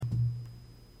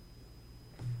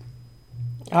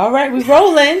All right, we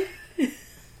rolling.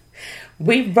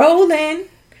 We rolling.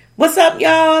 What's up,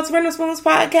 y'all? It's Random Spoons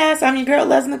Podcast. I'm your girl,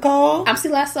 Les Nicole. I'm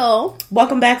Silasso.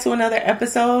 Welcome back to another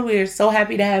episode. We are so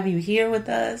happy to have you here with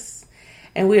us.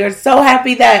 And we are so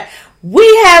happy that we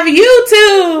have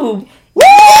YouTube.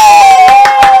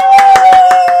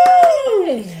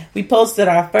 Woo! We posted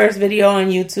our first video on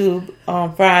YouTube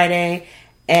on Friday.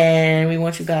 And we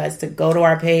want you guys to go to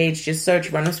our page. Just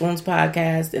search Random Spoons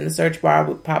Podcast in the search bar.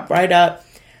 We'll pop right up.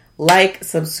 Like,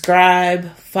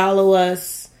 subscribe, follow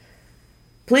us.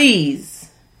 Please.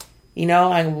 You know,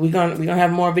 we're gonna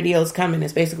have more videos coming.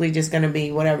 It's basically just gonna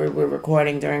be whatever we're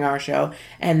recording during our show.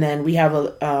 And then we have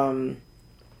a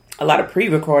lot of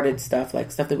pre-recorded stuff,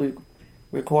 like stuff that we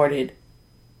recorded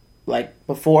like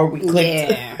before we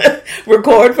clicked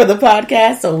record for the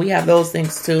podcast. So we have those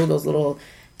things too, those little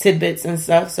tidbits and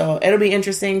stuff. So it'll be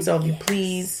interesting. So if you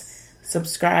please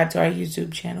subscribe to our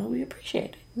YouTube channel, we appreciate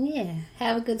it. Yeah,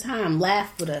 have a good time.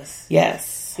 Laugh with us.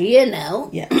 Yes. You know.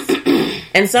 Yes.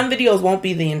 And some videos won't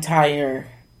be the entire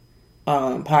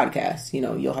podcast. You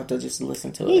know, you'll have to just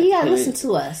listen to it. Yeah, you gotta listen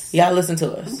to us. You gotta listen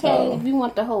to us. Okay, So, if you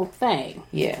want the whole thing.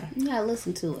 yeah. You gotta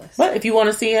listen to us. But if you want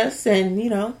to see us and, you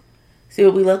know, see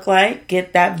what we look like,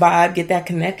 get that vibe, get that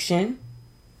connection,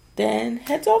 then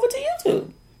head over to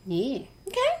YouTube. Yeah.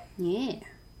 Okay? Yeah.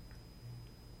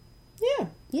 Yeah.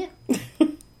 Yeah.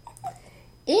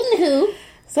 Anywho.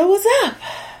 So what's up?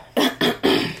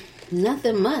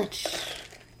 Nothing much.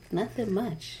 Nothing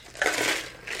much.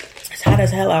 It's hot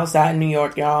as hell outside in New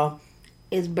York, y'all.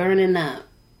 It's burning up.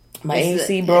 My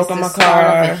AC broke on my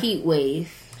car. It's a heat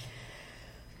wave.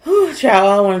 Whew, child,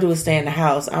 all I want to do is stay in the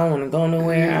house. I don't want to go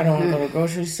nowhere. Mm-hmm. I don't want to go to the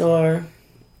grocery store.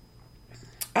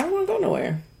 I don't want to go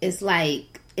nowhere. It's like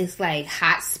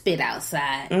hot spit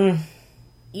outside. Mm.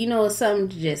 You know, something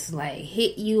just like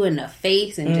hit you in the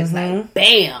face and just like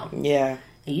bam. Yeah.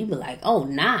 And you be like, oh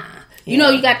nah. You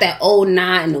know, you got that old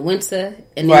nah in the winter,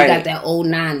 and then you got that old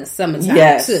nah in the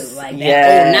summertime too. Like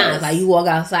that old nah. Like you walk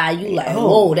outside, you like,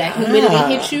 whoa, that humidity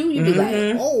hit you. You be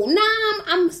like, oh nah,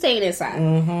 I'm staying inside.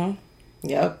 Mm-hmm.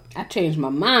 Yep. I changed my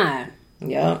mind.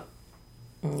 Yep.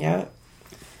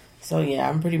 So yeah,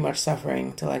 I'm pretty much suffering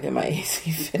until I get my AC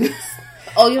fixed.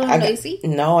 Oh, you don't have AC?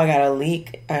 No, I got a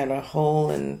leak. I had a hole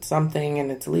in something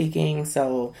and it's leaking.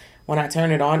 So when I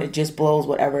turn it on, it just blows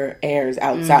whatever air is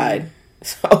outside.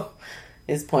 So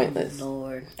it's pointless. Oh,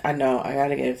 Lord. I know. I got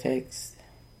to get it fixed.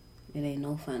 It ain't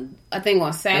no fun. I think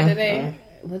on Saturday,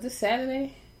 was it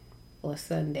Saturday or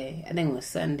Sunday? I think it was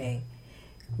Sunday.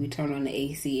 We turned on the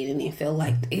AC and it didn't feel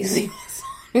like the AC was on.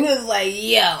 It was like,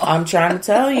 yo. I'm trying to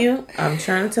tell you.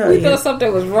 We thought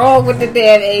something was wrong with the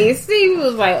damn AC. We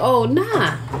was like, oh,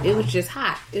 nah. It was just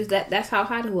hot. That's how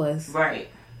hot it was. Right.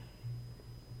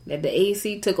 That the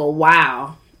AC took a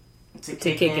while to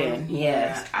kick in. Yeah.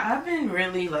 Yes. I've been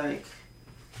really, like,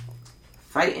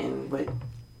 fighting with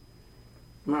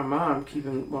my mom,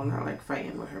 not like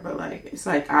fighting with her, but like, it's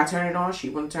like I turn it on, she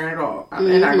wouldn't turn it off.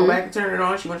 And I go back and turn it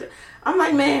on, she wouldn't. I'm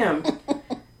like, ma'am,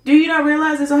 do you not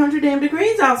realize it's 100 damn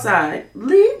degrees outside?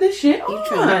 Leave the shit on. You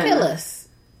trying to kill us.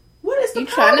 What is the you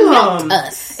problem? You trying to melt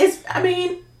us.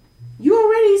 You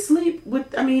already sleep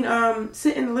with,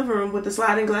 sit in the living room with the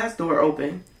sliding glass door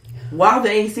open while the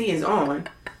AC is on.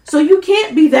 So you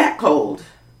can't be that cold.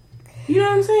 You know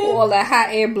what I'm saying? All that hot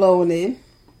air blowing in.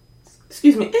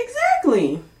 Excuse me.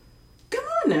 Exactly. Come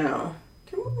on now.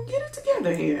 Can we get it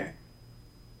together here?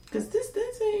 Because this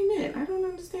ain't it. I don't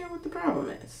understand what the problem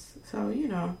is. So, you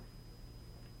know.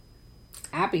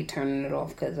 I be turning it off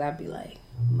because I be like,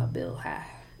 my bill high.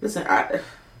 Listen, I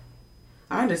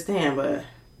understand, but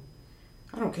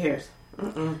I don't care.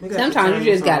 Sometimes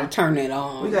you just got to turn it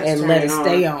on and let it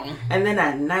stay on. And then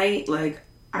at night, like,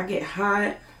 I get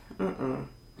hot.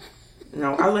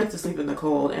 No, I like to sleep in the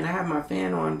cold, and I have my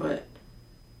fan on, but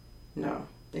no,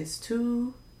 it's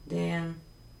too damn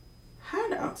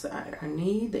hot outside. I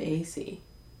need the AC.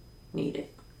 Need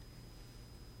it.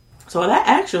 So that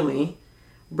actually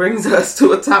brings us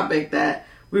to a topic that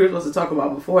we were supposed to talk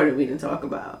about before that we didn't talk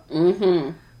about.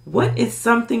 Mm-hmm. What is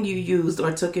something you used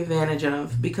or took advantage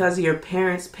of because your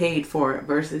parents paid for it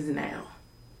versus now?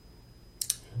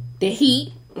 The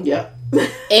heat. Yep.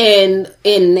 And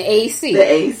in the AC. The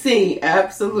AC,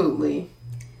 absolutely.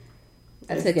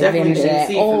 I took advantage of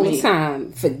that all the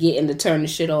time, forgetting to turn the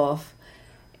shit off.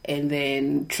 And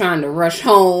then trying to rush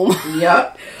home.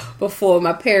 Yep. Before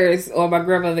my parents or my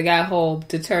grandmother got home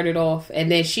to turn it off.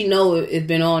 And then she know it's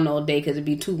been on all day because it'd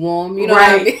be too warm. You know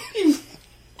what I mean?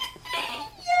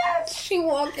 Yes. She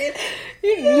walking.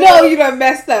 You know you done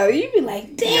messed up. You be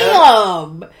like,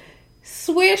 damn. Yep.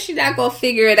 Swear she not going to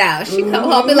figure it out. She come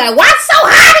home and be like, what's so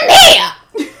hot in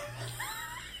here?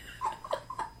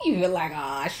 like,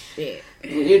 oh, shit.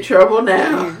 You're in trouble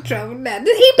now. He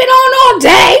been on all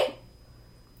day.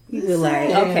 You be like,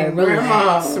 okay,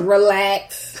 relax. Grandma.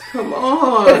 Relax. Come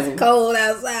on. It's cold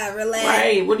outside. Relax.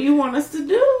 Right. What do you want us to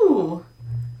do?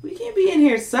 We can't be in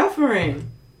here suffering.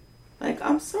 Like,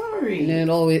 I'm sorry. And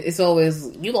it's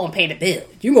always, you gonna pay the bill.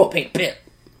 You gonna pay the bill.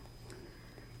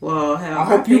 Well, hell, I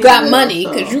hope you got money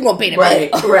because you gonna pay the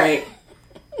bill. Right.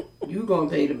 You gonna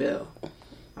pay the bill.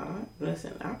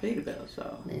 Listen, I pay the bill,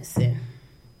 so. Listen.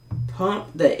 Pump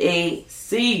the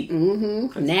AC.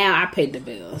 Mm-hmm. Now I pay the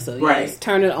bill. So right. Yes,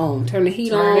 turn it on. Turn the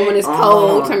heat on when it's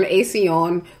cold. Turn the AC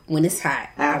on when it's hot.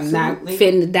 Absolutely. I'm not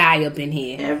fitting to die up in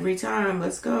here. Every time.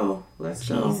 Let's go.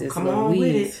 Jesus Come on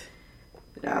with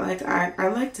it. I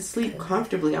like to sleep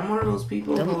comfortably. I'm one of those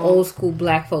people. Them old school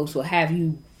black folks will have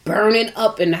you burning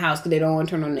up in the house because they don't want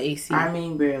to turn on the AC. I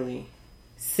mean, barely.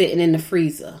 Sitting in the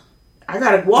freezer. I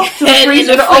gotta walk to the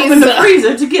freezer to open the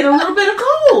freezer to get a little bit of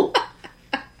cold.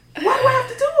 Why do I have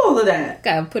to do all of that?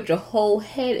 Gotta put your whole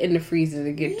head in the freezer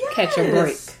to catch a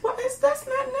break. Well, that's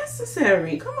not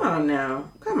necessary. Come on now.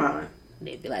 Come on.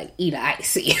 They'd be like, eat an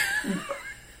icy.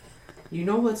 You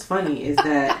know what's funny is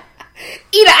that...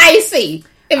 Eat an icy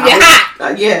if you're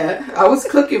hot. Yeah. I was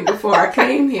cooking before I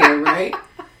came here, right?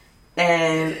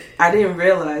 And I didn't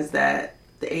realize that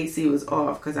the AC was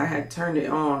off because I had turned it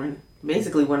on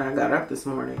basically when I got up this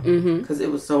morning because it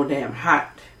was so damn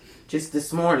hot. Just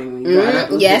this morning when you got up,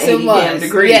 yes, it was.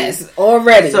 Degrees. Yes,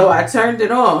 already. So I turned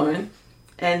it on,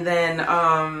 and then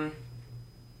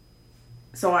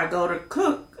so I go to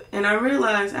cook, and I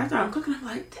realize after I'm cooking, I'm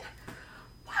like,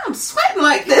 why I'm sweating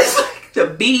like this? Like the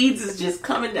beads is just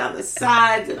coming down the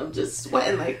sides, and I'm just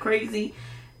sweating like crazy.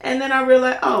 And then I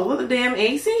realized, oh, well, the damn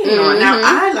AC is on. Now,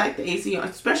 I like the AC on,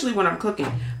 especially when I'm cooking,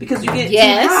 because you get too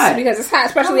hot. Because it's hot,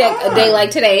 especially like a day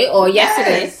like today or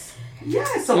yesterday.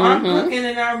 Yeah, so I'm cooking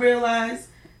and I realized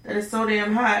that it's so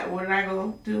damn hot. What did I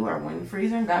go do? I went in the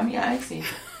freezer and got me icy.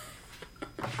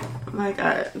 Like,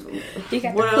 you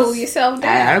got to cool yourself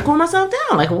down. I gotta cool myself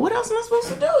down. Like, what else am I supposed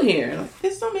to do here? Like,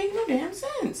 this don't make no damn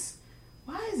sense.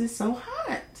 Why is it so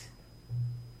hot?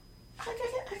 I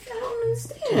don't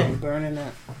understand. Burning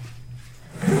up.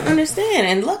 I don't understand.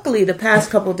 And luckily, the past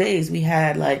couple days we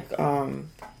had like a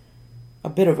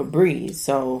bit of a breeze,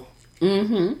 so.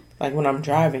 Like when I'm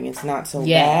driving, it's not so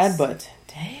bad, but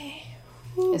dang.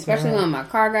 Especially when my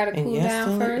car got to cool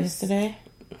down first. Yesterday?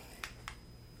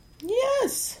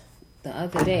 Yes. The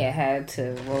other day I had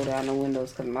to roll down the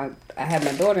windows because I had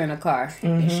my daughter in the car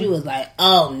and she was like,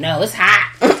 oh no, it's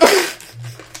hot.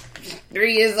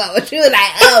 3 years old. She was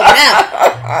like, oh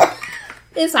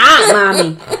no. It's hot,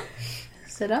 mommy. I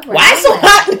said, all right, why so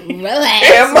hot?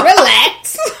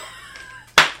 Relax.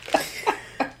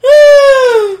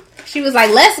 She was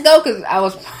like, let's go, because I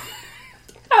was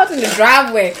in the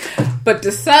driveway, but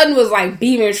the sun was like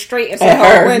beaming straight into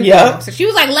her window. Yep. So she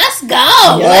was like, let's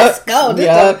go. Let's go. This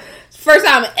is the first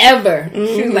time ever.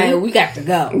 She was like, we got to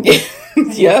go.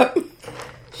 Yep.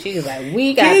 She was like,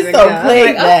 we got Kids to don't go. play I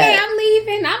was like, that. okay, I'm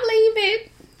leaving.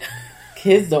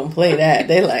 Kids don't play that.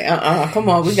 They like, come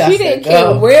on, we got to go. She didn't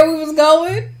care where we was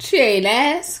going. She ain't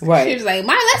asked. Right. She was like,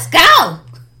 Mom, let's go.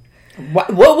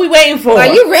 What we waiting for? Are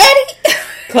you ready?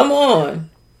 Come on.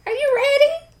 Are you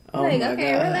ready? Oh like, my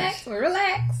okay, gosh.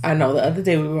 relax. I know. The other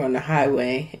day we were on the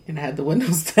highway and I had the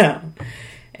windows down.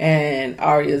 And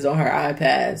Arya's on her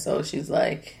iPad. So she's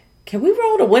like, can we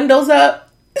roll the windows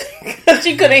up? Because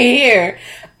she couldn't hear.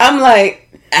 I'm like,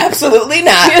 absolutely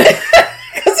not.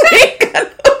 Because we ain't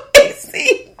got no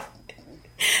AC.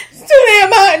 It's too damn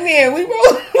hot in here. We roll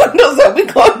the windows up. We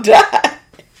gonna die.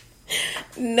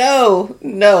 No.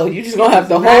 You're just gonna have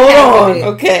to hold on,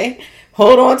 okay?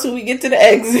 Hold on till we get to the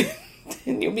exit,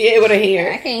 and you'll be able to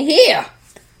hear. I can't hear.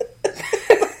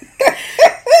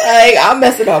 Like, I'm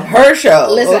messing up her show.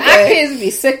 Listen, our kids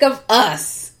be sick of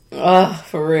us. Ugh,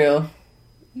 for real.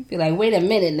 You be like, wait a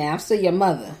minute now, I'm still your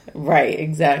mother. Right,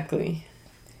 exactly.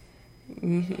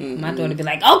 My daughter be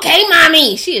like, okay,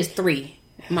 mommy. She is 3,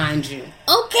 mind you.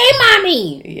 Okay,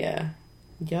 mommy. Yeah.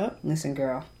 Yep. Listen,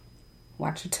 girl.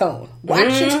 Watch your tone.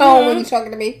 Watch your tone when you're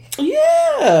talking to me.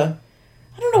 Yeah.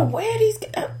 I don't know where these...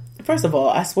 First of all,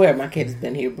 I swear my kid has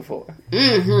been here before.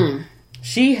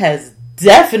 She has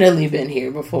definitely been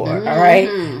here before, all right?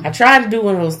 I tried to do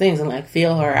one of those things and, like,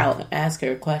 feel her out and ask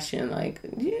her a question. Like,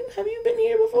 have you been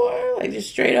here before? Like, just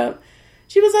straight up.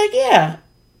 She was like, yeah.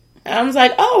 And I was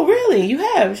like, oh, really? You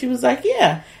have? She was like,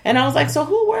 yeah. And I was like, so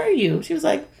who were you? She was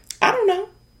like, I don't know.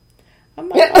 I'm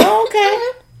like, oh,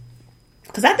 okay.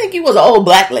 Because I think you was an old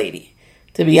black lady,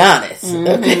 to be honest.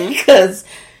 Okay? Because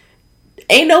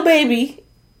ain't no baby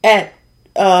at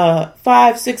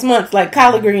 5-6 months like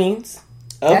collard greens.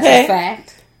 Okay? That's a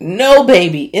fact. no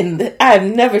baby I've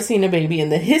never seen a baby in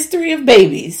the history of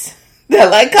babies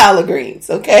that like collard greens,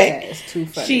 okay? That is too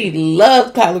funny. She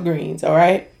loved collard greens, all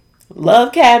right?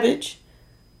 Love cabbage.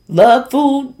 Love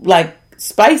food, like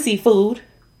spicy food.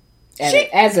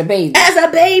 As a baby. As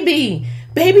a baby.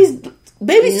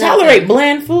 Babies tolerate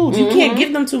bland foods. You can't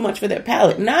give them too much for their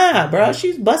palate. Nah, bro.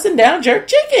 She's busting down jerk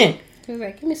chicken. She was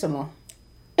like, give me some more.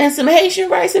 And some Haitian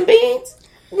rice and beans.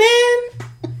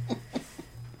 Man.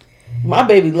 My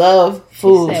baby love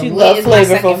food. She loves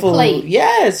flavorful food. Plate?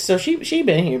 Yes. So she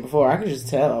been here before. I could just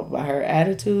tell by her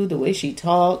attitude, the way she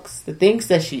talks, the things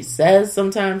that she says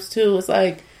sometimes too. It's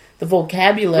like the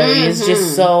vocabulary is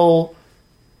just so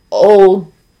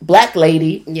old black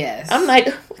lady. Yes. I'm like,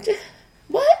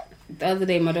 what? The other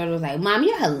day, my daughter was like, Mom,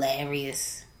 you're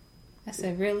hilarious. I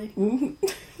said, really?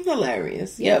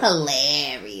 Hilarious. You're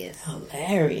hilarious.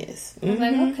 Hilarious. I was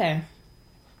like, okay.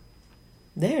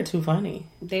 They're too funny.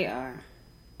 They are.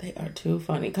 They are too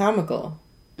funny. Comical.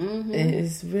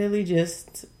 It's really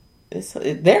just,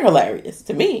 they're hilarious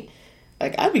to me.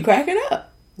 Like, I'd be cracking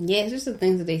up. Yeah, it's just the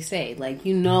things that they say. Like,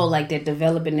 like they're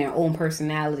developing their own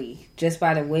personality just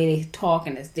by the way they talk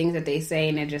and the things that they say.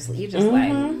 And you're just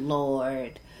like,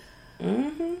 Lord.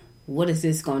 What is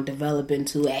this going to develop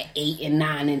into at 8 and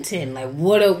 9 and 10? Like,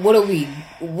 what are we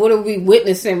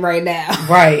witnessing right now?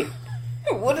 Right.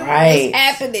 What is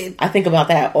happening? I think about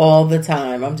that all the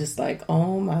time. I'm just like,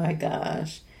 oh my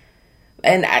gosh.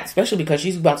 And especially because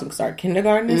she's about to start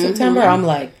kindergarten in September, I'm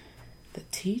like, the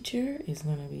teacher is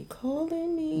going to be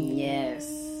calling me.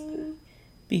 Yes.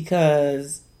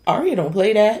 Because Aria don't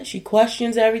play that. She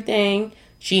questions everything.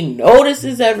 She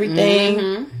notices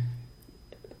everything.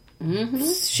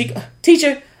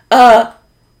 Teacher,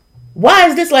 why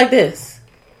is this like this?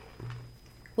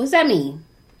 What's that mean?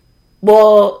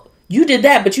 Well, you did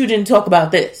that, but you didn't talk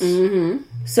about this.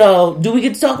 So, do we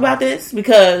get to talk about this?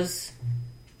 Because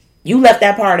you left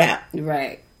that part out.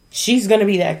 Right. She's going to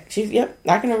be that. Yep,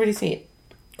 I can already see it.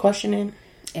 Questioning.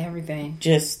 Everything.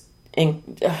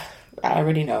 I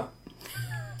already know.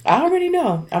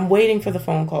 I'm waiting for the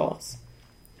phone calls.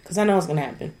 Because I know it's going to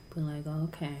happen. Be like,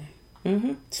 okay.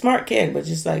 Smart kid, but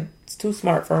just like, it's too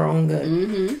smart for her own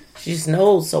good. She just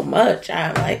knows so much.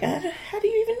 I'm like, how do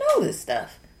you even know this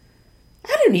stuff?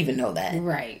 I didn't even know that.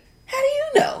 Right. How do you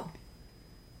know?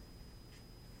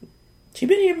 She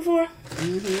been here before?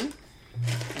 Yeah,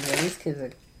 these kids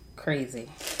are crazy.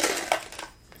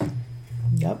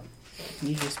 Yep.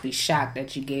 You just be shocked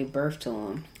that you gave birth to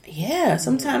them. Yeah,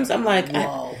 sometimes I'm like,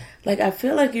 whoa. I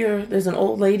feel like there's an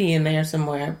old lady in there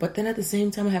somewhere, but then at the same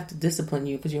time I have to discipline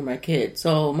you because you're my kid.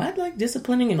 So am I like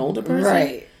disciplining an older person?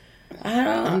 Right.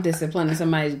 I'm disciplining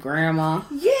somebody's grandma.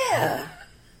 Yeah.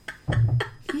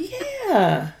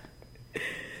 Yeah.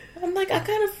 I'm like, I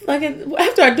kind of, like,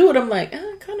 after I do it, I'm like,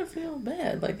 I kind of feel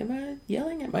bad. Like, am I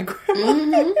yelling at my grandma?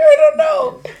 I don't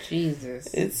know.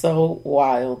 Jesus. It's so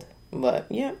wild. But,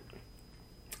 yeah.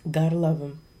 Gotta love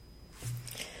them.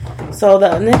 So,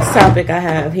 the next topic I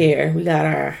have here, we got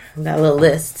a little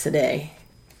list today,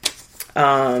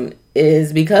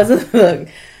 is because of the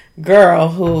girl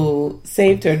who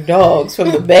saved her dogs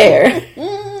from the bear.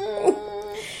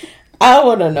 I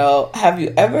want to know, have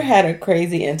you ever had a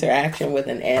crazy interaction with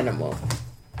an animal?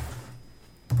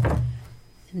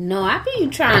 No, I've been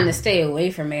trying to stay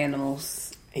away from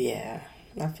animals. Yeah,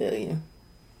 I feel you.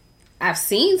 I've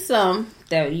seen some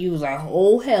that you was like,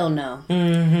 oh, hell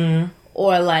no.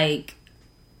 Or like,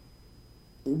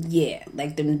 yeah,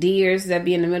 like them deers that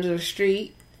be in the middle of the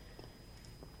street.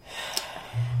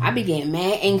 I be getting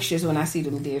mad anxious when I see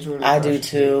them deers. I do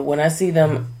too. When I see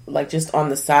them like just on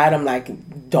the side, I'm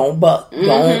like, don't buck,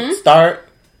 don't start,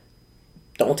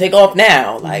 don't take off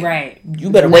now. Like, right.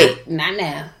 You better wait. Not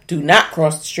now. Do not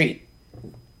cross the street.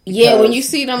 Yeah, when you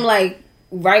see them like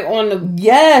right on the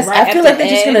yes, right I feel like they're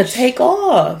just gonna take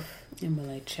off. And be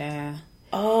like, child.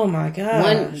 Oh my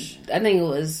gosh. I think it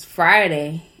was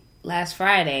last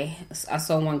Friday, I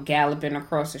saw one galloping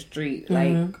across the street,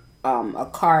 like a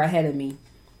car ahead of me.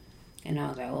 And I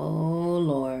was like, oh,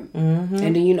 Lord. And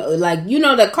then,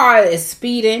 the car is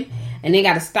speeding and they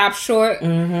got to stop short.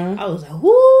 I was like,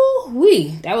 woo-wee.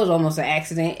 That was almost an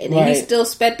accident. And then he still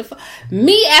sped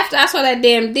me after I saw that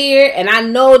damn deer. And I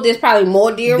know there's probably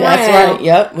more deer around. That's right.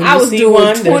 Yep. When I was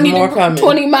doing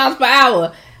 20 miles per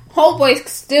hour. Homeboy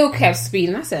still kept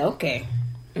speeding. I said, okay.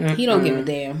 He don't give a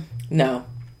damn. No.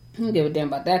 He don't give a damn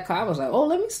about that car. I was like, oh,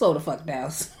 let me slow the fuck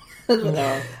down.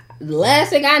 No. The last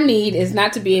thing I need is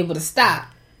not to be able to stop.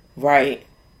 Right.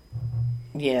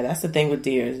 Yeah, that's the thing with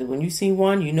deer. When you see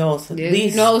one, you know it's at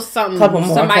least something, couple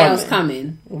more somebody else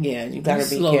coming. Yeah, you gotta be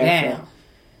slow careful. Down.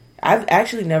 I've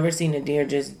actually never seen a deer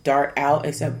just dart out,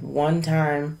 except one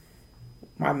time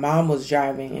my mom was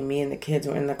driving and me and the kids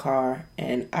were in the car,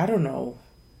 and I don't know,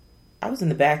 I was in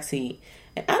the back seat,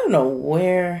 and I don't know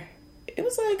where, it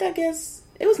was like, I guess,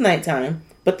 it was nighttime,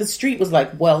 but the street was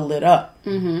like well lit up,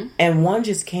 and one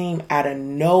just came out of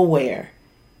nowhere,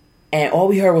 and all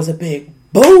we heard was a big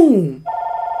boom,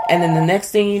 and then the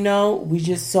next thing you know, we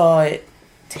just saw it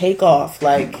take off,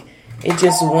 like it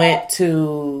just went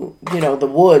to, you know, the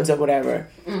woods or whatever.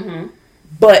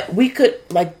 But we could,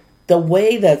 like, the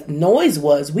way the noise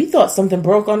was, we thought something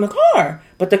broke on the car,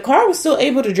 but the car was still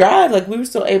able to drive, like we were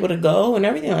still able to go and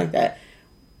everything like that.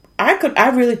 I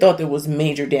really thought there was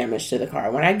major damage to the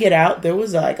car. When I get out, there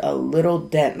was like a little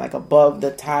dent, like above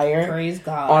the tire. Praise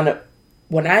God.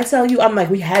 When I tell you, I'm like,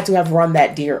 we had to have run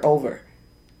that deer over,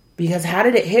 because how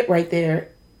did it hit right there?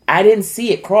 I didn't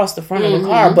see it cross the front of the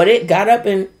car, but it got up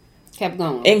and kept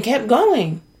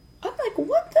going. I'm like,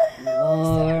 what the hell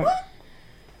is that? What?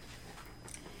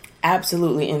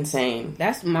 Absolutely insane.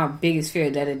 That's my biggest fear,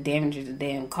 that it damages the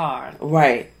damn car.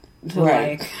 Right.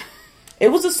 Right.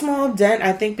 It was a small dent,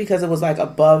 I think, because it was like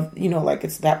above, you know, like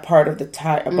it's that part of the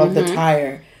tire, above the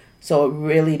tire. So it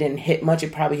really didn't hit much.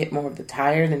 It probably hit more of the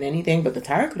tire than anything, but the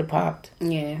tire could have popped.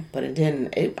 Yeah. But it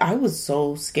didn't. I was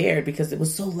so scared because it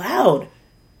was so loud.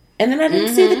 And then I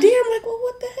didn't see the deer. I'm like, well,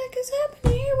 what the heck is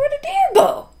happening here? Where'd the deer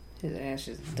go? His ass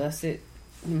just dusted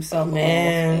himself off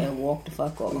and walked the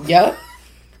fuck off.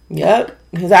 Yep.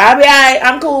 Because I'll be all right.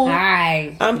 I'm cool.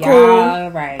 Alright. I'm cool.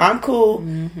 Right. I'm cool.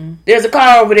 There's a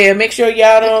car over there. Make sure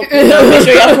y'all don't, make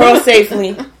sure y'all cross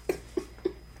safely.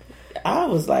 I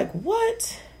was like,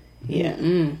 what? Yeah.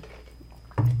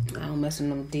 I don't mess with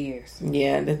them deers.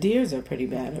 Yeah, the deers are pretty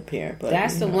bad up here. But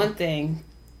that's the one thing,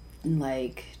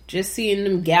 like, just seeing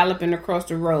them galloping across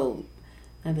the road,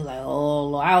 I'd be like, oh,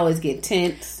 Lord. I always get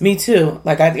tense. Me too.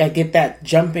 Like, I get that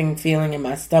jumping feeling in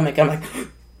my stomach. I'm like,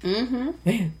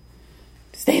 man,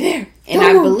 stay there. And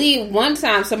I believe one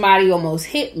time somebody almost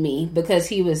hit me because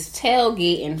he was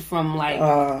tailgating from like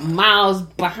miles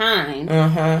behind.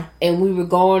 And we were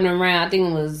going around, I think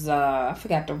it was, I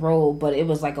forgot the road, but it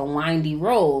was like a windy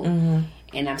road.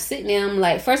 And I'm sitting there, I'm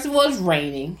like, first of all, it's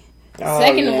raining.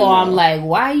 Second of all, I'm like,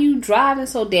 why are you driving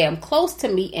so damn close to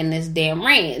me in this damn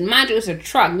rain? And mind you, it's a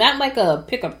truck, not like a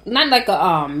pickup, not like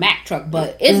a Mack truck,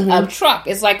 but it's a truck.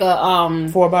 It's like a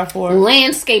 4x4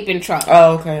 landscaping truck.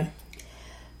 Oh, okay.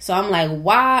 So I'm like,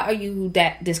 why are you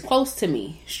this close to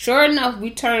me? Sure enough, we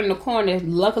turned the corner.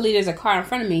 Luckily, there's a car in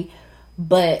front of me,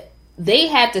 but they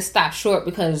had to stop short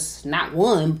because not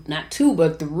one, not two,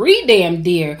 but 3 damn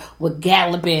deer were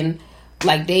galloping.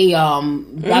 Like they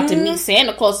about to meet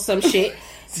Santa Claus or some shit,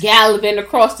 galloping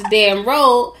across the damn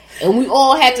road, and we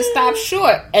all had to stop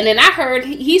short. And then I heard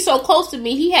he's so close to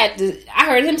me, I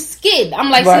heard him skid.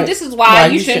 I'm like, see, this is why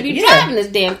you shouldn't be driving this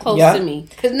damn close to me.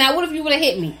 Because now, what if you would have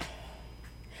hit me?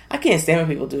 I can't stand when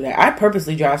people do that. I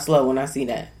purposely drive slow when I see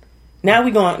that. Now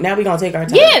we gonna take our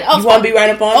time. Yeah, you want to be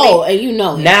right up on me? Oh, and you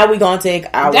know it. Now we gonna take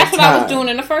our time. That's what I was doing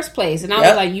in the first place, and I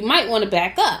was like, you might want to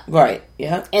back up. Right.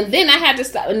 Yeah. And then I had to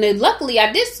stop, and then luckily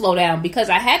I did slow down because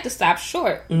I had to stop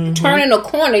short, turning a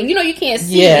corner. You know, you can't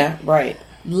see. Yeah. Right.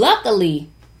 Luckily,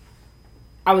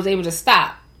 I was able to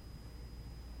stop.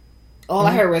 All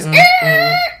I heard was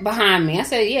behind me. I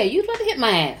said, "Yeah, you about to hit my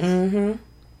ass."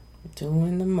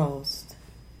 Doing the most.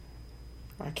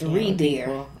 I can't. 3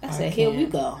 deer. I said, here we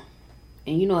go.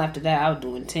 And you know, after that, I was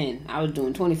doing 10. I was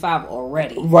doing 25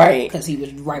 already. Right. Because he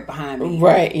was right behind me.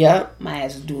 Right, yep. My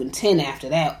ass was doing 10 after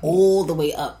that, all the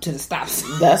way up to the stop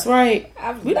sign. That's right.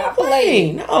 We're not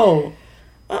playing. No.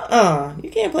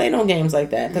 You can't play no games like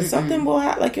that. Because something will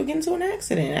happen. Like, you'll get into an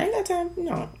accident. I ain't got time.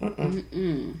 No.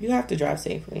 You have to drive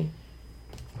safely.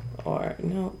 Or,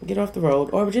 get off the road.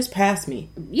 Or just pass me.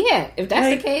 Yeah, if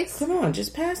that's the case. Come on,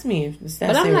 just pass me. If it's that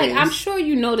but I'm serious. like, I'm sure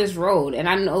you know this road. And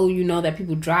I know you know that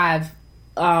people drive...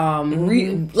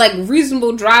 like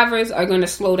reasonable drivers are going to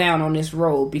slow down on this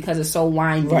road because it's so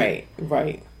windy.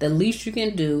 Right. The least you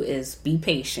can do is be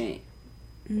patient.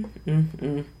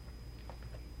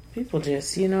 People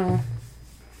just, they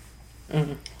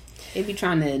be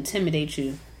trying to intimidate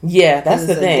you. Yeah, that's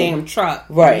the thing. A damn truck,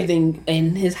 right?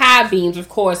 And his high beams, of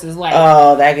course, is like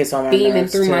that gets on my beaming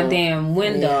nerves through too. my damn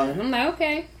window. Yeah. I'm like,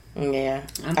 okay, yeah.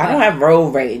 I don't have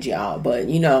road rage, y'all, but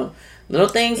little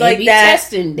things like be that.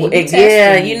 Testing. They be yeah,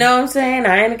 testing. you know what I'm saying?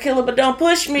 I ain't a killer, but don't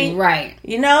push me. Right.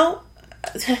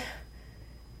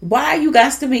 Why you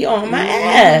got to be on my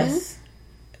ass?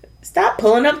 Stop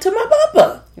pulling up to my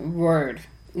bumper. Word.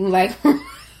 Like, move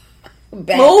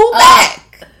back.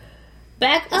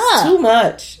 Back up. It's too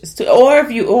much. Or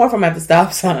if I'm at the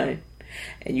stop sign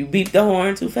and you beep the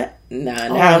horn too fast.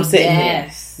 Now I'm sitting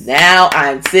here. Now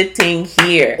I'm sitting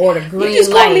here. Or the green light. You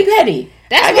just call me petty.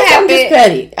 That's what happened. I'm just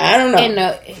petty. I don't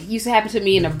know. It used to happen to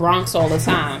me in the Bronx all the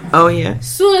time. Oh, yeah? As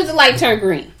soon as the light turned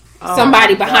green,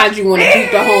 somebody behind you want to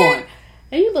beep the horn.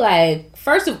 And you be like,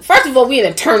 first of all, we in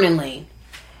a turning lane.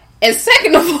 And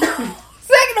second of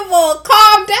all,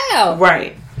 calm down.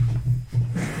 Right.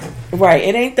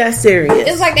 It ain't that serious.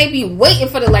 It's like they be waiting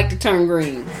for the light to turn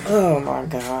green. Oh my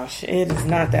gosh. It is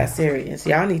not that serious.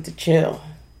 Y'all need to chill.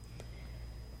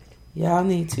 Y'all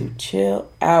need to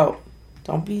chill out.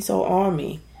 Don't be so on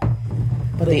me.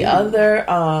 But the other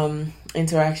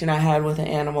interaction I had with an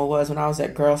animal was when I was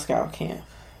at Girl Scout camp.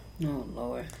 Oh,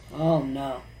 Lord. Oh,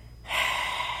 no.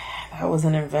 That was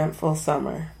an eventful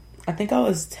summer. I think I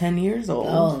was 10 years old.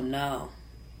 Oh, no.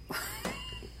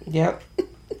 Yep.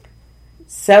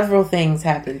 Several things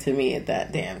happened to me at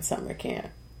that damn summer camp.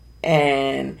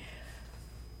 And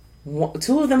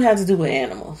two of them had to do with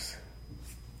animals.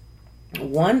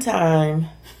 One time,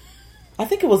 I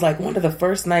think it was like one of the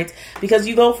first nights, because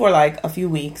you go for like a few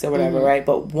weeks or whatever, right?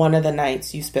 But one of the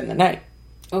nights you spend the night.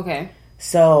 Okay.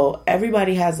 So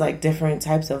everybody has like different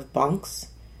types of bunks,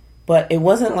 but it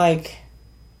wasn't like,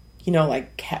 you know,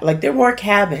 like there were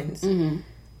cabins. Mm-hmm.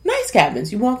 Nice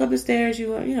cabins. You walk up the stairs, you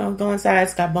go inside.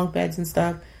 It's got bunk beds and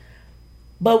stuff.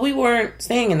 But we weren't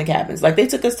staying in the cabins. Like, they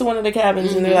took us to one of the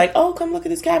cabins, and they're like, oh, come look at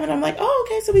this cabin. I'm like, oh,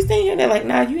 okay, so we staying here. They're like,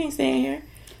 nah, you ain't staying here.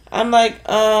 I'm like,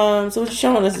 so what you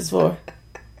showing us this for?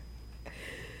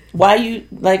 Why you,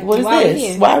 like, what is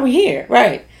this? Why are we here?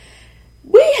 Right.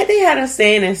 They had us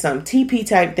staying in some teepee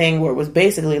type thing where it was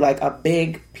basically like a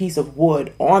big piece of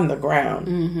wood on the ground.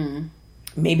 Mm-hmm.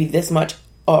 Maybe this much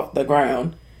off the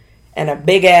ground. And a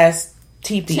big ass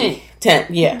teepee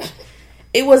tent. Yeah.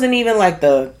 It wasn't even like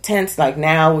the tents like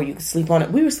now where you could sleep on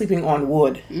it. We were sleeping on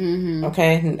wood. Mm-hmm.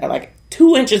 Okay? Like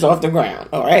 2 inches off the ground.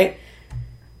 All right?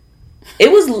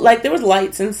 It was like there was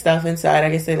lights and stuff inside. I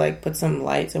guess they like put some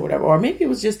lights or whatever. Or maybe it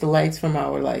was just the lights from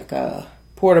our like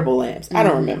portable lamps. Mm-hmm. I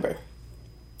don't remember.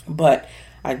 But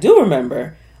I do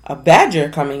remember a badger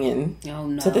coming in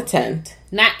to the tent.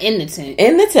 Not in the tent.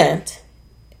 In the tent.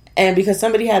 And because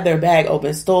somebody had their bag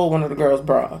open, stole one of the girls'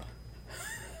 bra.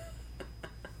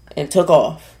 And took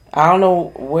off. I don't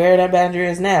know where that badger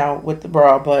is now with the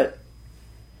bra, but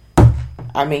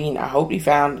I mean, I hope he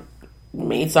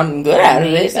made something good out of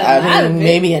it.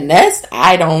 Maybe a nest?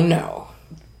 I don't know.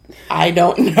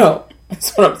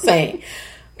 That's what I'm saying.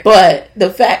 But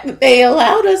the fact that they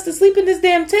allowed us to sleep in this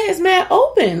damn tent is mad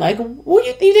open. Like, what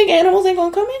you think animals ain't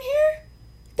gonna come in here?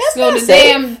 That's so the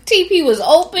safe. Damn teepee was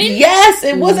open? Yes,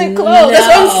 it wasn't closed. No. That's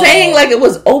what I'm saying. Like, it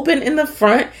was open in the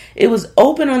front. It was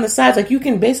open on the sides. Like, you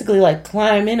can basically, like,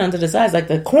 climb in onto the sides. Like,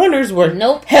 the corners were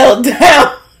held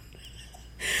down.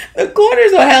 The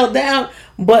corners were held down.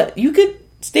 But you could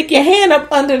stick your hand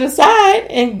up under the side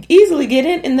and easily get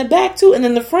in the back, too. And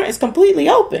then the front is completely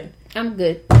open. I'm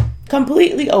good.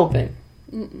 Completely open.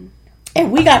 Mm-mm.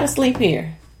 And we got to sleep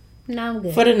here. No, I'm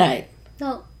good. For the night.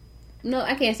 No,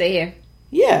 I can't stay here.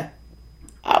 Yeah.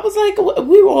 I was like,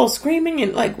 we were all screaming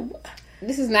and like...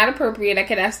 This is not appropriate. I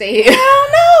cannot stay here. Hell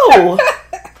no.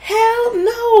 Hell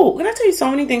no. Can I tell you so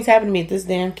many things happened to me at this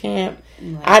damn camp?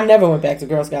 Right. I never went back to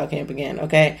Girl Scout camp again,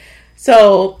 okay?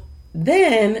 So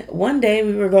then one day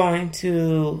we were going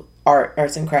to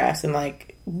arts and crafts, and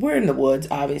like we're in the woods,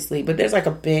 obviously, but there's like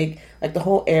a big, like the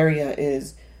whole area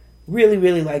is really,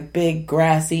 really like big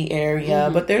grassy area,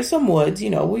 but there's some woods,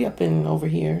 we up in over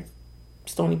here.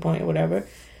 Stony Point or whatever,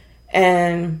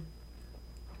 and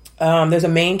there's a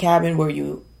main cabin where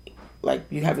you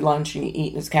have lunch and you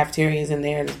eat. There's cafeterias in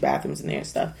there, there's bathrooms in there and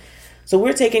stuff. So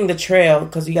we're taking the trail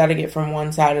because you got to get from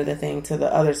one side of the thing to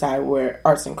the other side where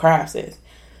arts and crafts is.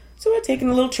 So we're taking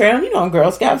a little trail, and on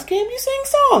Girl Scouts camp you sing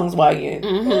songs while you're, so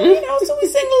we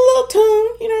sing a little tune.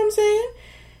 You know what I'm saying?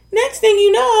 Next thing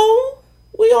you know,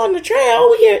 we on the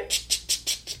trail. We hear.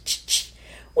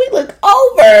 We look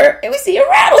over and we see a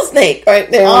rattlesnake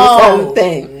right there on the side of the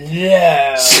thing.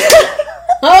 Yeah.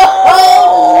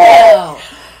 Oh, no.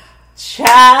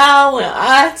 Child, when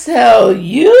I tell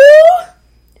you,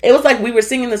 it was like we were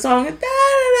singing the song.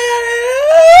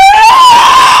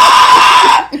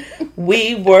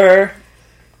 We were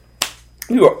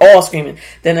all screaming.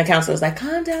 Then the counselor was like,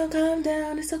 calm down,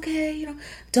 it's okay,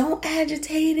 don't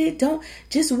agitate it, don't,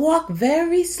 just walk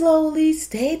very slowly,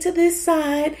 stay to this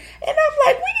side. And I'm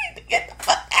like, we need to get the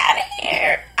fuck out of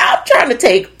here. I'm trying to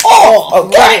take off,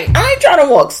 okay? Right. I ain't trying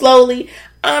to walk slowly,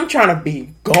 I'm trying to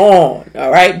be gone,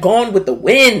 alright? Gone with the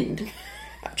wind.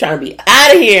 I'm trying to be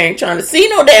out of here, ain't trying to see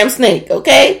no damn snake,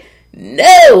 okay?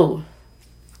 No.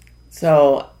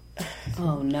 So.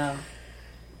 Oh no.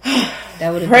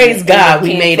 Praise God,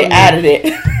 we made it out of it.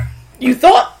 You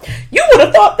would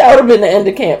have thought that would have been the end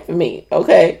of camp for me,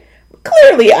 okay?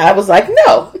 Clearly, I was like,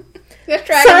 no. Let's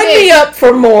try Sign me up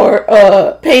for more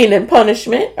pain and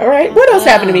punishment, all right? What else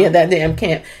happened to me at that damn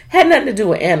camp? Had nothing to do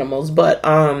with animals, but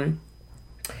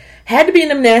had to be in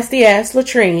them nasty-ass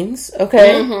latrines,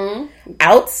 okay? Mm-hmm.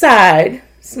 Outside,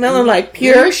 smelling like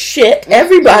pure shit.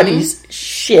 Everybody's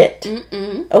shit,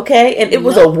 okay? And it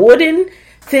was a wooden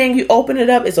thing. You open it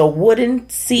up, it's a wooden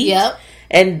seat. Yep.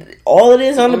 And all it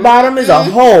is on the bottom is a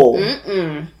hole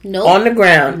nope. on the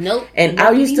ground. Nope. And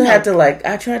I used to have to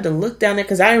I tried to look down there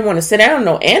because I didn't want to sit down.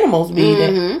 No animals be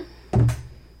there.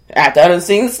 After I done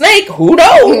seen the snake, who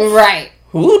knows? Right.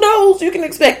 Who knows? You can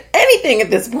expect anything at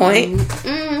this point.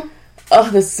 Oh,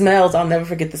 the smells. I'll never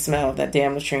forget the smell of that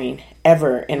damn latrine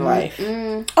ever in life.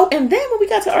 Oh, and then when we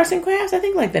got to Arts and Crafts, I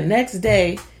think like the next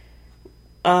day,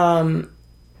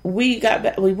 we got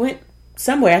back. We went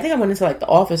somewhere. I think I went into like the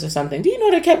office or something. Do you know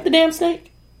they kept the damn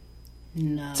snake?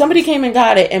 No. Somebody came and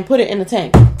got it and put it in the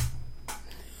tank.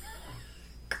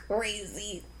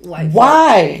 Crazy. Like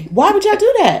why? Why would y'all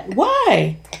do that?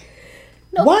 Why?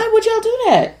 No. Why would y'all do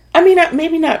that? I mean,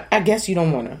 maybe not. I guess you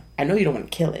don't want to. I know you don't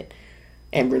want to kill it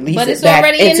and release it. But it's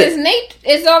already in its nature.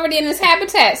 It's already in its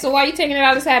habitat. So why are you taking it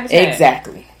out of its habitat?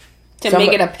 Exactly. To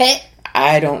make it a pet?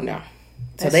 I don't know.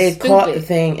 So they caught the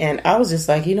thing, and I was just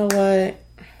like, you know what?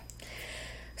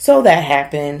 So that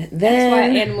happened. Then that's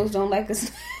why animals don't like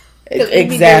us.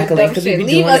 Exactly. Because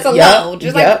leave us alone.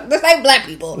 Just like black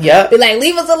people. Yep. Be like,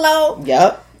 leave us alone.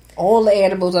 Yep. All the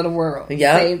animals of the world.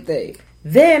 Yep. Same thing.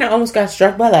 Then I almost got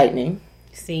struck by lightning.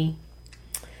 See.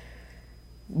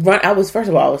 I was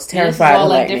terrified of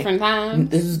lightning. Different times.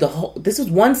 This was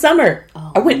one summer.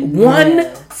 I went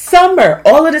one summer.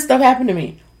 All of this stuff happened to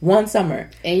me. One summer.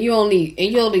 And you only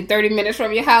 30 minutes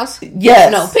from your house?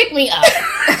 Yes. No, pick me up.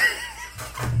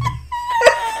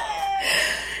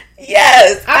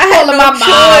 Yes. I had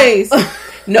no choice.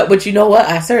 No, but you know what?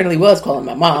 I certainly was calling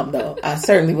my mom, though. I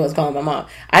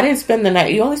didn't spend the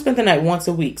night. You only spent the night once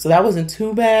a week, so that wasn't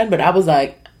too bad. But I was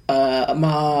like,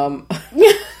 Mom, I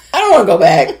don't want to go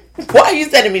back. Why are you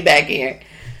sending me back here?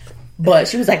 But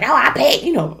she was like, no, I paid.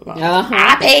 You know,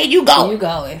 I paid. You go. You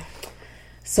going.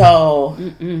 So,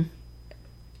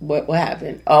 what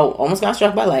happened? Oh, almost got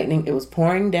struck by lightning. It was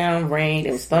pouring down rain.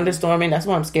 It was thunderstorming. That's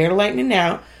why I'm scared of lightning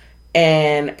now.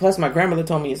 And plus, my grandmother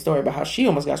told me a story about how she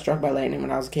almost got struck by lightning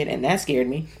when I was a kid, and that scared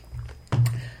me.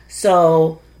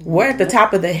 So, we're at the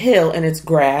top of the hill, and it's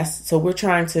grass. So, we're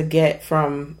trying to get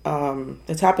from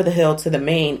the top of the hill to the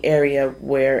main area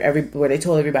where they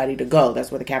told everybody to go. That's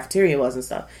where the cafeteria was and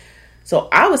stuff. So,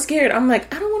 I was scared. I'm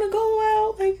like, I don't want to go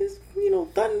out like this,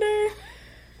 thunder.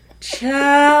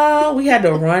 Child, we had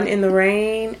to run in the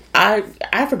rain. I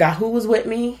forgot who was with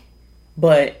me,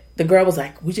 but the girl was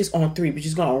like, we just on 3, we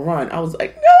just gonna run. I was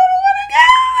like, no,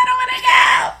 I don't want to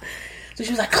go. So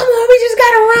she was like, come on, we just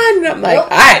gotta run. And I'm like, all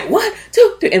right, 1,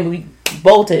 2, 3. And we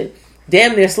bolted.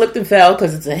 Damn near slipped and fell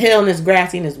because it's a hill and it's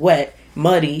grassy and it's wet,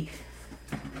 muddy.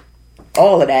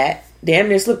 All of that. Damn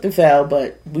near slipped and fell,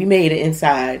 but we made it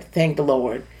inside. Thank the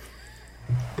Lord.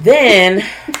 Then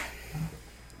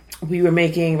we were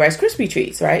making Rice Krispie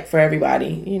treats, right? For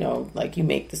everybody. Like you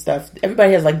make the stuff.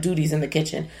 Everybody has like duties in the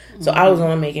kitchen. So I was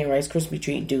on making Rice Krispie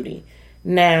treat duty.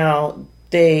 Now,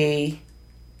 they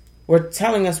were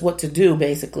telling us what to do,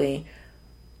 basically.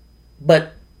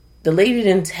 But the lady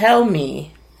didn't tell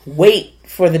me, wait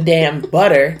for the damn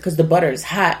butter, because the butter is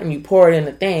hot and you pour it in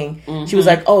the thing. She was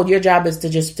like, oh, your job is to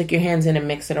just stick your hands in and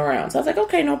mix it around. So I was like,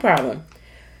 okay, no problem.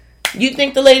 You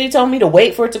think the lady told me to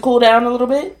wait for it to cool down a little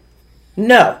bit?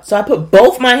 No. So I put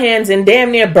both my hands in,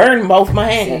 damn near burned both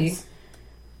my hands. See?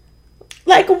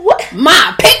 Like, what?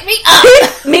 Ma, pick me up!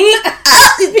 Pick me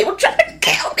up! These people trying to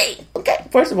kill me. Okay.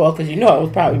 First of all, because I was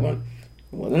probably one.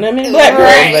 Wasn't that many black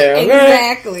girls there, okay?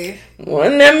 Exactly.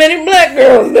 Wasn't that many black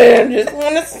girls there. Just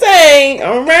want to say,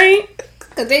 all right?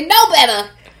 Because they know better.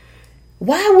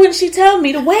 Why wouldn't she tell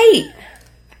me to wait?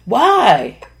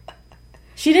 Why?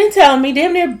 She didn't tell me.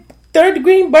 Damn near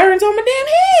third-degree burns on my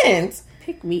damn hands.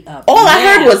 Pick me up. All I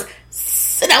heard was,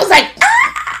 and I was like,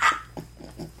 ah!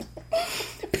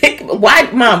 Why,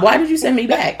 Mom, why did you send me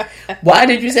back? Why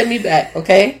did you send me back?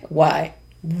 Okay? Why?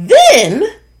 Then,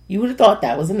 you would have thought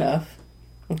that was enough.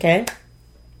 Okay?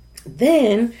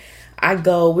 Then,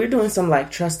 we're doing some like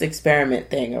trust experiment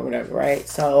thing or whatever, right?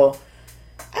 So,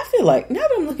 I feel like, now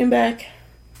that I'm looking back,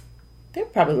 they're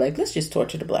probably like, let's just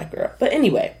torture the black girl. But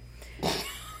anyway,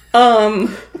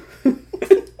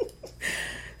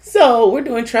 so we're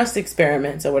doing trust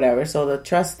experiments or whatever. So the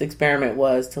trust experiment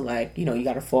was to you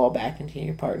got to fall back into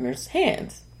your partner's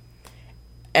hands.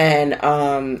 And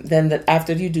then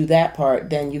after you do that part,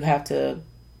 then you have to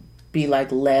be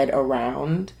like led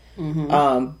around,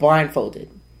 blindfolded,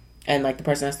 and like the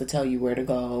person has to tell you where to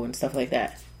go and stuff like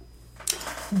that.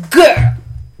 Girl,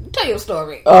 tell your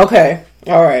story. Okay,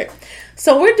 all right.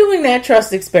 So we're doing that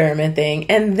trust experiment thing,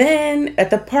 and then at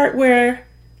the part where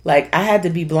like I had to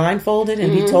be blindfolded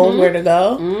and be told where to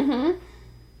go,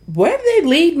 where did they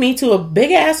lead me to a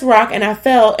big ass rock, and I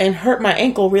fell and hurt my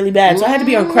ankle really bad, so I had to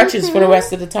be on crutches for the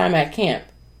rest of the time at camp.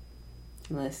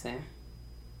 Listen.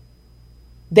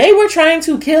 They were trying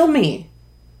to kill me.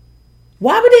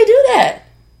 Why would they do that?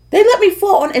 They let me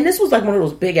fall on, and this was like one of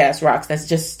those big ass rocks that's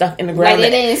just stuck in the ground.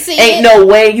 Like they didn't see Ain't no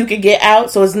way you could get out,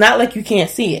 so it's not like you can't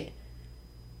see it.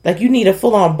 Like you need a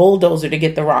full on bulldozer to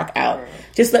get the rock out.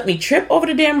 Just let me trip over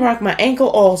the damn rock, my ankle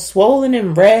all swollen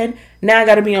and red. Now I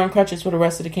gotta be on crutches for the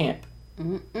rest of the camp.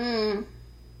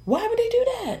 Why would they do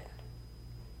that?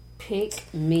 Pick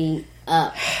me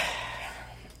up.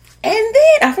 And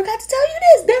then, I forgot to tell you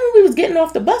this. Then when we was getting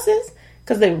off the buses,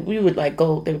 because we would like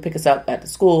go, they would pick us up at the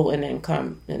school and then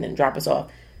come and then drop us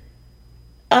off.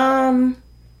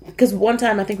 Because one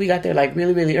time I think we got there like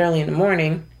really, really early in the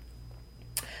morning.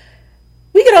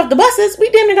 We get off the buses.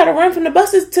 We damn near got to run from the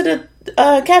buses to the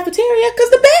cafeteria because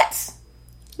the bats.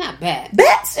 Not bad.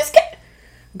 Bats just get...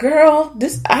 Girl,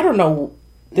 I don't know.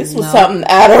 This was something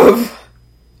out of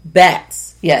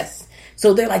bats. Yes.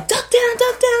 So they're like, duck down,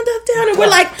 duck down, duck down. And we're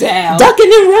like,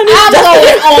 ducking and running. I'm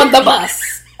going on the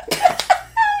bus.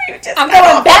 I'm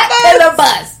going back to the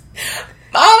bus.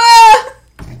 Mama,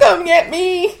 come get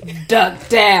me. Duck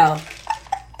down.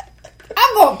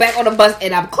 I'm going back on the bus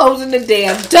and I'm closing the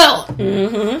damn door.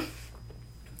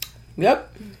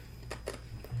 Yep.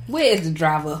 Where is the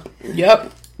driver?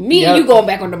 Yep. Me and you going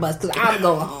back on the bus because I'm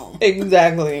going home.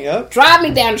 Exactly. Yep. Drive me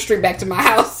down the street back to my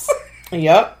house.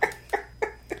 Yep.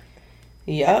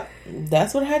 Yep.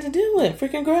 That's what I had to do with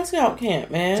freaking Girl Scout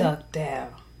camp, man. Duck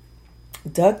down.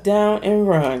 Duck down and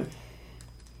run.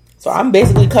 So I'm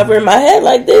basically covering my head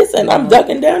like this and I'm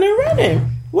ducking down and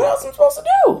running. What else am I supposed to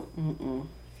do?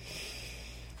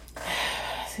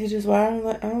 See, just why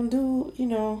I don't do,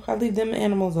 I leave them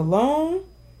animals alone.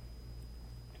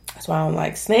 That's why I don't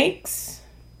like snakes.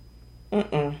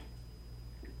 Right.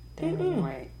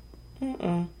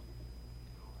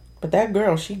 But that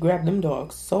girl, she grabbed them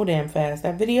dogs so damn fast.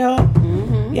 That video,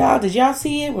 y'all, did y'all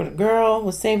see it? Where the girl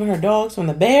was saving her dogs from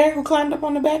the bear who climbed up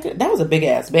on the back? That was a big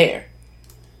ass bear.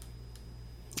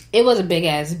 It was a big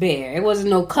ass bear. It wasn't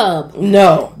no cub.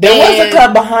 No, there was a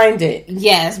cub behind it.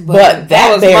 Yes, but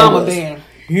that was bear Mama was Bear.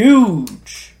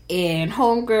 Huge. And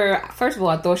homegirl, first of all,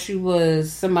 I thought she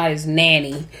was somebody's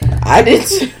nanny. I did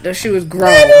too. Though she was grown.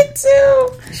 I did too.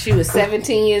 She was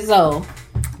 17 years old.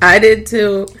 I did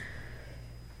too.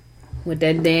 With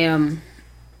that damn...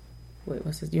 Wait,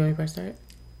 what's this? You want me to press start?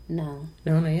 No.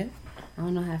 No, not yet? I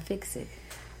don't know how to fix it.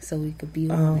 So we could be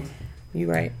on it. You're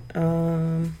right.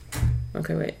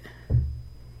 Okay, wait.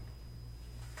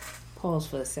 Pause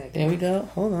for a second. There we go.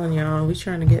 Hold on, y'all. We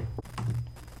trying to get...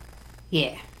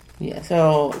 Yeah. Yeah,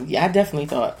 so, I definitely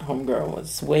thought homegirl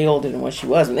was way older than what she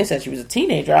was. When they said she was a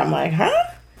teenager, I'm like, huh?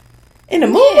 In the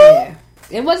movie? Yeah.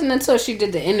 It wasn't until she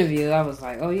did the interview, I was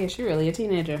like, oh yeah, she's really a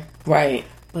teenager. Right.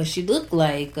 But she looked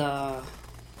like,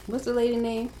 what's the lady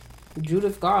name?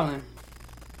 Judith Garland.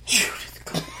 Judith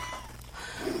Garland.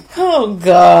 Oh,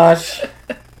 gosh.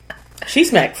 She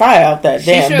smacked fire out that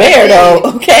damn bear, though,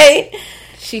 okay?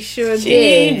 She sure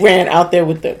did. She ran out there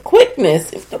with the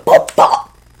quickness. It's the pop, pop.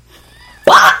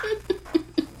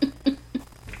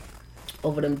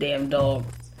 Over them damn dogs.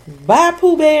 Bye,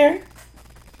 Pooh Bear.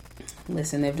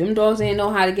 Listen, if them dogs ain't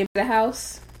know how to get to the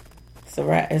house, it's a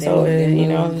rat. So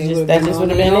that just would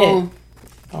have been it.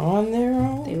 On their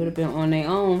own. They would have been on their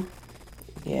own.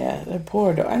 Yeah, they're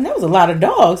poor dog. And that was a lot of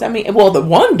dogs. I mean, well, the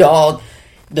one dog,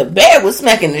 the bear was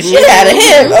smacking the shit out of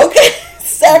him. Okay,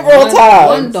 several times.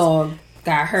 One dog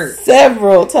got hurt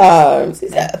several times. He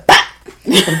said, "Bop,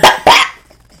 bop, bop."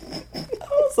 I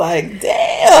was like,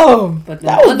 damn. But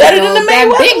that was better than the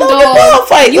big dog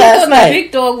fight last night. The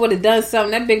big dog would have done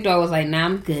something. That big dog was like, nah,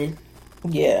 I'm good.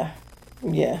 Yeah.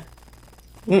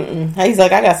 He's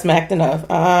like, I got smacked enough.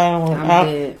 I'm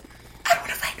good. I don't want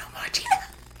to fight no more, Gina.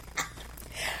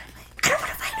 I don't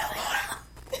want to fight no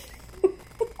more.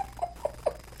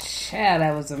 Child,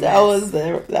 that was a mess.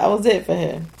 That was it for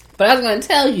him. But I was going to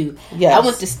tell you, I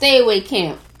went to stay away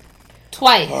camp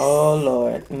twice. Oh,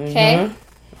 Lord. Mm-hmm. Okay?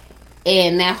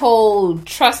 And that whole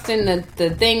trusting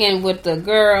the thing in with the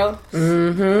girl,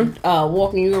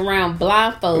 walking you around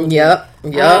blindfolded. Yep.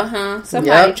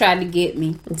 Somebody tried to get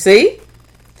me. See?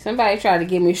 Somebody tried to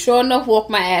get me. Sure enough,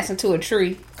 walked my ass into a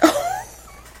tree.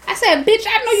 I I said, bitch,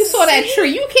 I know you saw that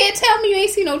tree. You can't tell me you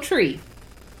ain't see no tree.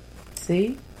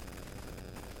 See?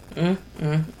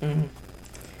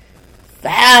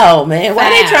 Foul, man. Why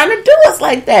they trying to do us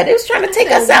like that? They was trying to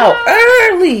take us out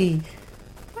early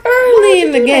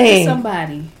in the game.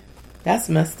 Somebody. That's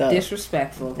messed up.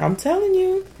 Disrespectful. I'm telling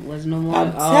you. Was no more.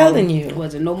 I'm telling you.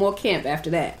 Wasn't no more camp after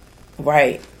that.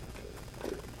 Right.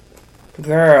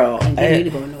 Girl. And didn't need to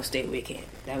go to no statewide camp.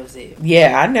 That was it.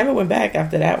 Yeah, I never went back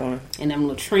after that one. And them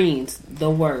latrines, the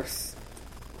worst.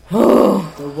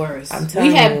 The worst. I'm telling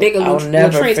you. We had bigger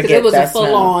latrines because it was a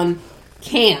full-on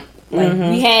camp. Like,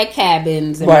 we had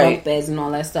cabins and bunk beds and all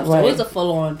that stuff. So it was a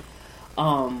full-on,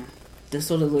 the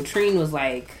sort of latrine was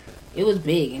like, it was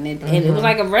big. And it was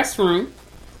like a restroom,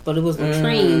 but it was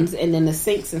latrines, and then the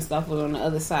sinks and stuff was on the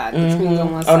other side. Latrines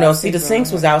on one side. Oh, no, see, the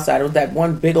sinks was outside. It was that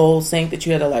one big old sink that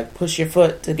you had to, like, push your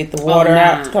foot to get the water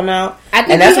out to come out.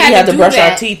 And that's what we had to brush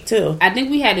our teeth, too. I think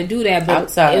we had to do that, but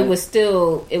outside. It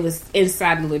was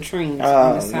inside the latrines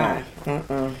on the side.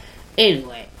 No.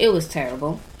 Anyway, it was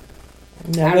terrible.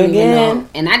 Never again.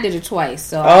 And I did it twice,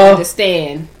 so I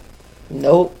understand.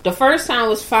 Nope. The first time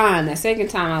was fine. The second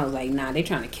time I was like, nah, they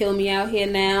trying to kill me out here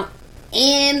now.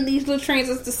 And these latrines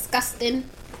is disgusting.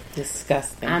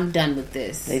 Disgusting. I'm done with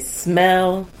this. They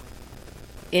smell.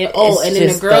 And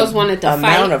then the girls wanted to fight.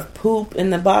 Amount of poop in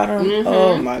the bottom.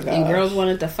 Oh my god. And girls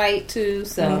wanted to fight too.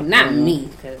 So not me,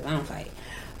 because I don't fight.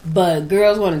 But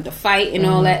girls wanted to fight and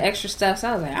all that extra stuff. So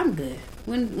I was like, I'm good.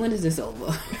 When is this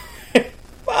over?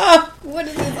 When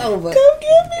is this over? Come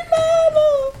get me,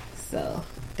 mama. So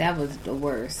that was the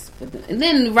worst. And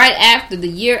then right after, the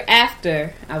year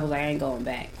after, I was like, I ain't going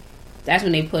back. That's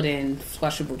when they put in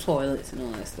flushable toilets and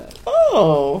all that stuff.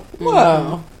 Oh,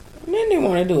 wow. They didn't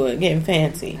want to do it, getting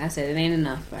fancy. I said, it ain't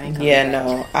enough. I ain't coming back.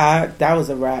 No. That was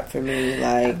a wrap for me.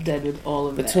 Like, I'm done with all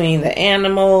of between the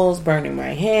animals, burning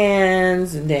my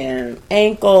hands, and then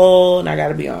ankle, and I got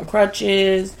to be on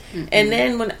crutches. And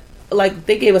then when, like,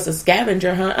 they gave us a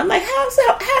scavenger hunt, I'm like, how am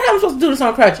I supposed to do this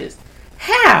on crutches?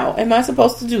 How am I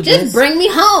supposed to do this? Just bring me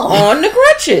home. On the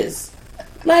crutches.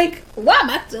 Like, why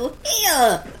am I still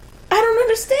here? I don't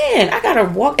understand. I gotta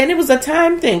walk, and it was a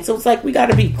time thing, so it's like we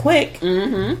gotta be quick.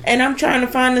 And I'm trying to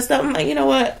find this stuff. I'm like, you know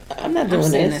what? I'm not doing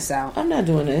this. I'm not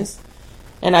doing this.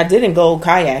 And I didn't go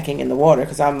kayaking in the water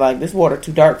because I'm like, this water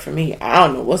too dark for me. I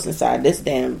don't know what's inside this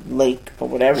damn lake or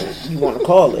whatever you want to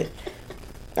call it.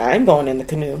 I ain't going in the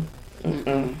canoe.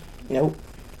 Nope.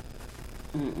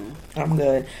 I'm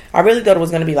good. I really thought it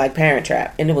was gonna be like Parent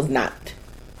Trap, and it was not.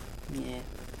 Yeah.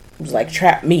 It was like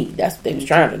Trap Me. That's what they was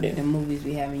trying to do. The movies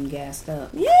be having you gassed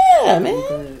up. Yeah,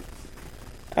 man.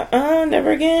 Never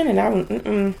again. And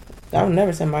I would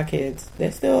never send my kids.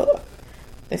 They're still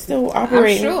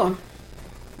operating. I'm sure.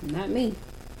 Not me.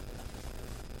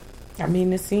 I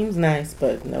mean, it seems nice,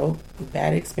 but no,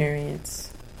 bad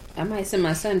experience. I might send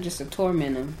my son just to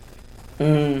torment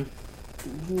him.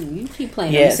 You keep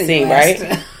playing. Yeah, see,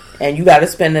 right? And you got to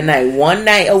spend the night, one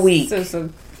night a week.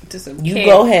 You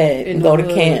go ahead and go to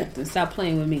camp. And stop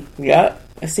playing with me. Yep.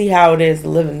 I see how it is to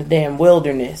live in the damn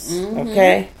wilderness.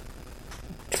 Okay?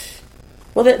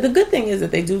 Well, the good thing is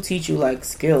that they do teach you, like,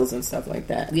 skills and stuff like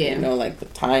that. Yeah. You know, like the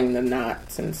tying the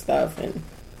knots and stuff. And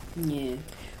yeah,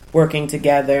 working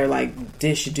together, like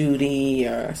dish duty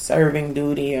or serving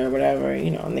duty or whatever,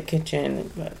 you know, in the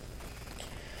kitchen. But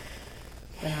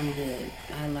I'm good.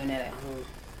 I learned that at home.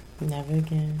 Never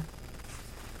again.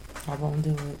 I won't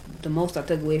do it. The most I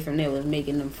took away from there was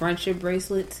making them friendship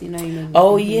bracelets. You know.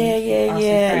 Oh yeah,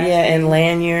 and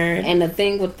lanyard. And the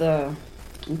thing with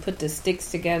you put the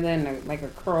sticks together and like a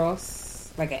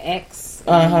cross, like an X.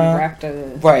 And you wrapped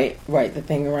right. The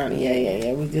thing around it.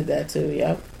 Yeah. We did that too.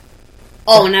 Yep.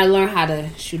 Oh, and I learned how to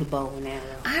shoot a bow and arrow.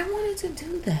 I wanted to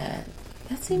do that.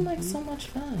 That seemed like so much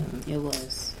fun. It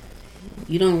was.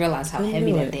 You don't realize how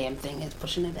heavy that damn thing is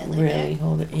pushing it that like really that.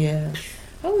 Hold it. Yeah.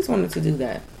 I always wanted to do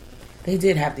that. They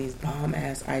did have these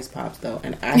bomb-ass ice pops, though.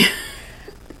 And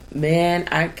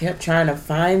I kept trying to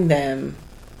find them,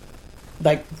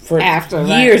 like, for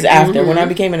years after. When I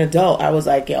became an adult, I was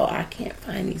like, yo, I can't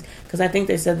find these. Because I think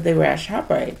they said that they were at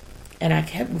ShopRite. And I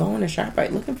kept going to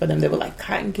ShopRite looking for them. They were, like,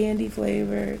 cotton candy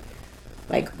flavored.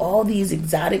 Like, all these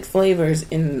exotic flavors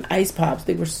in ice pops.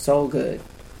 They were so good.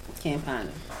 Can't find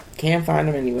them. Can't find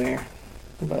them anywhere.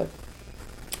 But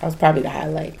that was probably the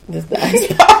highlight. Just the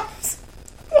ice pops.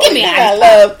 Give me I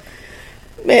love.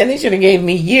 Man, they should have gave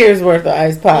me years worth of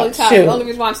ice pops. Only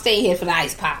reason why I'm staying here for the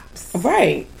ice pops.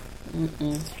 Right.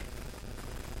 Nope.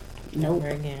 Never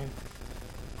again.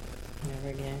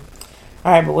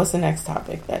 All right, but what's the next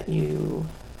topic that you?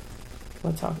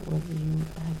 What you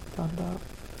had thought about?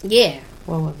 Yeah.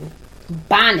 What was it?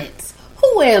 Bonnets.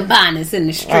 Who wearing bonnets in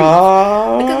the street?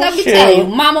 Oh, because let me tell you,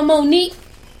 Mama Monique,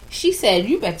 she said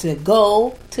you better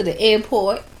go to the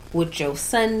airport with your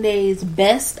Sunday's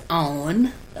best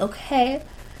on. Okay?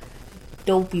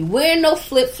 Don't be wearing no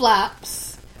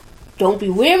flip-flops. Don't be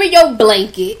wearing your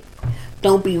blanket.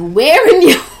 Don't be wearing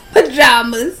your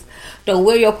pajamas. Don't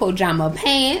wear your pajama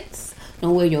pants.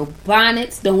 Don't wear your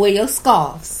bonnets. Don't wear your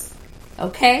scarves.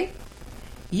 Okay?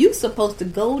 You supposed to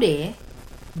go there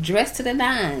dressed to the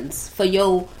nines for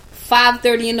your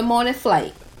 5:30 in the morning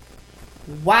flight.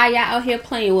 Why y'all out here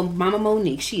playing with Mama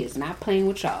Monique? She is not playing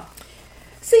with y'all.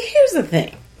 See, here's the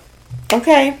thing.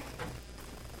 Okay?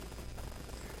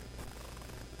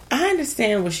 I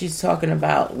understand what she's talking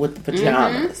about with the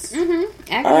pajamas.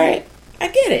 All right? I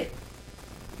get it.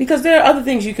 Because there are other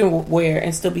things you can wear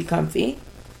and still be comfy.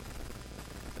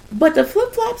 But the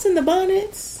flip-flops and the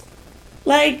bonnets,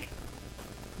 like,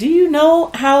 do you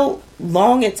know how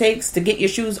long it takes to get your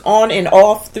shoes on and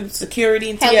off through security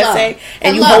and TSA?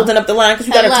 And you holding up the line because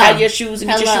you got to tie your shoes and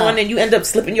get your shoe on, and you end up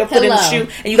slipping your foot in the shoe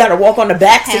and you got to walk on the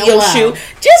backs of your shoe.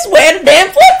 Just wear the damn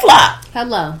flip-flop.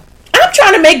 I'm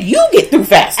trying to make you get through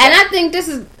faster. And I think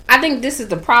this is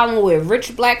the problem with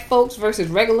rich black folks versus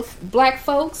regular black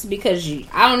folks, because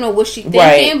I don't know what she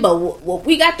thinking, but what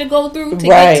we got to go through to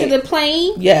get to the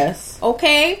plane. Yes.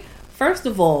 Okay. First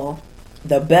of all,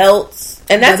 the belts,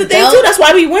 and that's the thing too. That's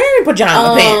why we wearing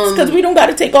pajama pants, because we don't got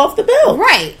to take off the belt.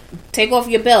 Right. Take off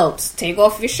your belts. Take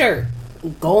off your shirt. You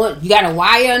got a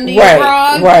wire under your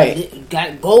bra. Right. You got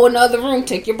to go in the other room.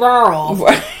 Take your bra off.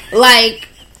 Right. Like.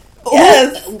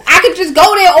 Yes. I could just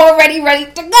go there already ready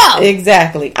to go.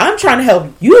 Exactly. I'm trying to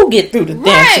help you get through the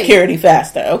damn security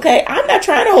faster, okay? I'm not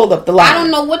trying to hold up the line. I don't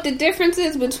know what the difference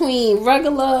is between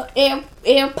regular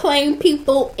airplane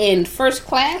people and first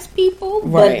class people,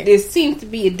 but there seems to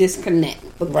be a disconnect.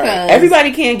 Because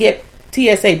everybody can't get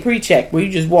TSA pre-check where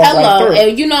you just walk right through.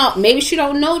 And you know, maybe she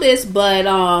don't know this, but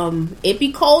it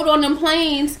be cold on them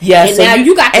planes. Yes, and so now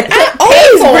you got to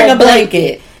always bring a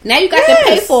blanket. Now you got to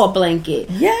pay for a blanket.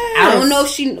 Yes. I don't know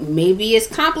if maybe it's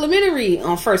complimentary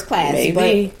on first class.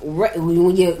 Maybe. But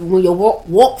when you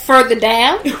walk further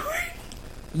down,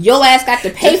 your ass got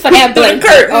to pay for that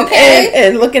blanket. Okay.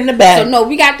 And look in the back. So no,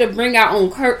 we got to bring our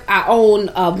own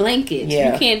blankets.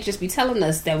 Yeah. You can't just be telling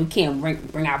us that we can't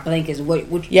bring our blankets.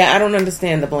 Yeah, I don't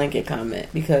understand the blanket comment,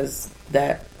 because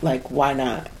that, like, why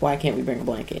not? Why can't we bring a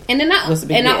blanket? And then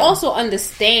I also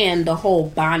understand the whole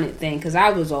bonnet thing, because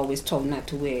I was always told not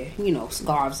to wear,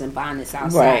 scarves and bonnets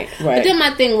outside. Right. But then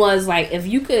my thing was, like, if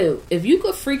you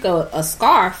could freak a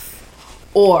scarf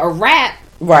or a wrap,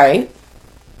 right?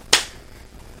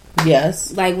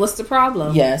 Yes. Like, what's the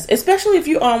problem? Yes, especially if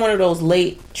you're on one of those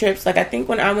late trips. Like, I think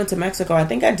when I went to Mexico, I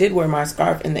think I did wear my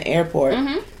scarf in the airport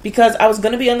because I was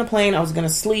going to be on the plane. I was going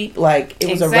to sleep. Like, it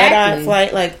was a red-eye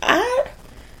flight. Like,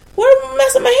 what am I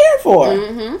messing my hair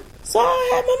for? So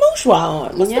I had my mouchoir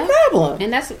on. What's the problem?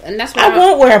 And that's why I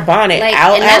won't wear a bonnet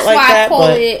out like that.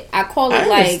 I call it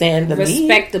like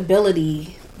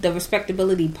respectability. The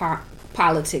respectability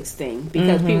politics thing,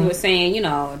 because people were saying,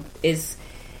 it's.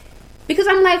 Because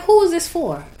I'm like, who is this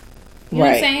for? You know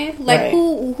what I'm saying? Like,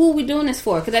 who we doing this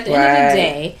for? Because at the end of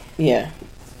the day,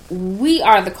 we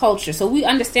are the culture. So we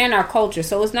understand our culture.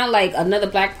 So it's not like another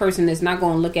black person is not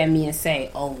going to look at me and say,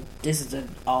 oh, this is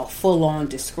a full-on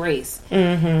disgrace.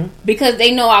 Because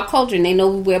they know our culture. And they know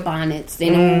we wear bonnets.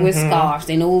 They know we wear scarves.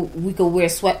 They know we could wear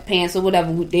sweatpants or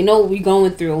whatever. They know what we're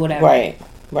going through or whatever.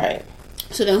 Right.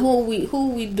 So then who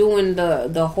are we doing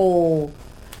the whole...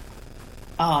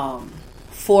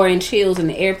 4-inch heels in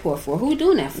the airport for? Who we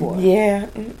doing that for? Yeah.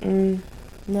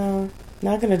 No,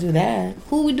 not gonna do that.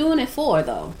 Who we doing it for,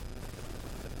 though?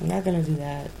 I'm not gonna do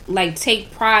that. Like,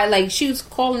 take pride. Like, she was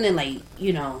calling it, like,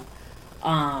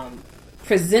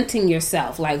 presenting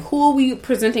yourself. Like, who are we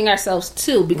presenting ourselves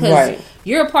to? Because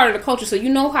you're a part of the culture, so you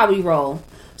know how we roll.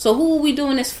 So who are we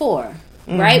doing this for?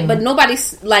 Right? But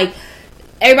nobody's like...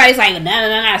 Everybody's like,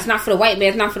 no, it's not for the white man,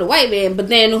 it's not for the white man. But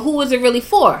then who is it really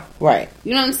for? Right.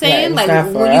 You know what I'm saying? Like,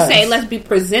 when you say, let's be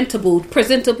presentable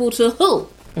to who?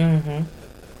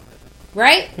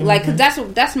 Right? Like, cause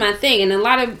that's my thing. And a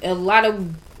lot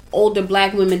of older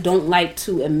black women don't like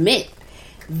to admit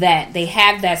that they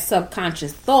have that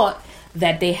subconscious thought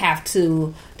that they have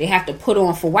to put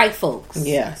on for white folks.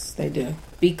 Yes, they do.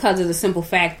 Because of the simple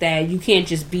fact that you can't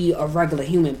just be a regular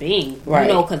human being, right?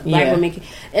 Because black women can,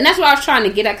 and that's what I was trying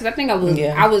to get at. Because I think I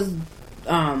was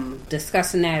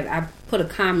discussing that. I put a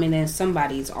comment in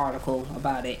somebody's article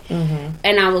about it,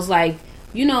 and I was like,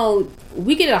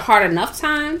 we get a hard enough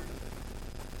time.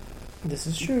 This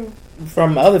is true.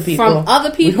 From other people.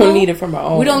 We don't need it from our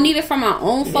own. We don't need it from our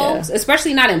own folks,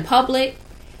 especially not in public.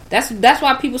 That's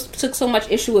why people took so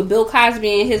much issue with Bill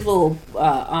Cosby and his little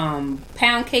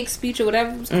pound cake speech or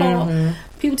whatever it was called.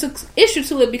 Mm-hmm. People took issue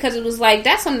to it because it was like,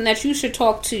 that's something that you should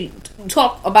talk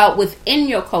about within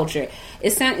your culture.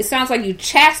 It sounds like you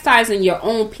chastising your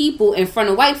own people in front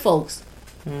of white folks.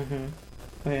 Mm-hmm.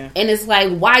 Yeah. And it's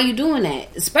like, why are you doing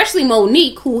that? Especially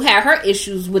Monique, who had her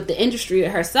issues with the industry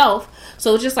herself.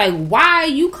 So it's just like, why are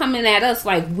you coming at us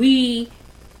like you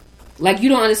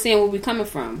don't understand where we're coming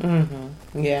from?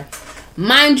 Mm-hmm. Yeah.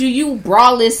 Mind you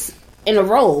braless in a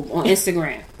robe on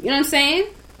Instagram. You know what I'm saying?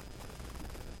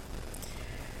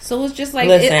 So it's just like,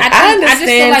 listen, I just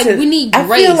feel like we need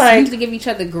grace. Like we need to give each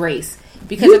other grace.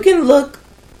 Because you can look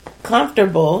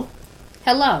comfortable.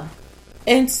 Hello.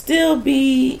 And still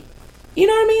be... You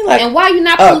know what I mean? Like, and why are you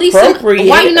not policing?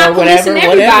 Why are you not policing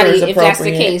everybody if that's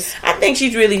the case? I think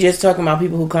she's really just talking about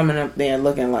people who coming up there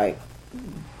looking like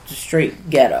straight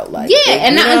ghetto. Like, yeah,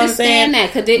 and I understand that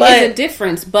because there is a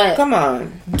difference. But come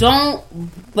on,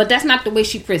 But that's not the way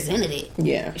she presented it.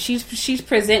 Yeah, she's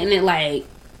presenting it like,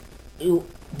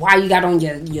 why you got on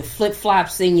your flip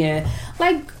flops and your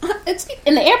it's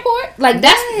in the airport. Like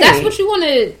that's what you want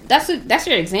to. That's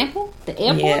your example. The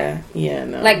airport. Yeah.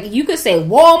 No. Like you could say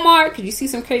Walmart because you see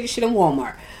some crazy shit in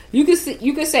Walmart. You could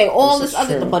say all this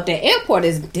other, true. But the airport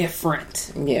is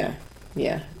different. Yeah.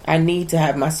 I need to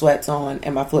have my sweats on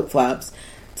and my flip flops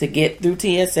to get through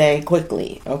TSA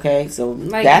quickly. Okay, so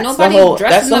that's the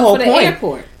whole point.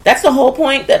 Airport. That's the whole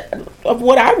point of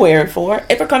what I wear it for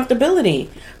comfortability.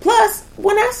 Plus,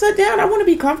 when I sit down, I want to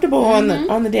be comfortable on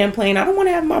the damn plane. I don't want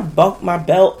to have my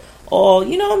belt all.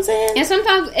 You know what I'm saying? And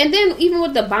sometimes, and then even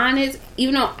with the bonnets,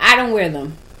 even though I don't wear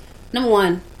them, number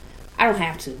one, I don't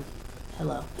have to.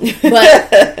 Hello,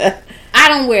 but I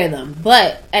don't wear them.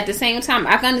 But at the same time,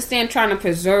 I can understand trying to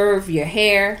preserve your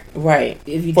hair. Right.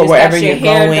 If you just got your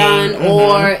hair done,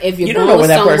 or if you're don't going know where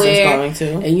that somewhere person's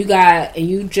going to, and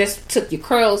you just took your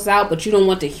curls out, but you don't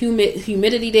want the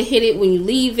humidity to hit it when you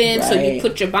leave in, so you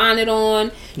put your bonnet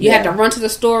on. You had to run to the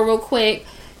store real quick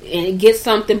and get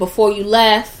something before you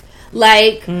left.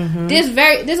 Like there's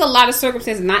a lot of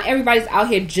circumstances. Not everybody's out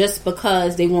here just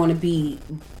because they want to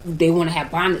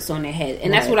have bonnets on their head,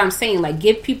 and that's what I'm saying. Like,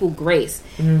 give people grace,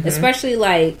 especially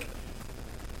like,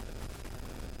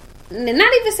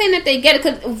 not even saying that they get it.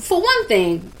 Because for one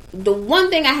thing, the one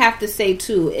thing I have to say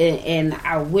too, and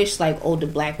I wish like older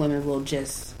black women will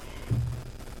just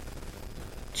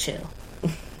chill,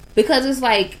 because it's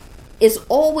like it's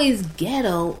always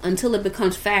ghetto until it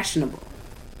becomes fashionable.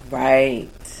 Right.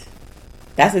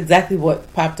 That's exactly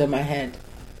what popped in my head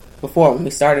before when we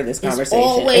started this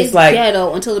conversation. It's like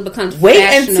ghetto until it becomes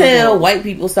fashionable. Until white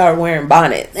people start wearing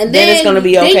bonnets, and then it's going to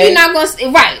be okay. Then you're not going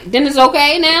to Then it's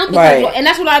okay now, and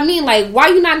that's what I mean. Like, why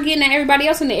you not getting at everybody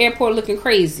else in the airport looking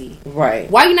crazy?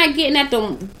 Right. Why you not getting at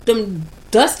them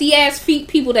dusty ass feet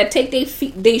people that take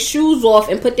their shoes off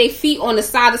and put their feet on the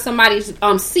side of somebody's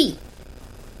seat?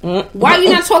 Why you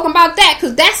not talking about that?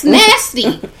 Because that's nasty.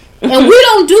 And we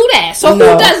don't do that. So who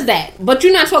does that? But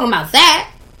you're not talking about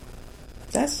that.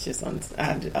 That's just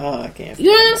I can't. You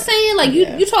know what I'm saying? Like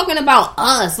you talking about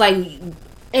us, like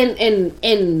in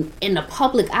the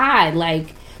public eye.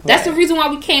 Like that's the reason why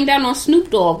we came down on Snoop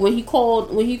Dogg when he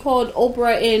called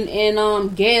Oprah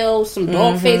and Gail some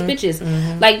dog faced bitches.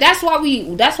 Like that's why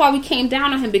we came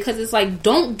down on him, because it's like,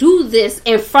 don't do this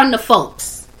in front of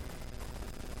folks.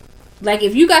 Like,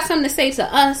 if you got something to say to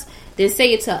us, then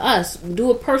say it to us. Do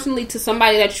it personally to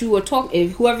somebody that you are talking,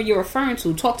 whoever you're referring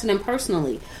to. Talk to them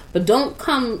personally, but don't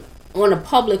come on a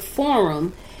public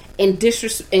forum and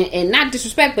not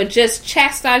disrespect, but just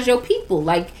chastise your people.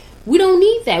 Like, we don't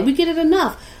need that. We get it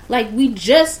enough. Like,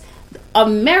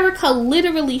 America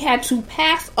literally had to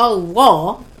pass a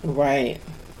law, right,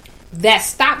 that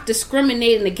stopped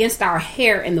discriminating against our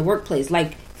hair in the workplace.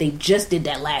 Like, they just did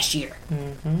that last year.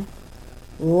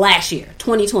 Last year,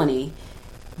 2020,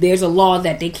 there's a law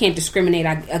that they can't discriminate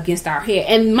against our hair.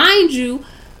 And mind you,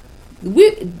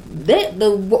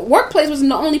 the workplace wasn't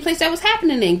the only place that was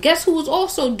happening in. Guess who was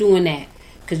also doing that?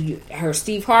 Because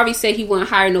Steve Harvey said he wouldn't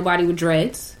hire nobody with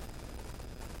dreads.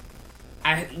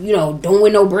 Don't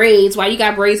wear no braids. Why you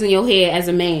got braids in your hair as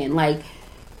a man? Like,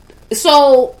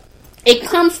 so it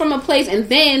comes from a place, and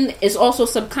then it's also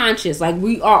subconscious. Like,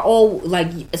 we are all, like,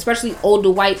 especially old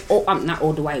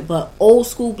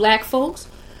school black folks,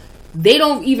 they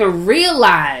don't even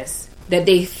realize that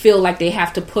they feel like they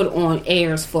have to put on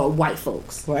airs for white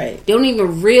folks. Right. They don't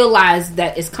even realize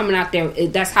that it's coming out there.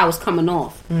 That's how it's coming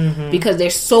off. Because they're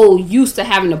so used to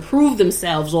having to prove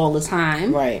themselves all the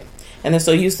time. Right. And they're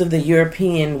so used to the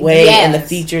European way and the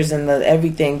features and the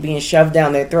everything being shoved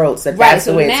down their throats that's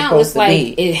the way it's supposed to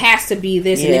be. It has to be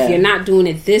this, and if you're not doing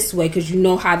it this way because you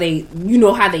know how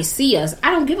they see us, I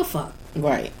don't give a fuck.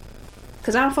 Right.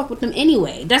 Because I don't fuck with them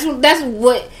anyway. That's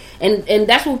what and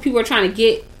that's what people are trying to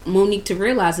get Monique to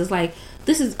realize is like,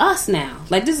 this is us now.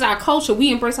 Like, this is our culture.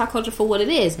 We embrace our culture for what it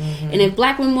is. Mm-hmm. And if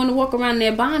black women want to walk around in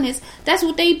their bonnets, that's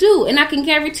what they do. And I can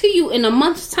guarantee you, in a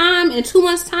month's time, in 2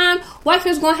 months' time, white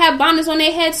folks going to have bonnets on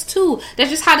their heads, too. That's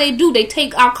just how they do. They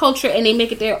take our culture and they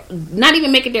make it their... Not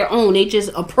even make it their own. They just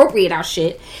appropriate our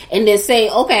shit and then say,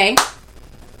 okay,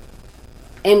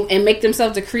 and make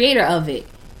themselves the creator of it.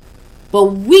 But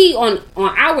we, on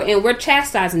our end, we're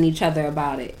chastising each other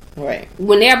about it. Right.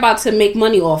 When they're about to make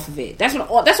money off of it. That's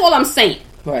all I'm saying.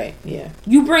 Right, yeah.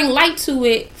 You bring light to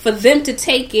it for them to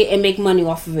take it and make money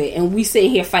off of it. And we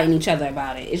sitting here fighting each other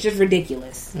about it. It's just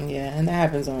ridiculous. Yeah, and that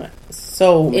happens on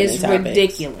so many topics.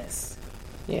 Ridiculous.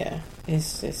 Yeah. It's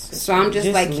so I'm just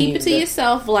like, keep it to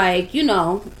yourself. Like, you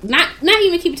know, not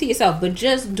even keep it to yourself, but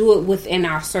just do it within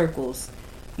our circles.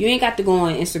 You ain't got to go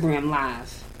on Instagram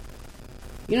Live.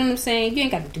 You know what I'm saying? You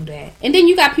ain't got to do that. And then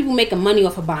you got people making money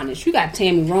off of bonnets. You got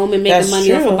Tammy Roman making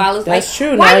money off of bonnets. That's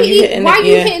true. Why you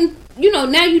hitting? You know,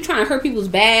 now you trying to hurt people's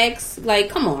bags. Like,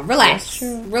 come on, relax,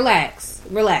 relax.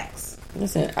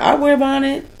 Listen, I wear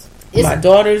bonnets. My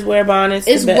daughters wear bonnets.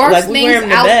 It's worse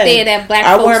things out there that black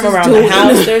folks wear them around the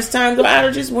house. There's times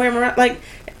I'll just wear them around. Like,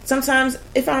 sometimes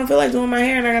if I don't feel like doing my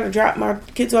hair and I got to drop my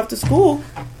kids off to school,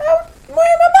 I'll wear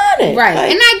my bonnet. Right.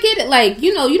 Like, and I get it. Like,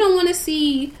 you know, you don't want to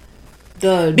see...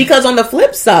 Because on the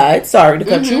flip side, sorry to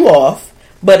cut you off,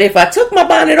 but if I took my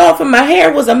bonnet off and my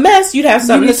hair was a mess, you'd have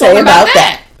something to say about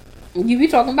that. You be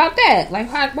talking about that.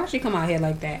 Like, why she come out here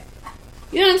like that?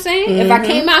 You know what I'm saying? Mm-hmm. If I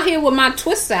came out here with my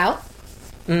twists out,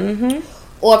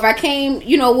 or if I came,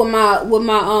 you know, with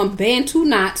my bantu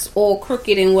knots all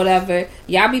crooked and whatever,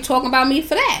 y'all be talking about me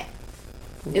for that.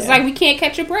 Yeah. It's like we can't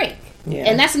catch a break. Yeah.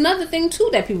 And that's another thing too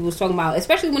that people was talking about,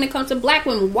 especially when it comes to black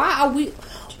women.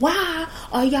 Why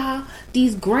are y'all,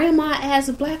 these grandma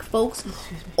ass black folks,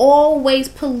 always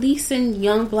policing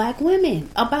young black women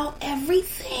about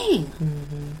everything?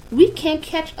 Mm-hmm. We can't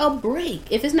catch a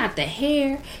break. If it's not the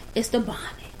hair, it's the bonnet.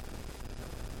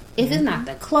 If it's not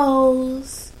the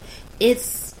clothes,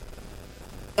 it's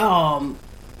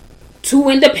too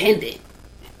independent.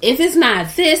 If it's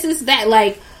not this, it's that.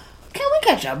 Like, can we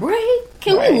catch a break?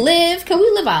 Can we live? Can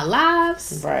we live our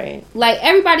lives? Right. Like,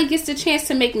 everybody gets the chance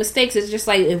to make mistakes. It's just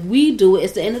like, if we do it,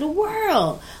 it's the end of the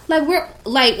world. Like,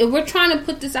 if we're trying to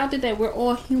put this out there that we're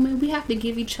all human, we have to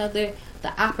give each other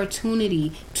the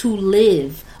opportunity to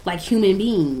live like human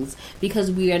beings, because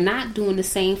we are not doing the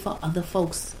same for other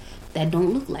folks that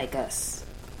don't look like us.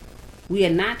 We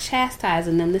are not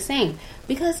chastising them the same,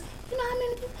 because, you know, I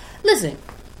mean, listen.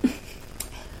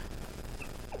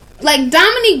 Like,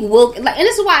 Dominique Wilkins, like, and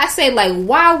this is why I say, like,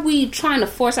 why are we trying to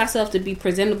force ourselves to be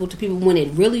presentable to people when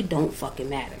it really don't fucking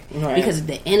matter? Right. Because at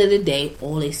the end of the day,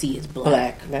 all they see is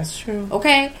black. That's true.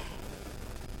 Okay?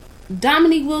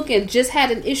 Dominique Wilkins just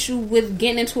had an issue with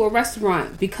getting into a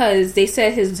restaurant because they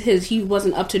said he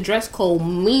wasn't up to dress code.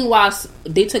 Meanwhile,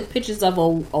 they took pictures of a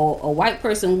white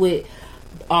person with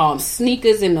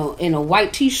sneakers and a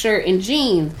white t-shirt and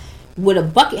jeans with a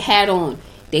bucket hat on.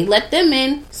 They let them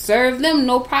in, serve them,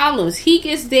 no problems. He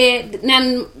gets there.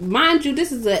 Now, mind you,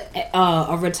 this is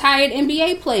a retired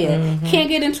NBA player. Mm-hmm. Can't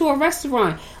get into a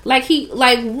restaurant.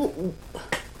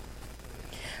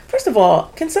 First of all,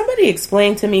 can somebody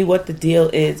explain to me what the deal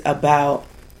is about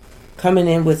coming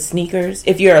in with sneakers?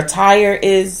 If your attire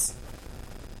is...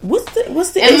 What's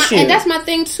the issue? And that's my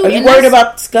thing too. Are you worried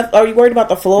about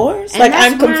the floors? Like,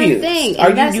 I'm confused.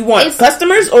 You want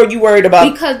customers, or are you worried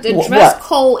about... Because the dress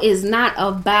code is not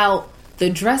about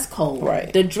the dress code.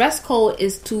 Right. The dress code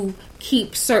is to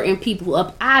keep certain people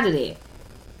up out of there.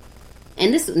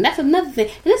 And that's another thing.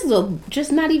 And this is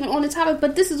just not even on the topic,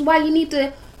 but this is why you need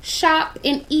to shop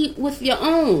and eat with your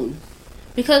own.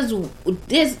 Because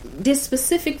there's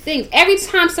specific things. Every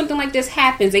time something like this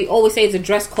happens, they always say it's a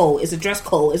dress code. It's a dress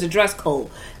code. It's a dress code.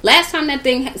 Last time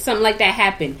something like that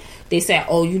happened, they said,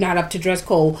 "Oh, you're not up to dress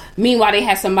code." Meanwhile, they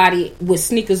had somebody with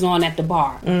sneakers on at the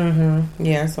bar. Mm-hmm.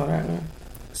 Yeah, I saw that one.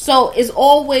 So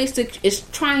it's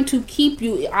trying to keep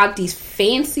you out these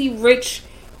fancy, rich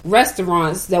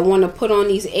restaurants that want to put on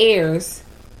these airs.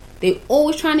 They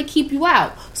always trying to keep you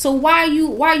out. So why are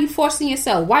you forcing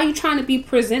yourself? Why are you trying to be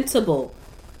presentable?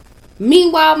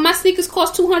 Meanwhile, my sneakers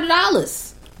cost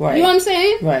 $200. Right. You know what I'm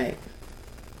saying? Right.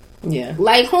 Yeah.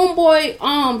 Like,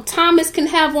 homeboy, Thomas can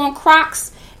have on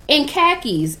Crocs and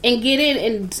khakis and get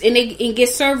in and get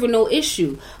served with no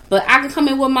issue. But I can come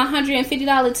in with my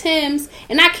 $150 Timbs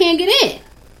and I can't get in.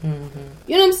 Mm-hmm.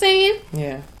 You know what I'm saying?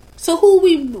 Yeah. So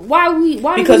why do we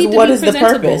need because to what be is the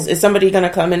purpose? Is somebody going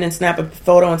to come in and snap a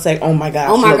photo and say, "Oh my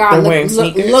God, they're wearing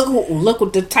sneakers"? Look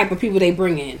what the type of people they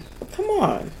bring in. Come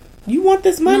on, you want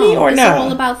this money or no? It's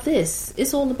all about this.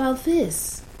 It's all about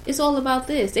this. It's all about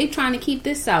this. They trying to keep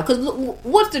this out because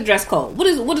what's the dress code? What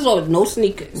is all? No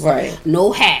sneakers, right?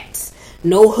 No hats,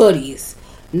 no hoodies,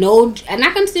 no. And I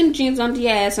can send jeans under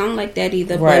your ass. I don't like that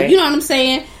either. Right. But you know what I'm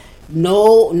saying?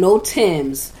 No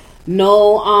Timbs,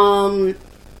 no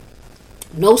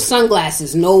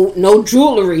sunglasses, no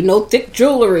jewelry, no thick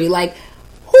jewelry. Like,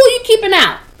 who are you keeping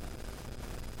out?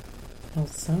 No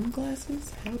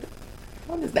sunglasses?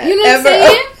 How does that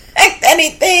affect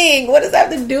anything? What does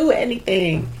that have to do with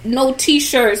anything? No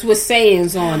t-shirts with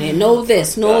sayings on it. No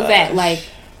this, no that. Like,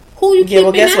 who are you keeping out?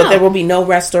 Well, guess what? There will be no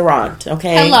restaurant,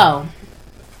 okay? Hello.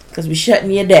 Because we're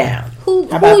shutting you down. How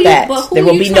about that? There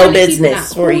will be no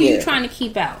business for you. Who are you trying to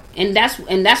keep out? And that's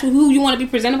who you want to be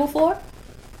presentable for?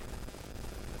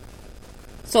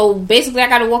 So basically, I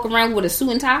got to walk around with a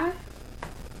suit and tie.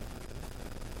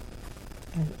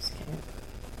 I just can't.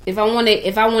 If I want to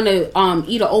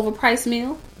eat an overpriced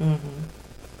meal,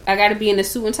 I got to be in a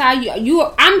suit and tie.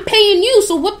 I'm paying you,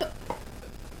 so what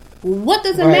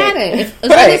does it matter? As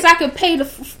long as I can pay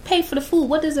for the food,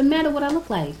 what does it matter what I look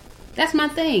like? That's my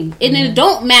thing, and it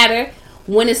don't matter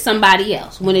when it's somebody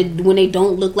else. When they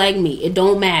don't look like me, it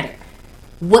don't matter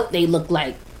what they look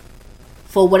like.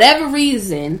 For whatever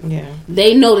reason,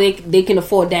 they know they can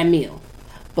afford that meal.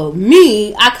 But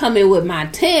me, I come in with my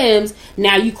Timbs.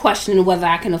 Now you questioning whether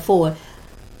I can afford.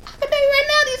 I can tell you right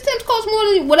now, these Timbs cost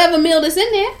more than whatever meal that's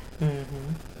in there.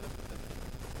 Mm-hmm.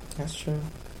 That's true.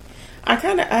 I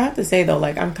have to say though,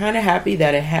 like I'm kind of happy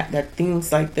that that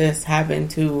things like this happen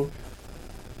to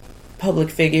public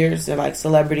figures or like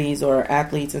celebrities or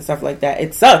athletes and stuff like that.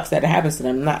 It sucks that it happens to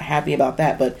them. I'm not happy about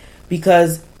that, but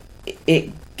because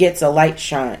it gets a light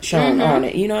shown on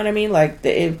it. You know what I mean? Like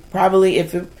it probably,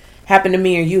 if it happened to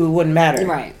me or you, it wouldn't matter.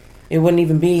 Right. It wouldn't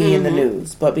even be in the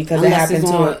news. But because it happened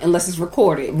unless it's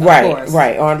recorded. Right.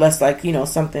 Or unless like,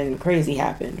 something crazy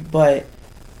happened. But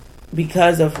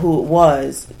because of who it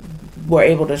was, we're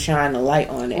able to shine a light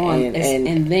on it.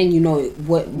 And then you know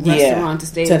what restaurant to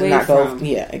stay away from.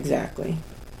 Yeah, exactly.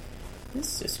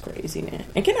 It's just crazy, man.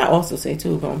 And can I also say,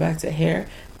 too, going back to hair,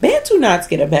 Bantu knots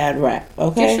get a bad rap,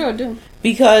 okay? They sure do.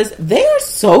 Because they are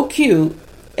so cute.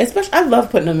 Especially, I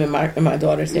love putting them in my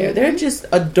daughter's hair. They're just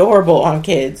adorable on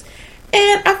kids.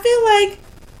 And I feel like,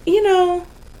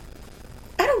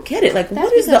 I don't get it. Like, that's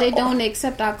what is because they don't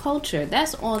accept our culture.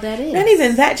 That's all that is. Not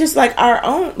even that, just like our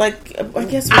own, like, I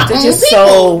guess they're just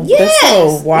so, they're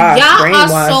so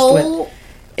brainwashed.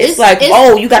 It's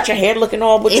you got your hair looking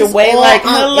all with your way. Like,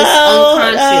 hello.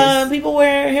 It's unconscious. People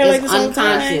wear hair like this unconscious.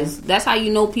 All the time. That's how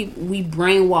you know we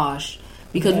brainwash.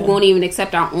 Because we won't even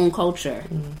accept our own culture.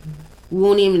 Mm-hmm. We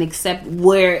won't even accept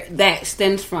where that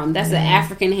stems from. That's an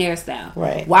African hairstyle.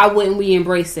 Right. Why wouldn't we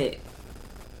embrace it?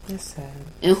 That's sad.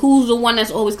 And who's the one that's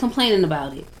always complaining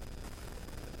about it?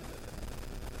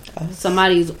 Us.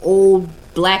 Somebody's old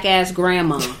black ass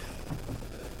grandma.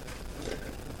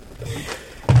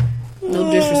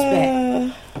 No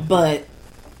disrespect. But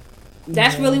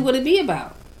that's really what it be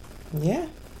about. Yeah.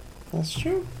 That's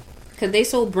true. Because they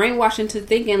so brainwashed into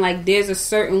thinking like there's a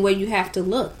certain way you have to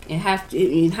look and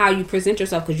and how you present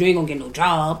yourself, because you ain't gonna get no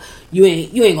job. You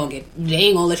ain't gonna get. They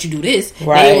ain't gonna let you do this.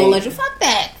 Right. They ain't gonna let you. Fuck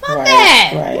that. Fuck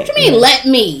that. Right. What you mean? Let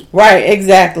me. Right.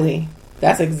 Exactly.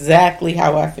 That's exactly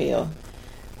how I feel.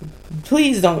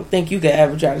 Please don't think you could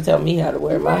ever try to tell me how to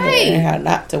wear my hair and how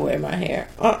not to wear my hair.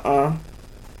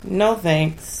 No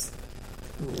thanks.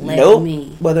 Let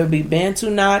me. Whether it be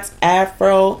Bantu knots,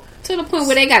 afro. To the point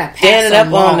where they gotta pass standing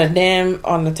up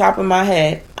on the top of my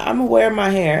head. I'm gonna wear my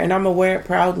hair, and I'm gonna wear it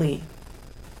proudly.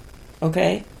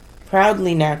 Okay,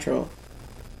 proudly natural.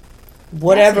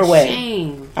 Whatever way.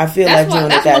 Shame. I feel like doing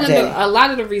it that day. A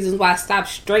lot of the reasons why I stopped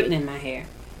straightening my hair.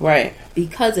 Right.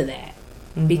 Because of that.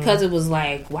 Mm-hmm. Because it was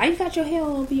like, why you got your hair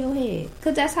all over your head?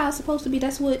 Because that's how it's supposed to be.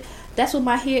 That's what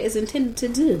my hair is intended to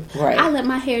do. Right. I let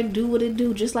my hair do what it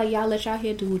do, just like y'all let y'all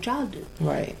hair do what y'all do.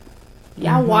 Right.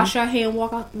 Y'all wash your hair and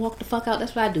walk the fuck out.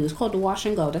 That's what I do. It's called the wash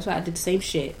and go. That's why I did the same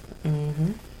shit.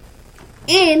 Mm-hmm.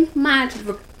 And mine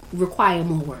require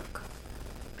more work.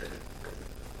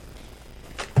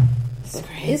 It's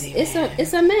crazy.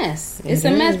 It's a mess. It's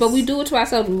a mess. But we do it to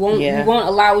ourselves. We won't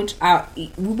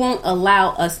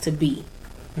allow us to be.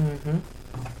 Mm-hmm.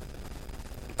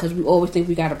 Because we always think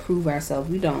we got to prove ourselves.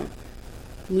 We don't.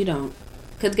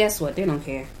 Because guess what? They don't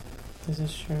care. This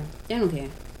is true. They don't care.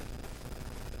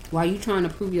 While you trying to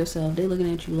prove yourself, they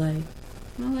looking at you like,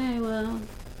 Okay, well.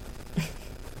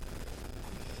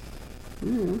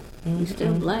 You're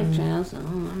still black, child, so, I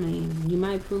mean, you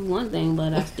might prove one thing,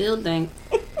 but I still think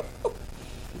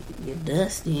you're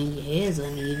dusty and your hair's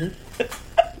uneven.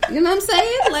 You know what I'm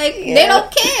saying? Like, they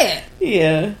don't care.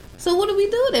 Yeah. So what do we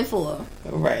do that for?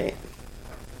 Right.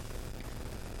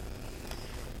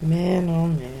 Man, oh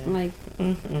man. Like,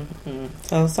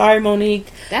 So sorry, Monique.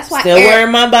 That's why still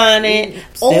wearing my bonnet,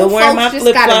 still wearing my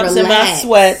flip flops and my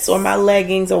sweats or my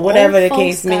leggings or whatever the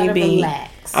case may be.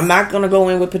 Relax. I'm not gonna go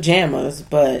in with pajamas,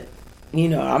 but I'm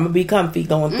gonna be comfy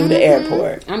going through the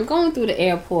airport. I'm going through the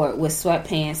airport with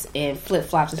sweatpants and flip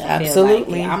flops.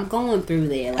 Absolutely, I'm going through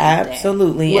there. Like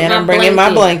absolutely, that. And I'm bringing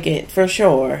my blanket for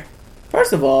sure.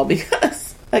 First of all,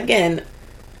 because again,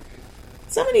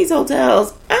 some of these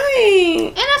hotels,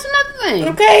 and that's another thing.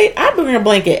 Okay, I bring a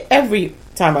blanket every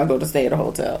time I go to stay at a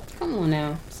hotel. Come on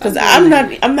now, because I'm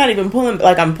not even pulling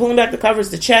back the covers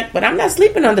to check, but I'm not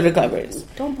sleeping under the covers.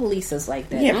 Don't police us like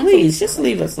that. Yeah, please, just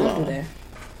leave us alone.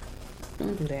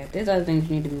 Don't do that. There's other things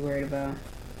you need to be worried about.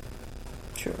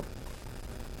 True.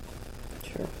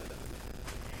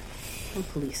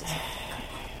 Don't police us.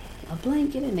 A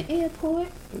blanket in the airport?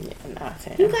 Yeah, nah,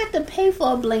 fam. You got to pay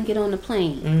for a blanket on the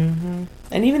plane.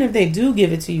 And even if they do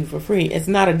give it to you for free, it's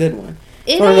not a good one.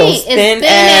 It one of those thin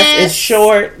ass. It's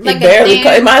short. Like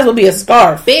it might as well be a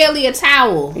scarf. Barely a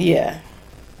towel. Yeah.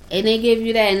 And they give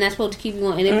you that, and that's supposed to keep you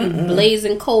on. And it be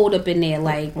blazing cold up in there,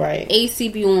 like AC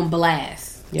be on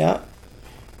blast. Yep.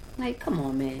 Like, come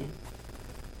on, man.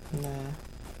 Nah,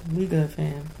 we good,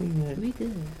 fam. We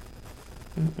good.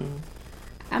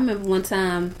 I remember one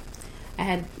time, I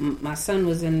had my son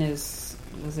was in this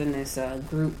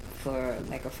group for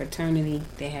like a fraternity.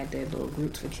 They had their little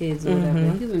groups for kids or whatever.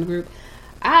 He was in the group.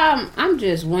 I'm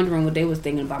just wondering what they was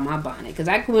thinking about my bonnet, because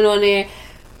I went on there.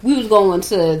 We was going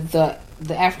to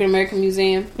the African American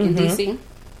Museum in DC,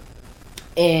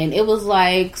 and it was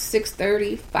like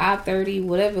 6:30, 5:30,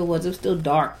 whatever it was. It was still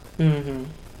dark, and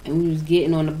we was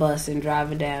getting on the bus and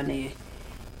driving down there.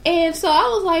 And so I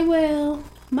was like, well,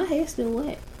 my hair's still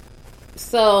wet.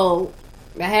 So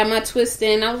I had my twist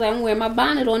in. I was like, I'm wearing my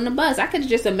bonnet on the bus. I could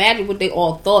just imagine what they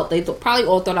all thought. They probably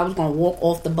all thought I was going to walk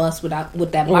off the bus with that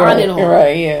bonnet on.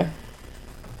 Right, yeah.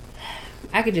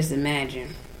 I could just imagine.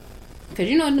 Because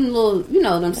them little,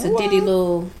 them sedity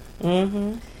little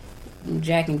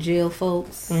Jack and Jill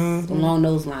folks. Along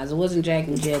those lines. It wasn't Jack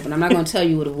and Jill, but I'm not going to tell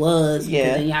you what it was.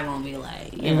 Yeah. Then y'all going to be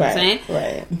like, you know what I'm saying?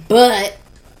 Right. But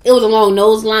it was along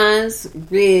those lines,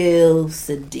 real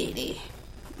sedity.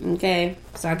 Okay?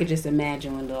 So I could just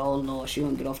imagine when Lord, she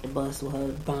won't get off the bus with her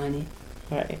bonnet.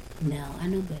 Right. No, I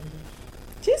know better.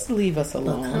 Just leave us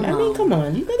alone. Come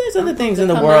on. There's other things in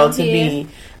the world to be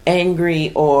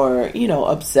angry or,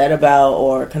 upset about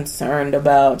or concerned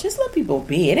about. Just let people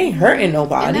be. It ain't hurting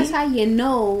nobody. And that's how you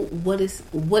know what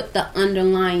the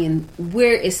underlying,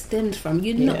 where it stems from.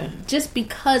 Just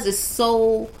because it's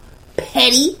so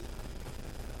petty.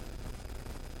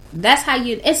 That's how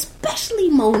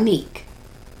especially Monique.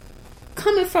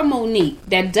 Coming from Monique,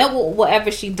 that dealt with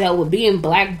whatever she dealt with, being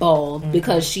blackballed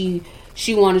because she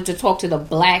wanted to talk to the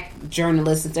black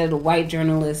journalists instead of the white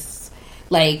journalists.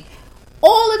 Like,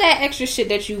 all of that extra shit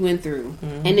that you went through.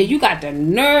 And then you got the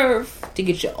nerve to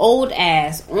get your old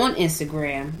ass on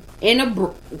Instagram in a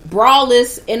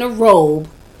braless, in a robe,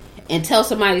 and tell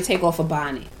somebody to take off a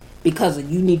bonnet because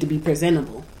you need to be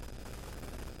presentable.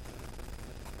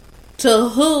 To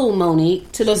who,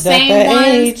 Monique? To the same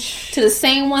ones? To the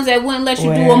same ones that wouldn't let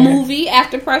you do a movie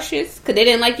after Precious because they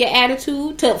didn't like your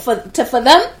attitude? For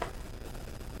them?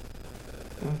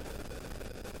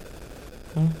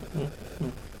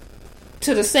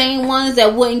 To the same ones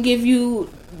that wouldn't give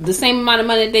you the same amount of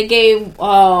money that they gave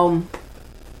one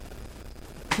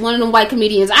of them white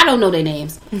comedians. I don't know their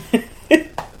names.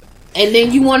 And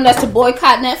then you wanted us to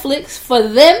boycott Netflix for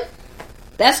them?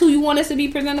 That's who you want us to be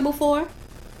presentable for?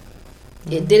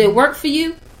 Did it work for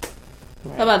you?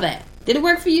 Right. How about that? Did it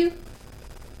work for you?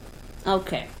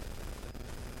 Okay.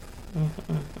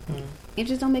 It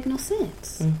just don't make no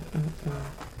sense.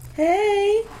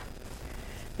 Hey.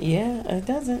 Yeah, it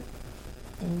doesn't.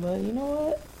 But you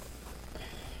know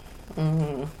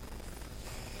what?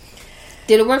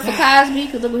 Did it work for Cosby?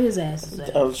 Because look what his ass is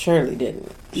at. Oh, surely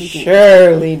didn't.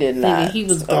 Surely did not. He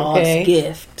was God's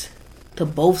gift to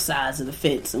both sides of the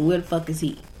fence. And where the fuck is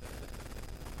he?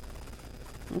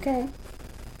 Okay.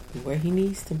 Where he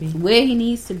needs to be. Where he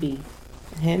needs to be.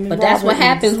 But that's what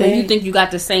happens when you think you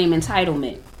got the same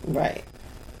entitlement. Right.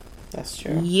 That's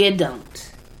true. You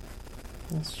don't.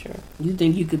 That's true. You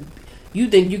think you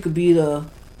could be the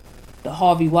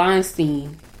Harvey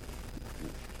Weinstein.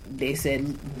 They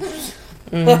said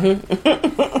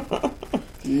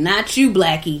Not you,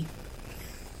 Blackie.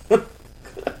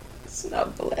 It's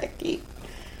not Blackie.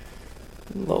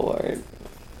 Lord.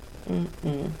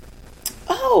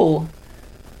 Oh.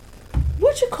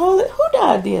 What you call it? Who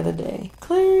died the other day?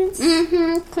 Clarence?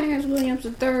 Clarence Williams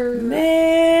III.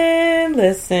 Man,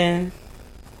 listen.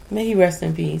 May he rest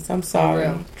in peace. I'm sorry.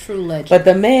 For real. True legend. But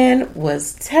the man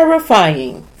was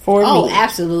terrifying for me. Oh,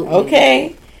 absolutely.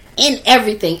 Okay? In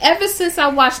everything. Ever since I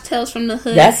watched Tales from the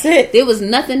Hood. That's it. There was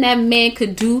nothing that man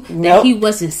could do that he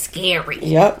wasn't scary.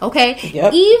 Yep. Okay?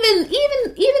 Yep. Even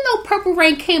though Purple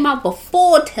Rain came out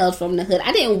before Tales from the Hood,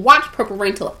 I didn't watch Purple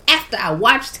Rain till after I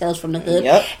watched Tales from the Hood.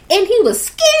 Yep. And he was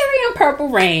scary in Purple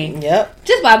Rain. Yep.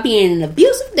 Just by being an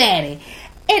abusive daddy.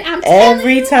 And I'm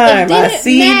every time I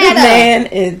see the man,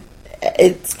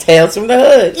 it's Tales from the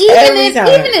Hood.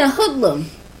 Even in Hoodlum,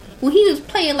 when he was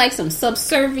playing like some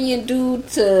subservient dude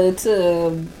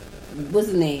to what's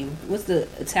his name? What's the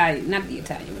Italian? Not the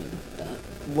Italian,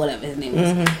 whatever his name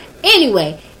was.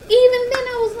 Anyway, even then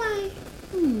I was like,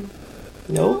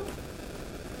 nope.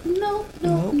 No.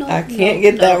 I can't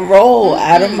get that role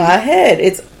out of my head.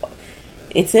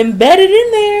 It's embedded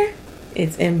in there.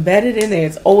 It's embedded in there.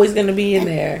 It's always going to be in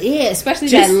there. Yeah, especially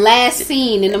that last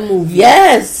scene in the movie.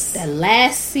 Yes. That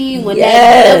last scene when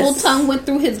that devil tongue went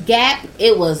through his gap,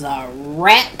 it was a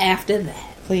wrap after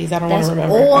that. Please, I don't want to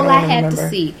remember. That's all I had to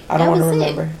see. I don't want to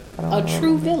remember. A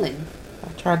true villain. I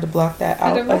tried to block that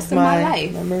out for the rest of my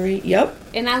life. Memory. Yep.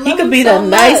 And I love he could him be so the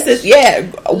nicest.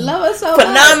 Yeah. Love it so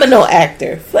phenomenal much.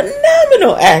 actor.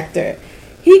 Phenomenal actor.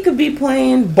 He could be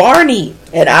playing Barney,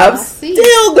 and I'm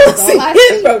still gonna see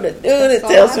him from the dude that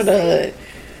Tales from the Hood.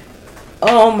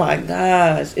 Oh my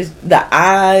gosh! It's the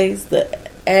eyes, the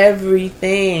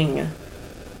everything.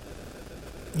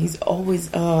 He's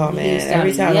always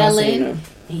every time I see him,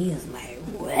 he is like,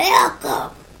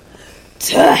 "Welcome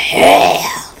to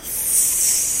hell,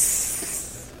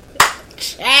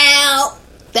 child."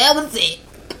 That was it.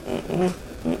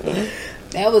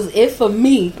 That was it for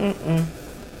me.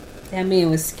 That man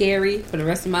was scary for the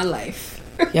rest of my life.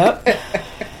 Yep.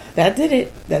 That did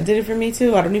it. That did it for me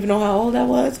too. I don't even know how old I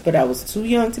was, but I was too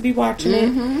young to be watching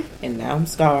it. And now I'm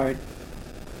scarred.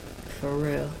 For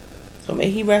real. So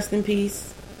may he rest in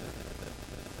peace.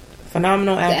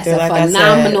 Phenomenal actor, That's a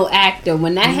phenomenal actor.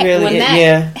 When that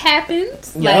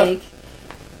happens, like...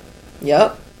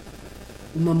 Yep.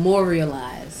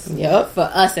 Memorialize. Yep. For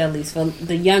us, at least, for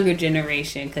the younger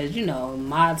generation, because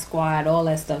Mod Squad, all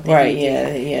that stuff. Right?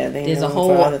 Yeah. There's a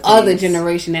whole other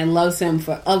generation that loves him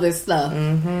for other stuff,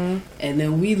 and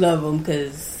then we love him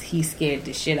because he scared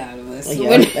the shit out of us.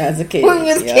 As a kid, when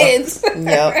we was kids.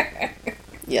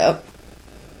 Yep.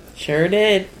 Sure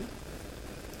did.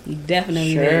 He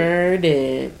definitely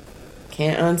did.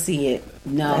 Can't unsee it.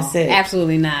 No, that's it.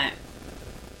 Absolutely not.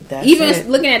 That's Even it.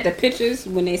 Looking at the pictures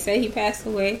when they say he passed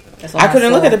away, that's all I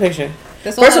couldn't look at the picture.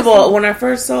 First of all, when I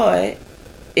first saw it,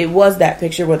 it was that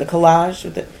picture with the collage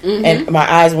with and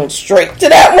my eyes went straight to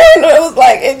that one. It was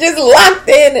like it just locked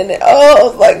in, and I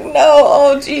was like, no,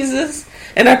 oh Jesus!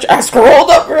 And I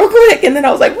scrolled up real quick, and then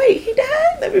I was like, wait, he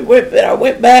died. Then I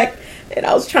went back, and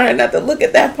I was trying not to look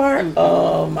at that part.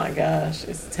 Oh my gosh,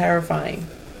 it's terrifying.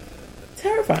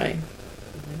 Terrifying.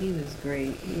 He was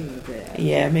great. He was good.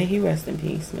 Yeah, may he rest in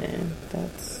peace, man.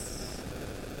 That's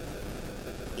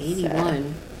 81. Sad.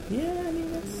 Yeah, I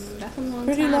mean that's a long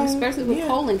time, especially with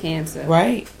colon cancer.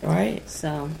 Right.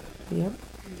 So, yep.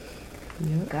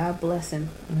 God bless him.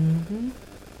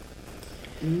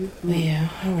 Yeah.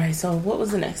 All right. So, what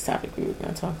was the next topic we were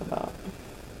going to talk about?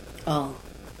 Oh,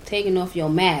 taking off your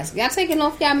mask. Y'all taking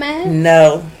off your mask?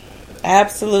 No,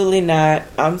 absolutely not.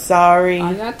 I'm sorry.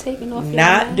 Are y'all taking off your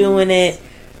mask? Not doing it.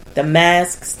 The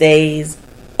mask stays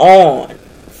on.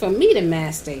 For me, the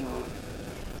mask stay on.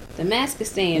 The mask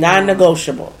is staying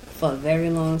non-negotiable for a very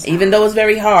long time. Even though it's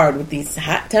very hard with these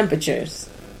hot temperatures,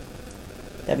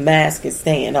 the mask is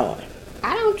staying on.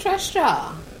 I don't trust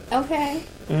y'all. Okay.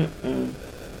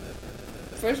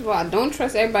 First of all, I don't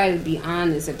trust everybody to be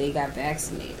honest if they got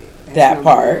vaccinated. That's that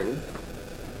part.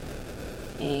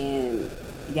 And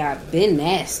y'all been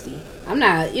nasty. I'm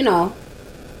not,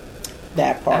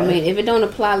 that part. I mean, if it don't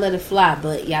apply, let it fly.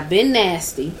 But y'all been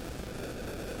nasty.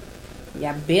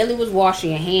 Y'all barely was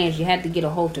washing your hands. You had to get a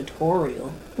whole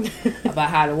tutorial about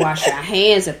how to wash your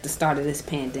hands at the start of this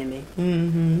pandemic.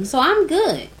 So I'm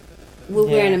good with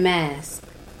wearing a mask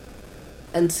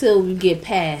until we get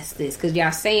past this. Because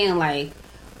y'all saying like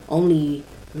only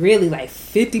really like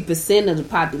 50% of the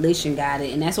population got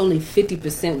it. And that's only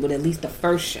 50% with at least the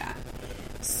first shot.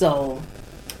 So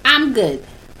I'm good.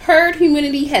 Herd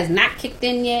immunity has not kicked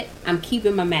in yet. I'm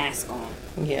keeping my mask on.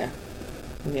 Yeah.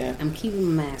 Yeah. I'm keeping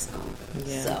my mask on.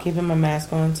 Yeah, so. Keeping my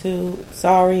mask on too.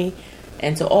 Sorry.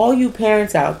 And to all you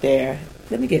parents out there,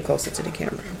 let me get closer to the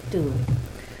camera. Dude.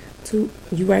 To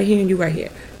you right here and you right here.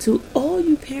 To all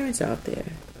you parents out there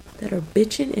that are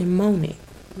bitching and moaning,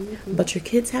 but your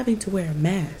kid's having to wear a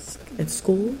mask at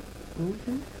school,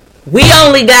 we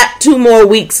only got 2 more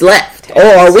weeks left.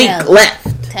 Or a week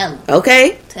left. Tell them.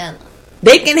 Okay? Tell them.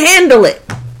 They can handle it.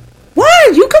 Why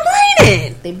are you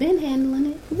complaining? They've been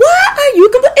handling it. Why are you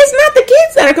complaining? It's not the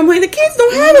kids that are complaining. The kids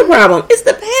don't have a problem. It's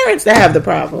the parents that have the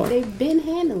problem. They've been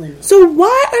handling it. So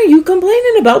why are you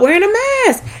complaining about wearing a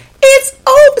mask? It's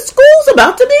over. School's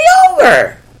about to be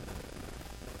over.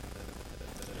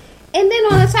 And then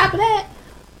on the top of that,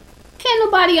 can't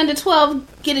nobody under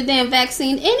 12 get a damn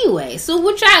vaccine anyway. So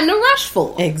what y'all in a rush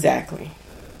for? Exactly.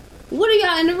 What are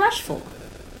y'all in a rush for?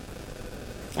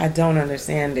 I don't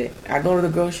understand it. I go to the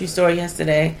grocery store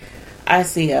yesterday. I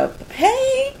see a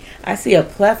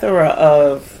plethora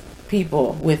of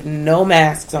people with no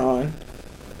masks on.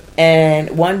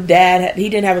 And one dad, he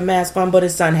didn't have a mask on, but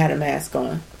his son had a mask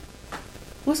on.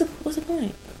 What's the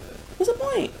point? What's the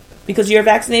point? Because you're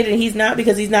vaccinated and he's not,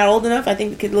 because he's not old enough? I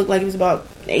think the kid looked like he was about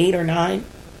 8 or 9.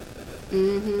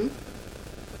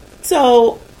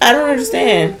 So, I don't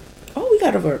understand. Oh, we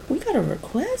got a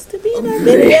request to be in our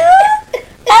video?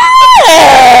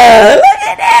 Ah, look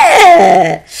at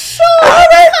that. Sure. All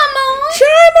right, come on.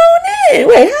 Chime on in.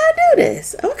 Wait, how I do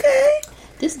this? Okay.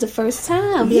 This is the first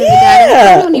time we ever got it.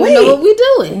 I don't even know what we're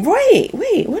doing. Wait,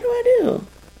 what do I do?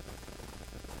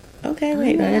 Okay,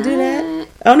 wait, do I do that?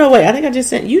 Oh, no, wait, I think I just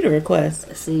sent you the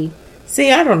request. See,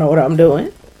 I don't know what I'm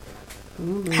doing.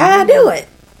 How I do it?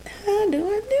 How do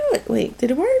I do it? Wait,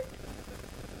 did it work?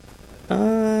 I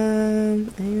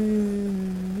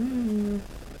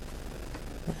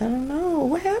don't know.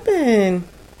 What happened?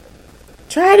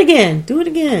 Try it again. Do it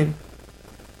again.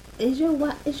 Is your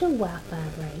Wi-Fi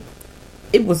right?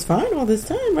 It was fine all this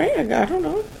time, right? I don't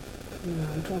know. No,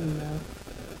 I'm talking about.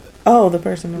 Oh, the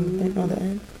person on the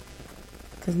end.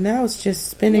 Because now it's just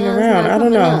spinning around. I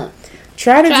don't know.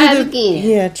 Try it again.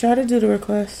 Yeah, try to do the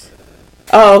request.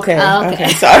 Oh, okay. Okay,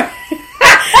 sorry.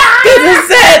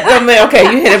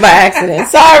 Okay, you hit it by accident.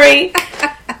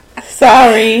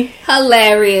 Sorry.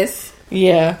 Hilarious.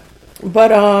 Yeah.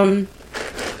 But, wear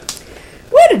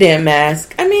the damn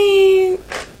mask. I mean,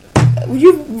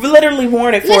 you've literally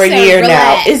worn it for a year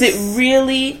now. Is it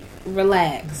really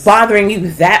bothering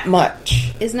you that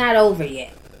much? It's not over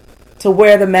yet. To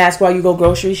wear the mask while you go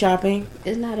grocery shopping?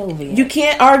 It's not over yet. You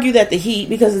can't argue that the heat,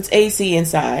 because it's AC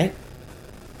inside.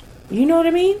 You know what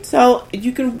I mean? So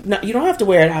you don't have to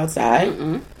wear it outside.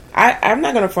 I'm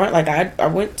not going to front. Like, I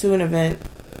went to an event,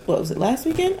 what was it, last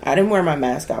weekend? I didn't wear my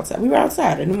mask outside. We were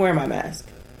outside. I didn't wear my mask.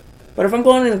 But if I'm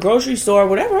going in the grocery store or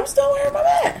whatever, I'm still wearing my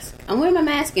mask. I'm wearing my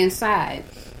mask inside.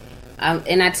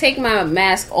 And I take my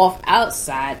mask off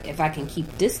outside if I can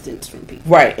keep distance from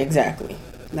people. Right, exactly.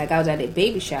 Like, I was at a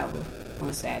baby shower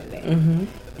on Saturday.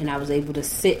 And I was able to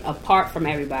sit apart from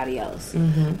everybody else.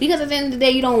 Because at the end of the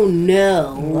day, you don't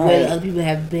know where other people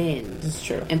have been. That's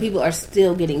true. And people are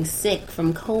still getting sick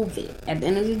from COVID. At the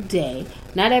end of the day,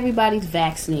 not everybody's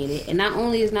vaccinated. And not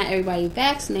only is not everybody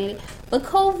vaccinated, but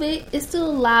COVID is still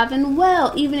alive and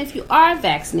well. Even if you are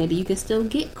vaccinated, you can still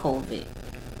get COVID.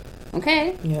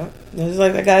 Okay? Yeah. Just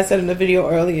like the guy said in the video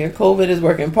earlier, COVID is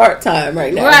working part-time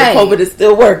right now. Right. But COVID is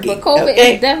still working. But COVID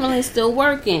is definitely still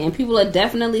working. And people are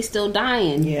definitely still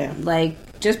dying. Yeah. Like,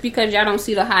 just because y'all don't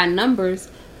see the high numbers,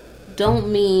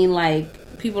 don't mean,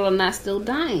 like, people are not still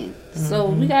dying. So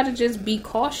we got to just be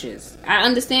cautious. I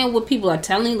understand what people are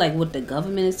telling, like what the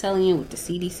government is telling you, what the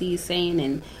CDC is saying,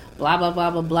 and blah, blah, blah,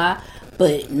 blah, blah.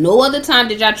 But no other time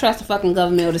did y'all trust the fucking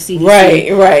government or the CDC. Right,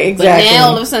 exactly. But now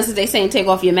all of a sudden, since they saying take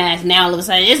off your mask, now all of a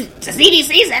sudden, the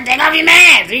CDC said take off your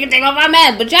mask. We can take off our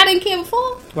mask. But y'all didn't care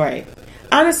before. Right.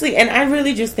 Honestly, and I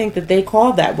really just think that they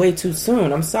called that way too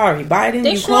soon. I'm sorry. Biden,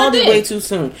 you called it way too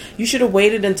soon. You should have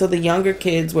waited until the younger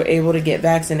kids were able to get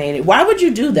vaccinated. Why would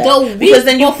you do that? Because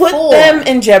then you put them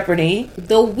in jeopardy.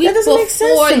 The week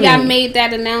before y'all made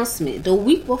that announcement. The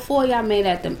week before y'all made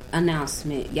that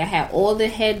announcement. Y'all had all the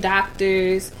head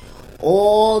doctors,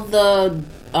 all the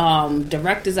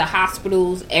directors of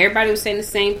hospitals. Everybody was saying the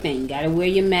same thing. You gotta wear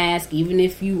your mask even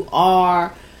if you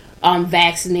are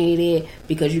vaccinated,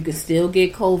 because you can still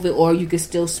get COVID or you can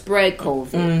still spread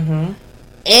COVID.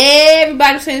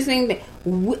 Everybody was saying the same thing.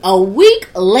 A week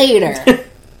later,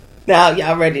 now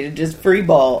y'all ready to just free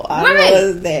ball. I don't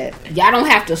know that. Y'all don't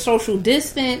have to social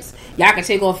distance. Y'all can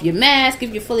take off your mask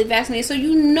if you're fully vaccinated, so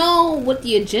you know what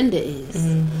the agenda is.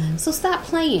 So stop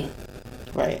playing.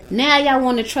 Right. Now y'all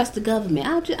want to trust the government.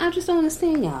 I just don't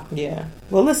understand y'all. Yeah.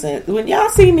 Well, listen, when y'all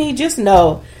see me, just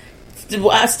know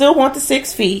I still want the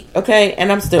 6 feet, okay?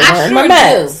 And I'm still wearing my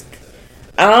mask.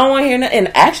 I don't want to hear nothing.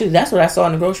 And actually, that's what I saw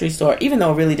in the grocery store, even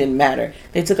though it really didn't matter.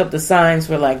 They took up the signs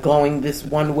for, like, going this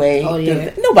one way. Oh,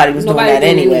 yeah. Nobody was doing that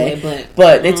anyway.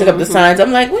 But they took up the signs.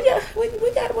 I'm like, what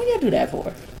y'all do that for?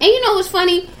 And you know what's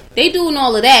funny? They doing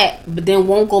all of that, but then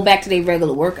won't go back to their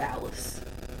regular work hours.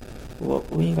 Well,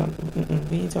 we ain't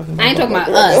talking about I ain't talking about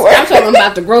us. I'm talking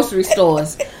about the grocery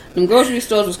stores. The grocery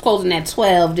stores was closing at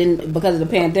 12. Then, because of the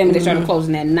pandemic, they started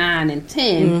closing at 9 and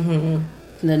 10. Mm-hmm.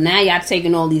 So now y'all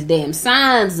taking all these damn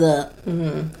signs up.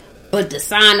 Mm-hmm. But the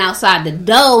sign outside the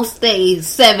door stays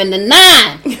 7 to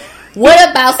 9.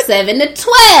 What about 7 to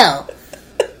 12?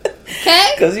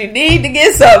 Okay? Because you need to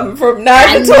get something from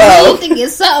 9 to 12. I need to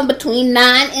get something between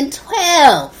 9 and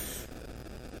 12.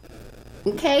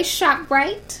 Okay,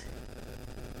 ShopRite.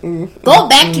 Mm-hmm. Go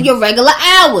back to your regular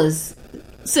hours.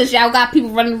 Since y'all got people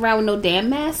running around with no damn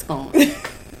mask on.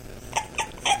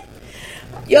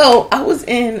 Yo, I was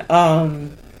in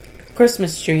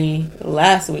Christmas tree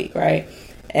last week, right?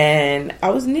 And I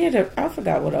was I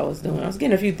forgot what I was doing. I was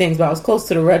getting a few things, but I was close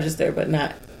to the register, but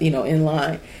not, in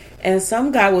line. And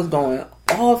some guy was going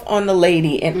off on the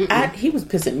lady, and he was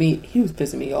pissing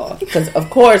me off. Because,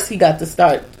 of course, he got to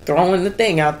start throwing the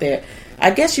thing out there. I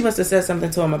guess she must have said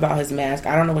something to him about his mask.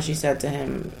 I don't know what she said to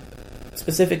him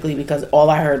specifically, because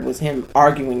all I heard was him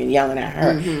arguing and yelling at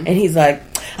her. Mm-hmm. And he's like,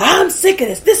 I'm sick of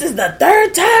this. This is the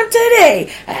 3rd time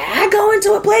today. I go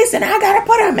into a place and I gotta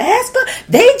put a mask on.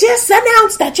 They just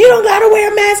announced that you don't gotta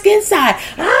wear a mask inside.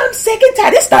 I'm sick and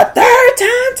tired. It's the 3rd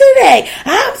time today.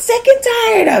 I'm sick and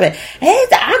tired of it.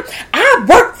 I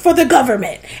work for the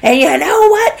government. And you know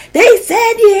what? They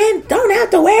said you don't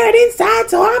have to wear it inside,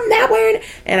 so I'm not wearing it.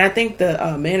 And I think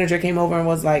the manager came over and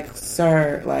was like,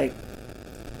 sir, like,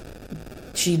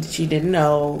 she didn't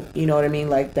know, you know what I mean?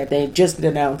 Like, that they just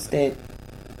announced it.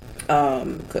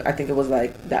 I think it was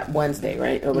like that Wednesday,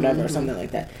 right? Or whatever, or something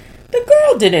like that. The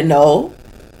girl didn't know.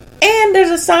 And there's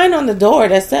a sign on the door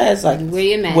that says, like,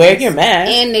 wear your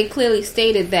mask. And they clearly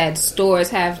stated that stores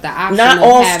have the option. Not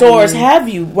all stores have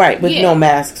you, right, with no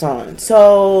masks on.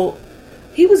 So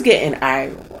he was getting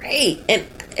irate.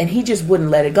 And he just wouldn't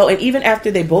let it go. And even after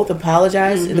they both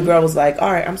apologized, the girl was like, all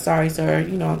right, I'm sorry, sir.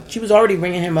 She was already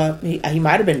ringing him up. He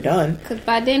might have been done. Because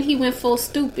by then he went full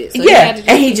stupid. So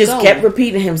he just kept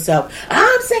repeating himself.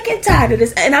 I'm sick and tired of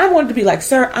this. And I wanted to be like,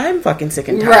 sir, I'm fucking sick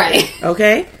and tired. Right.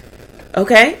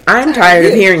 Okay? I'm tired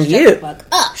of hearing you.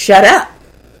 Shut up.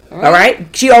 All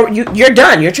right? You're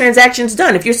done. Your transaction's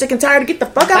done. If you're sick and tired, get the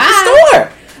fuck out the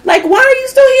store. Like, why are you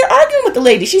still here arguing with the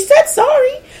lady? She said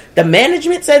sorry. The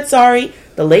management said sorry.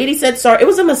 The lady said sorry. It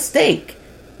was a mistake.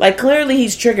 Like, clearly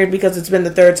he's triggered because it's been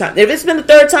the 3rd time. If it's been the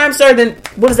 3rd time, sir, then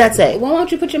what does that say? Why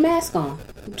don't you put your mask on?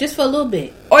 Just for a little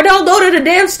bit. Or don't go to the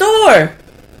damn store.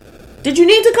 Did you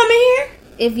need to come in here?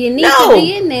 If you need to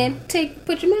be in there,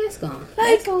 put your mask on.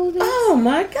 Like, oh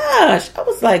my gosh. I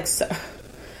was like,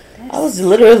 I was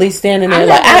literally standing there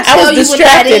like, I was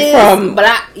distracted from...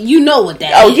 But you know what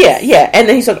that is. Oh, yeah. And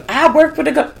then he's like, I work for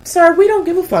the government. Sir, we don't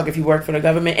give a fuck if you work for the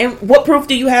government. And what proof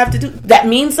do you have to do? That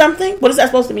means something? What is that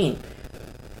supposed to mean?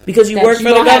 Because you work for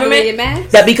the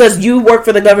government? That because you work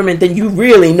for the government, then you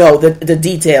really know the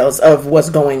details of what's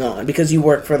going on. Because you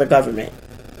work for the government.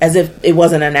 As if it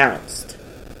wasn't announced.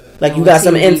 Like you got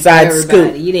some inside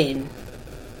scoop. You didn't.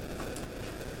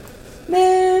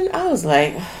 Man, I was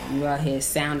like... You out here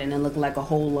sounding and looking like a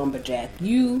whole lumberjack.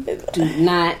 You do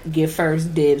not get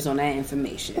first dibs on that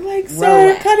information. Like,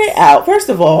 sir, cut it out. First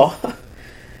of all,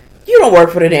 you don't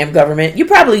work for the damn government. You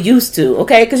probably used to,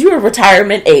 okay? Because you're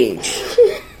retirement age.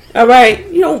 All right?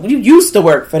 You used to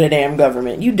work for the damn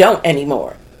government. You don't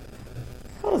anymore.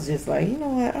 I was just like, you know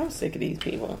what? I'm sick of these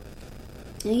people.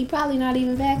 And he probably not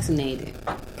even vaccinated.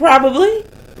 Probably.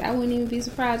 I wouldn't even be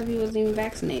surprised if he wasn't even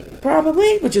vaccinated.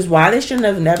 Probably, which is why they shouldn't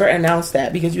have never announced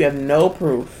that, because you have no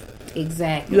proof.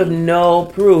 Exactly. You have no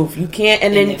proof. You can't,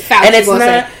 and then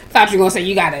Fauci gonna say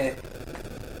you gotta.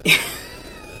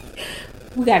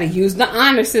 We gotta use the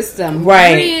honor system.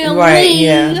 Right. Really? Right.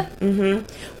 Yeah. Mm-hmm.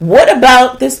 What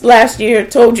about this last year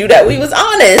told you that we was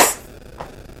honest?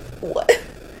 What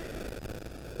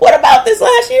about this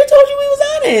last year told you we was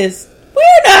honest?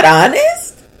 We're not honest.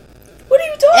 What are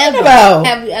you talking about?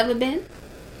 Have you ever been?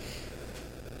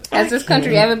 Has this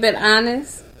country ever been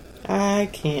honest? I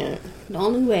can't. The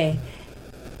only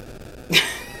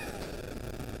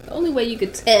way you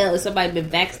could tell if somebody been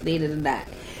vaccinated or not,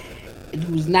 and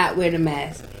who's not wearing a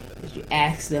mask, is you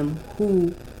ask them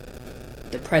who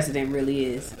the president really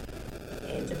is.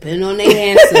 And depending on their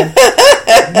answer, you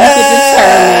can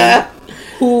determine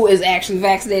who is actually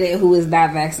vaccinated and who is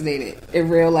not vaccinated in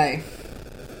real life.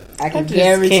 I can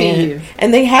guarantee you.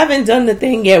 And they haven't done the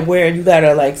thing yet where you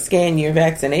gotta like scan your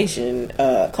vaccination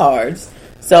cards.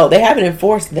 So they haven't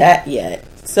enforced that yet.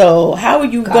 So how are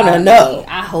you gonna know?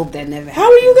 I hope that never happens.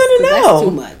 How are you gonna know? That's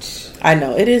too much. I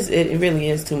know it is. It really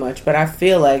is too much. But I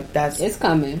feel like it's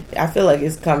coming. I feel like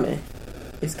it's coming.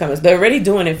 It's coming. They're already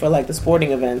doing it for like the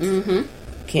sporting events.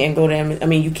 Mm-hmm. Can't go there. I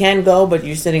mean, you can go, but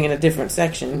you're sitting in a different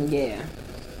section. Yeah.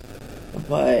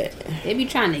 But they be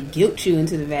trying to guilt you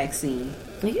into the vaccine.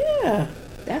 Yeah.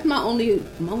 That's my only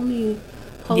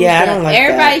hope. Yeah, I don't like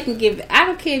everybody that. Can give. I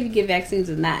don't care if you get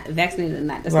vaccinated or not. That's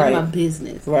right. not my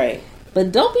business. Right.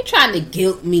 But don't be trying to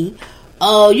guilt me.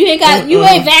 Oh, you ain't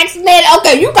vaccinated.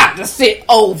 Okay, you got to sit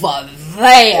over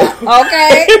there.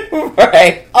 Okay,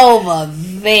 right over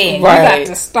there. Right. You got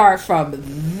to start from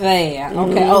there. Okay.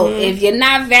 Mm-hmm. Oh, if you're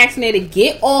not vaccinated,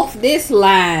 get off this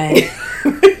line.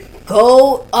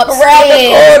 Go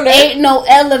upstairs. Ain't no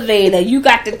elevator. You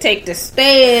got to take the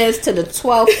stairs to the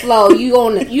 12th floor. You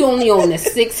only on the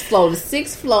 6th floor. The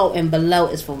 6th floor and below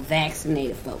is for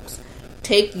vaccinated folks.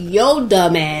 Take your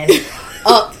dumb ass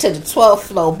up to the 12th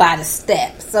floor by the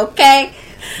steps, okay?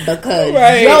 Because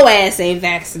your ass ain't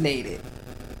vaccinated.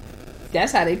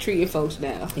 That's how they treating folks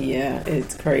now. Yeah,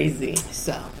 it's crazy.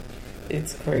 So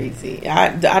it's crazy.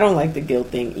 I don't like the guilt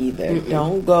thing either. Mm-mm.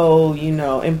 Don't go.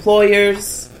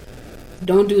 Employers.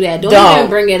 Don't do that. Don't even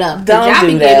bring it up. Don't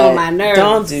do that. Getting on my nerves.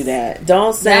 Don't do that.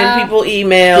 Don't send people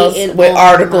emails with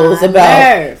articles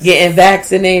about getting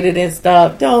vaccinated and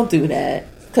stuff. Don't do that.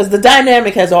 Because the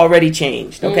dynamic has already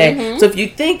changed, okay? Mm-hmm. So if you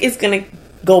think it's going to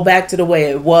go back to the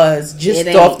way it was,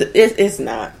 it's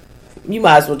not. You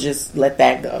might as well just let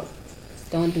that go.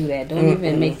 Don't do that. Don't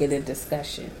even make it a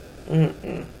discussion.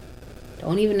 Mm-mm.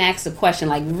 Don't even ask the question.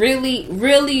 Like, really,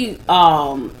 really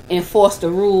enforce the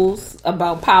rules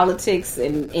about politics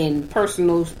and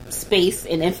personal space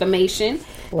and information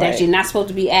that you're not supposed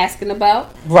to be asking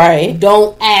about. Right.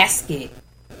 Don't ask it.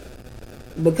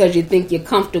 Because you think you're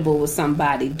comfortable with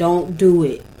somebody. Don't do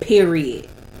it. Period.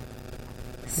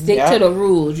 Stick to the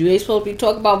rules. You ain't supposed to be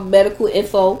talking about medical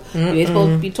info. Mm-mm. You ain't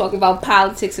supposed to be talking about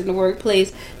politics in the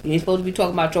workplace. You ain't supposed to be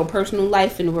talking about your personal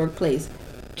life in the workplace.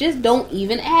 Just don't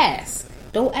even ask.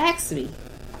 Don't ask me.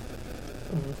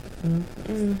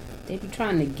 Mm-mm. They be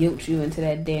trying to guilt you into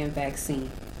that damn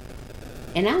vaccine.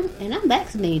 And I'm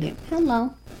vaccinated.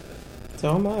 Hello.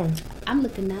 So am I. I'm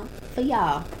looking out for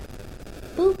y'all.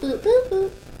 Boop, boop, boop,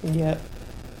 boop. Yep.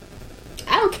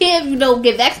 I don't care if you don't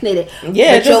get vaccinated.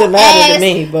 Yeah, it doesn't matter to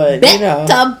me, but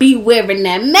better be wearing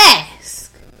that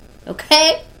mask.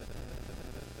 Okay?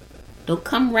 Don't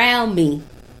come around me.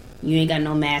 You ain't got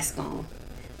no mask on.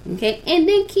 Okay? And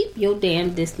then keep your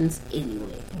damn distance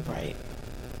anyway.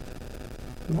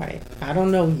 Right. I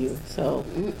don't know you, so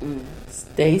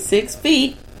stay 6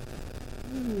 feet.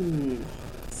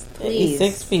 Stay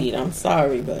 6 feet. I'm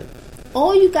sorry, but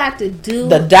all you got to do.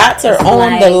 The dots are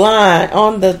on the line,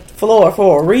 on the floor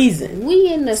for a reason.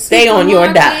 We in the stay on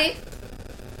your dot.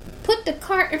 Put the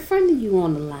cart in front of you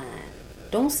on the line.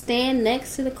 Don't stand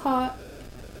next to the cart.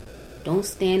 Don't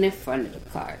stand in front of the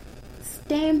cart.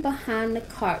 Stand behind the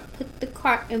cart. Put the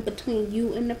cart in between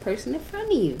you and the person in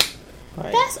front of you.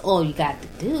 Right. That's all you got to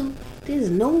do. There's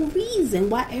no reason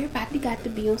why everybody got to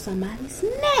be on somebody's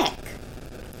neck.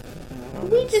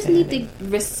 We just need to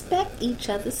respect each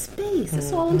other's space.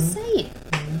 That's all I'm saying.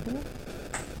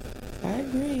 I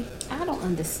agree. I don't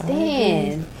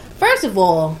understand. First of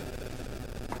all,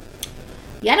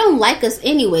 y'all don't like us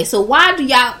anyway. So why do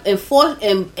y'all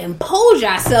impose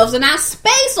yourselves in our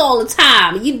space all the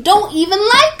time? You don't even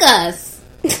like us.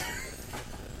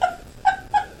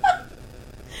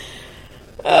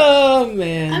 Oh,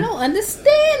 man. I don't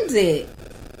understand it.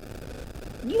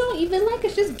 You don't even like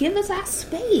us. Just give us our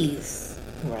space.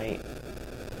 Right.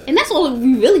 And that's all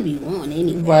we really be wanting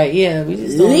anyway. Right, yeah. We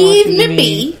just don't leave me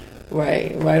be.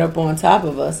 Right up on top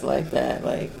of us like that.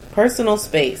 Like, personal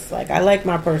space. Like, I like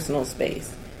my personal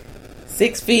space.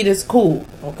 6 feet is cool,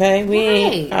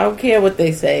 okay? I don't care what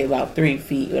they say about 3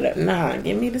 feet. Whatever. Nah,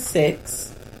 give me the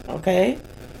 6, okay?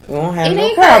 We won't have no problem. It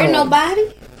ain't hurting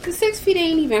nobody. The 6 feet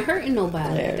ain't even hurting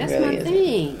nobody. Yeah, that's really my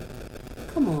thing.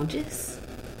 Come on, just.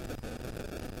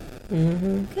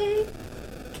 Okay?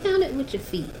 Count it with your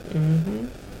feet.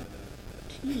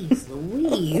 Jeez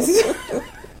Louise.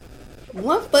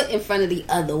 1 foot in front of the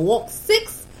other. Walk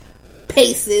 6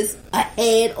 paces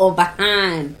ahead or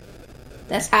behind.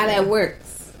 That's how that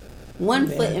works. 1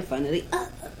 foot in front of the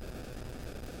other.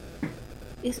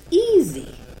 It's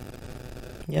easy.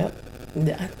 Yep.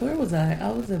 Where was I?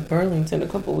 I was in Burlington a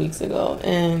couple weeks ago,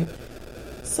 and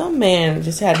some man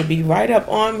just had to be right up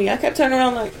on me. I kept turning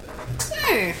around like,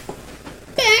 turn.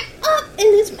 Back up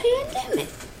in this pandemic.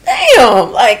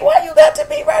 Damn, like, why you got to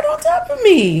be right on top of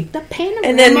me? The panorama.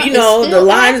 And then, you know, the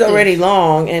line's already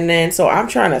long, and then, so I'm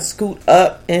trying to scoot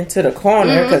up into the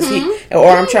corner, because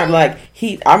I'm trying to, like,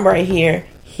 I'm right here,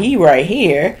 he right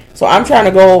here, so I'm trying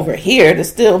to go over here to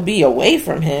still be away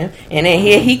from him, and then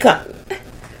here he comes.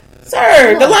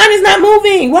 Sir, the line is not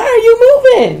moving. Why are you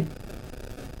moving?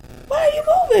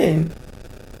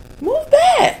 Move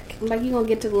back. Like, you gonna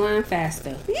get to the line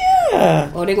faster.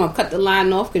 Yeah. Or they gonna cut the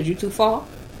line off because you too far.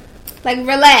 Like,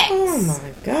 relax. Oh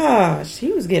my gosh.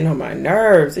 He was getting on my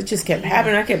nerves. It just kept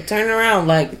happening. I kept turning around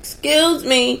like, excuse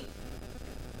me.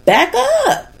 Back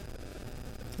up.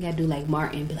 You gotta do like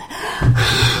Martin. Be like,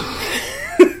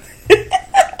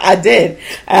 I did.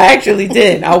 I actually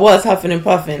did. I was huffing and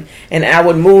puffing. And I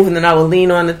would move and then I would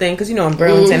lean on the thing. Because, you know, in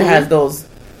Burlington has those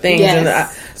things.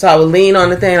 Yes. So I would lean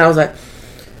on the thing and I was like.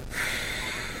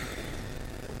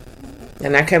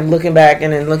 And I kept looking back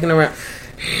and then looking around.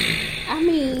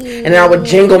 And then I would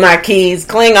jingle my keys.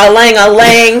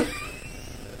 Cling-a-ling-a-ling.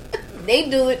 They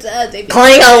do it to us.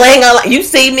 Cling-a-ling-a-ling. You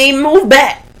see me, move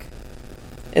back.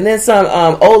 And then some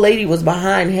old lady was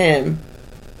behind him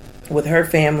with her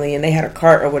family, and they had a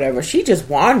cart or whatever. She just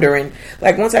wandering.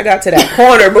 Like, once I got to that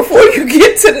corner, before you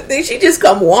get to the thing, she just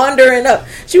come wandering up.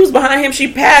 She was behind him.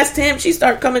 She passed him. She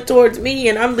started coming towards me,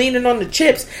 and I'm leaning on the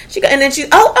chips. And then she,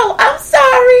 I'm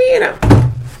sorry. And I'm...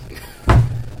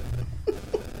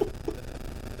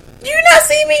 You not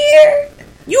see me here?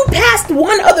 You passed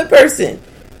one other person.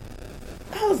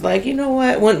 I was like, you know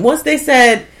what? Once they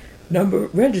said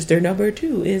register number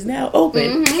 2 is now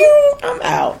open, I'm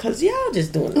out, because y'all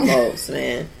just doing the most,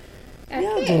 man.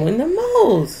 Y'all doing the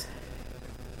most.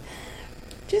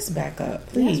 Just back up,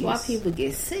 please. That's why people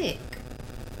get sick.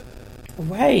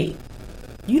 Right.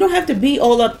 You don't have to be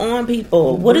all up on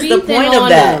people. What is the point of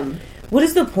that? What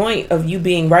is the point of you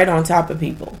being right on top of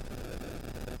people?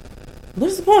 What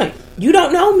is the point? You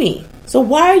don't know me. So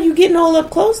why are you getting all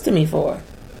up close to me for?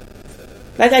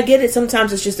 Like, I get it.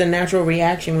 Sometimes it's just a natural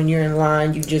reaction when you're in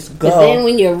line. You just go. But then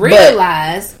when you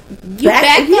realize, you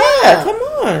back up. Yeah, come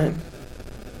on.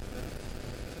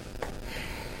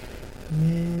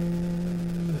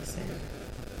 Man, listen.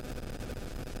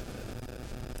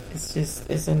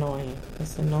 It's annoying.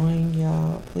 It's annoying,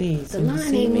 y'all. Please. The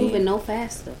line ain't moving no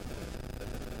faster.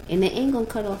 And they ain't going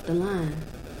to cut off the line.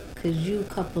 Because you a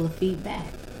couple of feet back.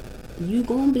 You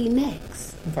gonna be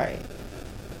next. Right.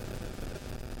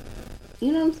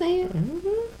 You know what I'm saying?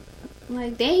 Mm-hmm.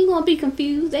 Like, they ain't gonna be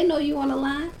confused. They know you on the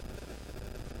line.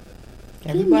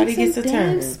 Everybody gets a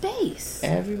turn. Space.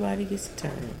 Everybody gets a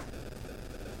turn.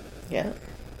 Yep.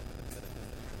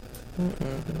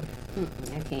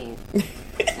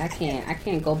 I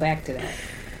can't go back to that.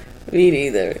 Me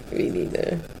neither.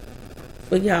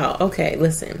 But y'all, okay,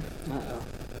 listen. Uh-oh.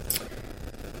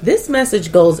 This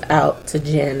message goes out to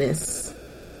Janice.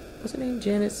 What's her name?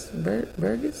 Janice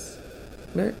Burgess?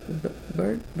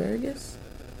 Burgess?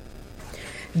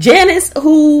 Janice,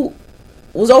 who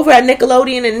was over at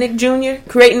Nickelodeon and Nick Jr.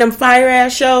 creating them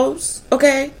fire-ass shows.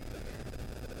 Okay?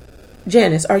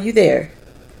 Janice, are you there?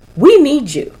 We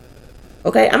need you.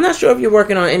 Okay? I'm not sure if you're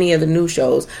working on any of the new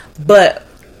shows, but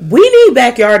we need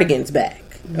Backyardigans back.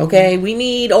 Okay, we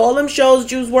need all them shows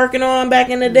you was working on back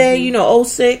in the day, you know,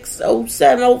 06,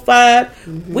 07,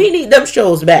 05. We need them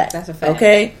shows back. That's a fact.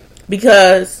 Okay?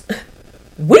 Because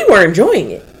we were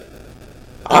enjoying it.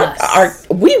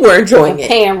 We were enjoying it.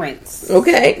 Parents.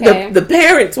 Okay? The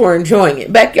parents were enjoying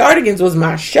it. Backyardigans was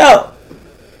my show.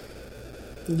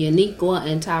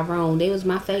 Uniqua and Tyrone, they was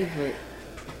my favorite.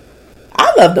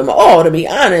 I loved them all, to be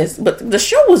honest. But the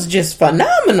show was just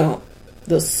phenomenal.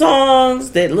 The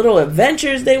songs, the little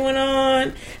adventures they went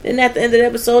on. Then at the end of the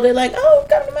episode, they're like, oh,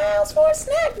 come to my house for a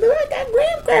snack. I got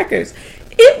graham crackers.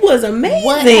 It was amazing.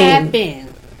 What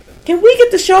happened? Can we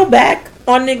get the show back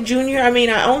on Nick Jr.? I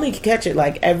mean, I only catch it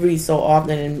like every so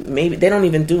often. And maybe they don't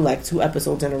even do like 2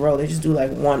 episodes in a row. They just do like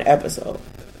 1 episode.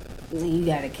 You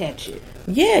got to catch it.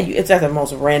 Yeah, it's at the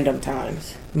most random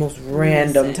times.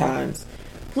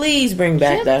 Please bring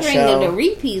back that show. Just bring the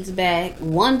repeats back.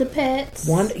 Wonder Pets.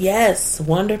 Wonder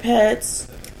Pets.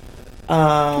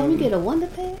 Can we get a Wonder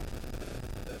Pet?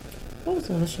 What was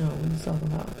the other show we was talking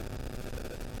about?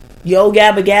 Yo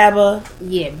Gabba Gabba.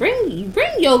 Yeah, bring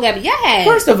Yo Gabba.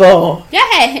 First of all, y'all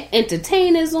had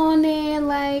entertainers on there.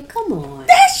 Like, come on.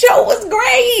 That show was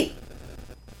great.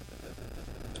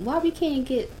 Why we can't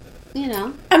get, you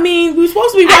know? I mean, we were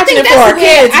supposed to be watching it for our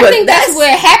kids. I think that's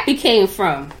where Happy came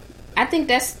from. I think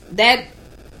that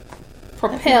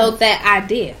propelled that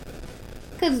idea.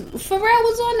 Because Pharrell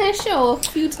was on that show a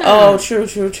few times. Oh, true.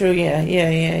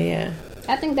 Yeah.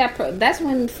 I think that's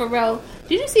when Pharrell...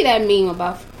 Did you see that meme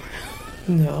about...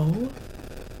 No.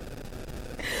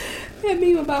 That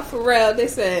meme about Pharrell, they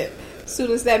said, as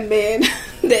soon as that man,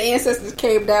 the ancestors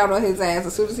came down on his ass,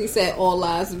 as soon as he said all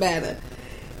lives matter,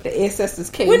 the ancestors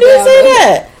came down. When did he say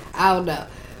that? I don't know.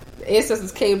 The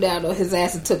ancestors came down on his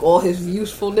ass and took all his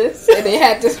usefulness, and they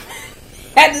had this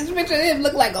picture of him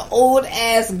look like an old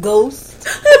ass ghost.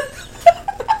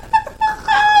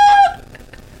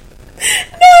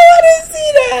 No, I didn't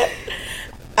see that.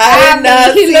 I did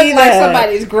not see that. He looked like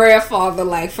somebody's grandfather,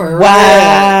 like for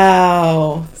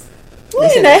wow. real.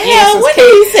 What in the hell? When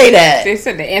did he say that? They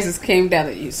said the ancestors came down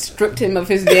and you stripped him of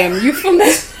his damn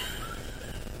youthfulness.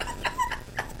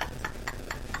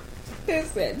 They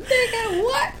said, nigga,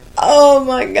 what? Oh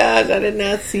my gosh, I did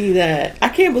not see that. I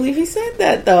can't believe he said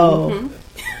that though.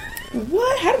 Mm-hmm.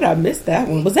 What? How did I miss that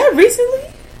one? Was that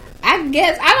recently? I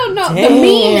guess. I don't know. Damn, the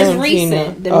meme is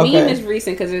recent. The meme is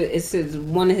recent because it's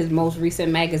one of his most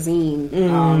recent magazine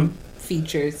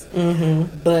features.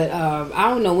 Mm-hmm. But I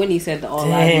don't know when he said the all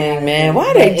lives matter. Man,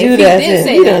 why they do that?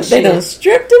 They done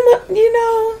stripped him up. You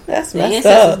know, that's messed up. The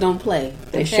ancestors don't play.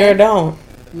 They sure don't.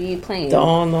 We ain't playing.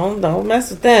 Don't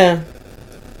mess with them.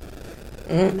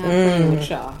 I'm not playing with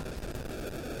y'all.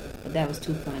 But that was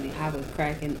too funny. I was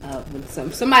cracking up when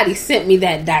somebody sent me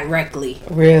that directly.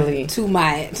 Really? To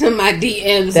my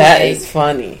DMs. That is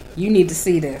funny. You need to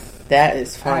see this. That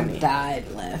is funny. I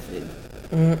died laughing.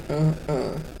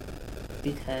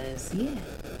 Because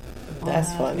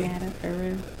that's funny. Matter for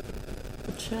real.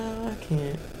 Child, I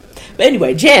can't. But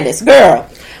anyway, Janice, girl.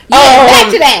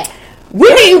 Back to that. We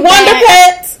need Wonder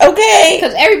Pets, okay?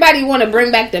 Because everybody want to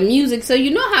bring back the music, so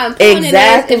you know how important it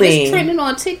is. If it's trending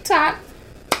on TikTok,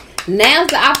 now's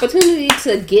the opportunity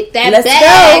to get that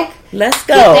bag. Let's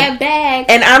go. Get that bag.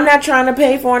 And I'm not trying to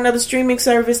pay for another streaming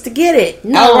service to get it.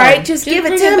 No, all right? Just give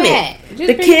it to me.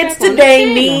 The kids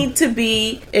today need to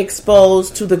be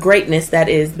exposed to the greatness that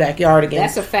is Backyardigans.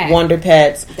 That's a fact. Wonder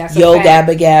Pets, Yo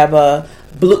Gabba Gabba,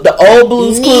 the old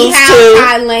Blues Clues too.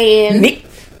 Thailand.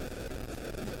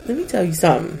 Let me tell you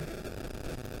something.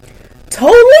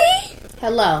 Totally?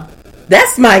 Hello.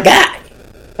 That's my guy.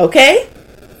 Okay?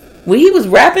 When he was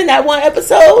rapping that one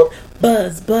episode,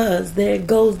 buzz, buzz, there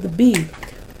goes the bee.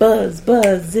 Buzz,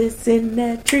 buzz, it's in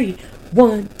that tree.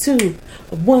 1, 2,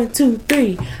 1, 2,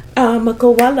 3. I'm a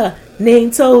koala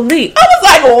named Toli. I was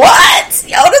like, what?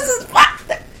 Yo, this is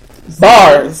fire.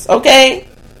 Bars, okay?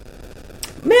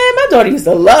 Man, my daughter used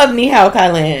to love Ni Hao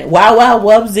Kai Lan. Wow Wow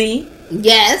Wubsy.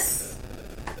 Yes.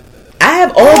 I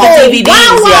have all the DVDs,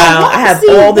 y'all. I have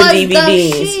all the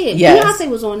DVDs. Yes. Beyonce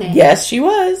was on that. Yes, she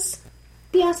was.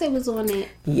 Beyonce was on it.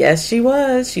 Yes, she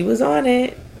was. She was on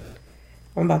it.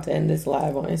 I'm about to end this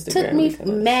live on Instagram. Took me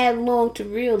mad long to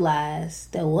realize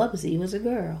that Wubsy was a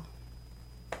girl.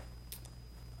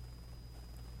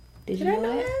 Did you know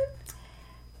that?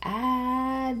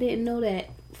 I didn't know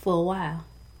that for a while.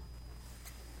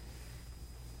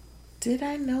 Did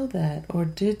I know that? Or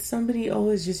did somebody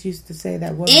always just used to say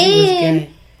that Wubsy was gay?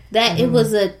 That it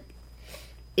was a...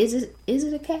 Is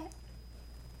it a cat?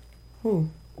 Who?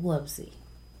 Wubsy.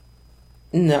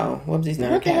 No, Wubsy's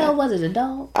not a cat. What the hell was it, a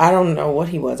dog? I don't know what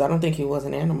he was. I don't think he was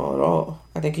an animal at all.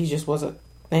 I think he just was a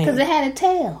thing. Because it had a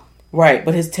tail. Right,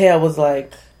 but his tail was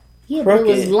like crooked. But it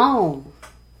was long.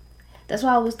 That's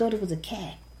why I always thought it was a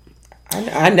cat.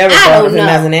 I never thought of him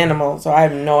as an animal, so I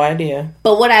have no idea.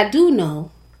 But what I do know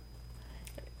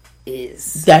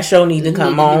is that show need to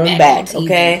come on back,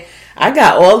 okay? I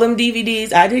got all them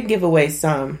DVDs. I did give away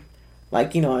some.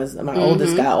 Like, you know, as my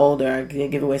oldest got older, I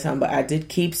did give away some, but I did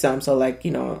keep some. So, like,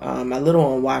 you know, my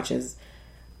little one watches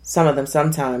some of them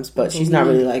sometimes, but she's not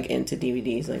really, like, into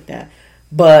DVDs like that.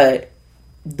 But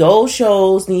those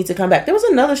shows need to come back. There was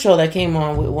another show that came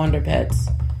on with Wonder Pets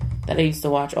that I used to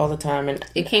watch all the time. And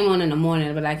it came on in the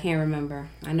morning, but I can't remember.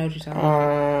 I know what you're talking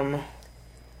about.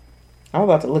 I'm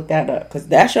about to look that up because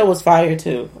that show was fire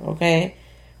too. Okay,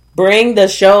 bring the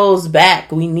shows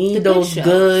back. We need those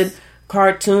good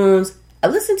cartoons.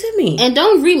 Listen to me, and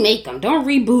don't remake them. Don't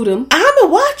reboot them.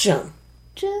 I'ma watch them.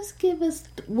 Just give us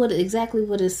what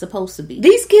it's supposed to be.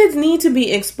 These kids need to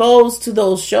be exposed to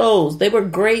those shows. They were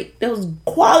great. That was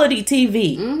quality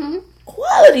TV. Mm-hmm.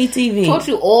 Quality TV. Taught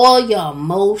you all your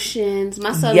emotions.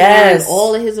 My son learned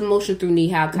all of his emotions through Ni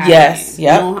Hao Kai. Yes,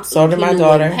 yep. So did my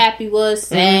daughter. Happy was,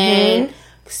 sad,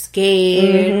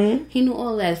 scared. He knew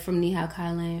all that from Ni Hao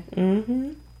Kai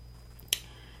Lan.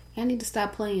 Y'all need to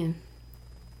stop playing.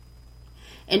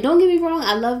 And don't get me wrong,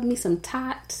 I love me some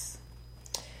tots.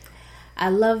 I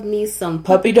love me some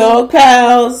Puppy Dog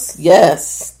Pals.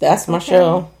 Yes, that's my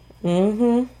show.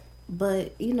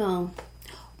 But, you know,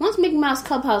 Once Mickey Mouse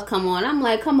Clubhouse come on, I'm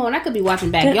like, come on, I could be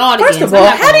watching Backyardigans. First of all,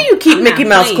 how do you keep Mickey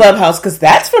Mouse Clubhouse? Because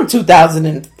that's from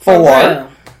 2004,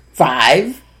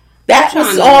 5. That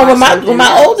was on when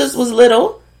my oldest was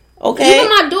little. Okay, even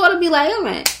my daughter be like, all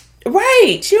right.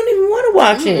 Right, she don't even want to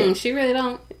watch it. She really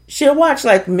don't. She'll watch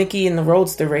like Mickey and the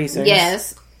Roadster Racers.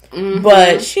 Yes. Mm-hmm.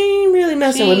 But she ain't really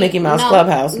messing with Mickey Mouse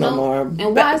Clubhouse no more.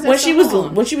 And why is that when she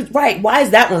was right, why is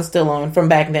that one still on from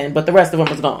back then, but the rest of them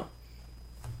was gone?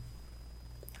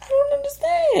 I don't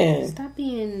understand. Stop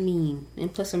being mean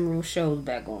and put some real shows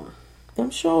back on. Them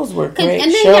shows were great.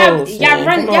 And then shows,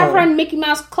 y'all run Mickey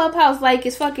Mouse Clubhouse like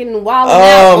it's fucking Wild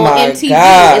Out on MTV.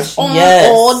 Gosh, it's on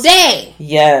all day.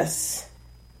 Yes.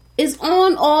 It's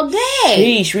on all day.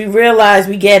 Sheesh, we realize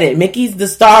we get it. Mickey's the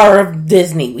star of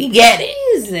Disney. We get it.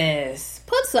 Jesus.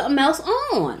 Put something else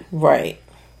on. Right.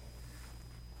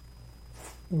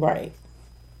 And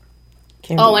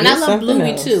I love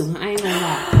Bluey too. I ain't gonna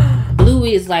lie.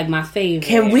 Bluey is like my favorite.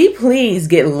 Can we please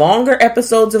get longer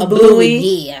episodes of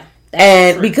Bluey? Yeah.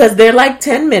 And because they're like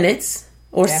 10 minutes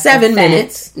or 7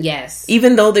 minutes. Yes.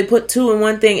 Even though they put 2 in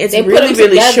one thing, it's they really,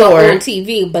 really short. On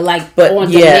TV, but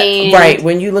on demand. Right.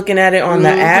 When you're looking at it on the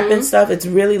app and stuff, it's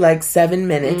really like 7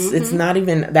 minutes. Mm-hmm. It's not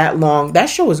even that long. That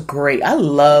show is great. I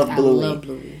love Bluey. I love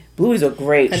Bluey. Bluey's a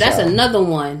great show. That's another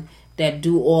one that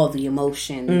do all the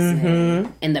emotions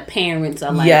and the parents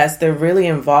are like... Yes, they're really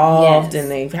involved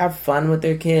and they have fun with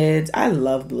their kids. I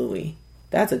love Bluey.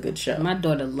 That's a good show. My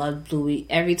daughter loves Bluey.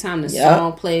 Every time the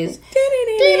song plays, she'll be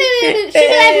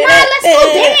like, Mom, let's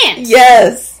go dance.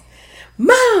 Yes.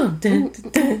 Mom. Dad.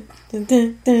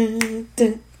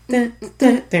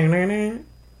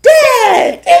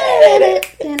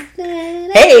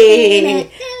 Hey.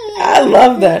 I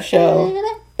love that show.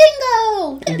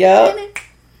 Bingo. Yup.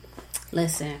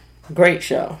 Listen. Great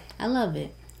show. I love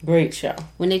it. Great show.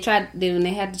 When they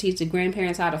had to teach the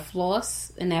grandparents how to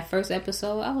floss in that first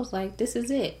episode, I was like, this is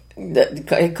it.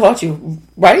 It caught you,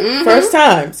 right? Mm-hmm. First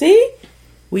time. See?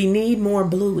 We need more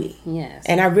Bluey. Yes.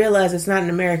 And I realize it's not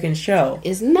an American show.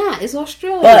 It's not. It's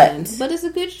Australian. But it's a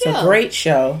good show. It's a great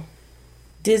show.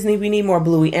 Disney, we need more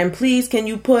Bluey. And please, can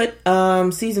you put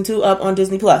season 2 up on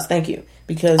Disney Plus? Thank you.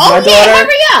 Because my daughter,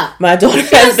 hurry up! My daughter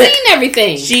has seen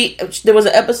everything. There was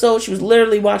an episode. She was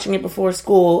literally watching it before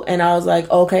school, and I was like,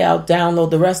 "Okay, I'll download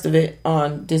the rest of it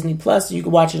on Disney Plus so you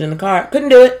can watch it in the car." Couldn't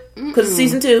do it because it's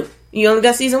season 2. You only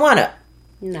got season 1 up.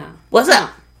 No. What's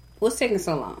up? What's taking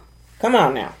so long? Come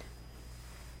on now.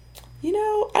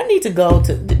 I need to go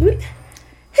to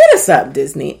hit us up,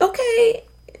 Disney. Okay,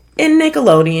 and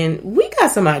Nickelodeon, we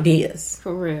got some ideas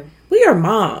for real. We are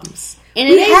moms. And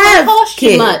it ain't gonna cost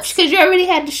you much because you already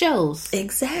had the shows.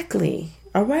 Exactly.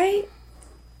 All right.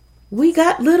 We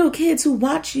got little kids who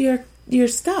watch your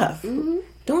stuff. Mm-hmm.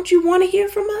 Don't you want to hear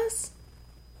from us?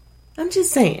 I'm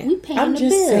just saying. We paying the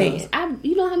bills. Saying.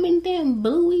 You know how many damn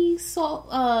Bluey what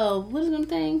are them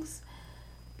things?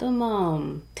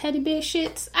 Them teddy bear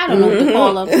shits. I don't know what to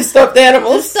call them. Stuffed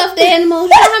animals. You know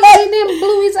how many damn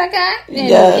Blueys I got?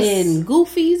 And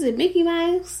Goofies and Mickey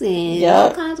Mouse and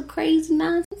all kinds of crazy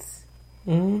nonsense.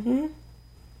 Mm-hmm.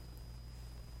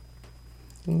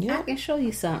 Yep. I can show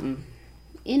you something.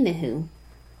 Anywho,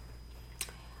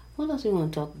 what else you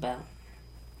want to talk about?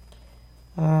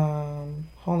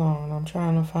 Hold on. I'm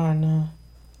trying to find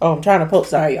I'm trying to post.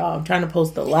 Sorry, y'all. I'm trying to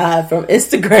post the live from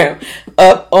Instagram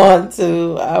up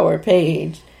onto our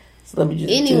page. So let me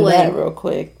just do that real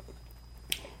quick.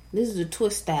 This is a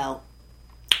twist out.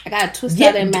 I got a twist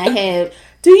out in my head.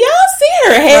 Do y'all see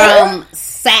her hair? From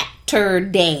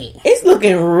Saturday. It's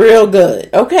looking real good.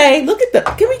 Okay, look at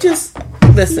can we just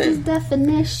listen?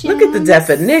 Definition. Look at the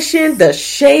definition, the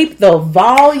shape, the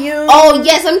volume. Oh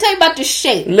yes, let me tell you about the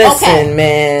shape. Listen,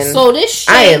 man. So this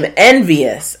shape, I am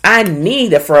envious. I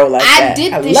need a fro like that. I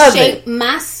did this shape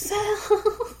myself.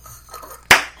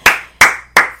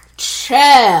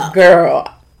 Child. Girl,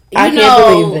 I can't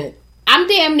believe it. I'm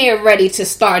damn near ready to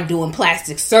start doing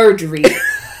plastic surgery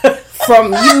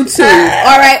from YouTube.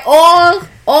 All right,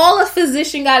 all a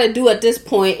physician got to do at this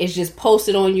point is just post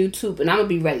it on YouTube, and I'm gonna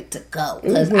be ready to go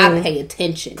because I pay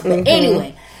attention. But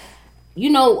anyway,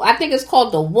 I think it's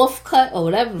called the wolf cut or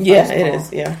whatever. Yeah, it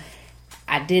is. Yeah,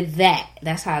 I did that.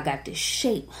 That's how I got this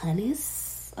shape,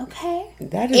 honeys. Okay,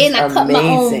 that is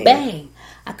amazing. And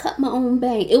I cut my own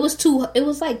bang. It was too. It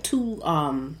was like too.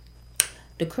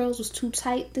 The curls was too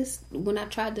tight when I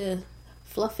tried to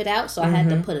fluff it out, so I had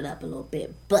to put it up a little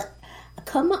bit. But I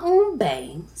cut my own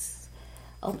bangs.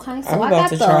 Okay, so I'm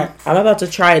about to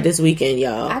try it this weekend,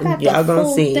 y'all. I got y'all the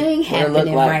full thing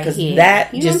happening right here.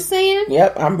 You know what I'm saying?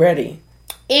 Yep, I'm ready.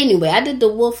 Anyway, I did the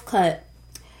wolf cut,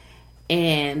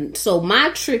 and so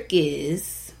my trick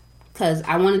is because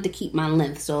I wanted to keep my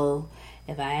length. So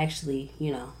if I actually,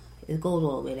 it goes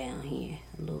all the way down here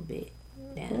a little bit,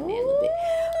 down there a little bit.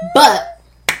 But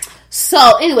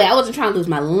so anyway, I wasn't trying to lose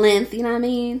my length. You know what I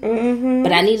mean? Mm-hmm.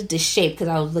 But I needed the shape because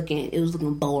it was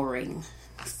looking boring.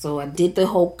 So I did the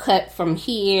whole cut from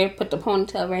here, put the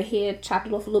ponytail right here, chopped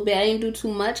it off a little bit. I didn't do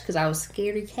too much because I was a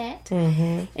scaredy cat.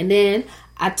 Mm-hmm. And then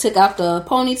I took out the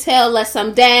ponytail, let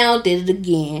some down, did it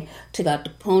again. Took out the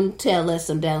ponytail, let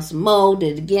some down some more,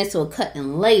 did it again. So it cut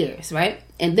in layers, right?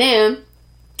 And then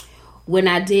when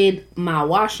I did my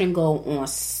wash and go on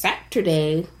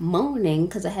Saturday morning,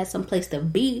 because I had some place to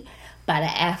be by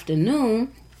the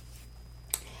afternoon,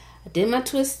 I did my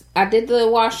twist. I did the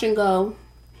wash and go.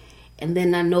 And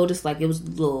then I noticed it was a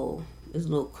little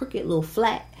crooked, a little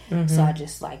flat. Mm-hmm. So I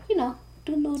just do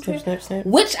a little trip.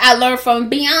 Which I learned from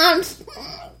Beyond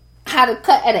how to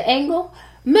cut at an angle.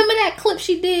 Remember that clip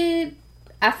she did?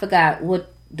 I forgot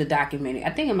what the documentary.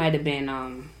 I think it might have been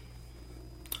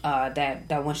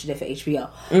that one she did for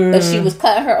HBO. Mm-hmm. But she was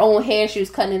cutting her own hair. She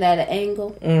was cutting it at an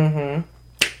angle. Mm-hmm.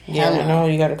 Yeah, I know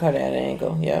you got to cut it at an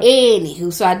angle. Yeah.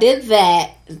 Anywho, so I did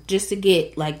that just to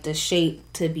get the shape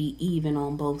to be even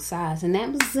on both sides, and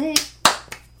that was it.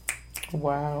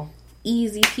 Wow.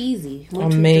 Easy peasy.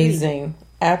 Amazing.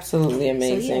 Absolutely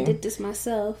amazing. So yeah, I did this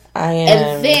myself.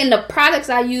 And then the products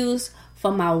I used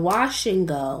for my wash and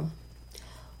go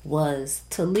was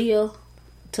Talia.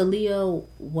 Yeah, I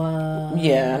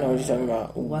know what you're talking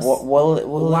about.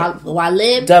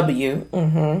 Walib. W.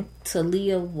 Mm-hmm.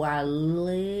 Talia Walib.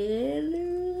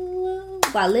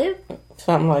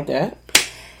 Something like that.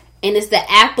 And it's the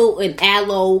apple and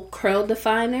aloe curl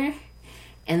definer.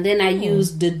 And then I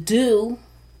used the Dew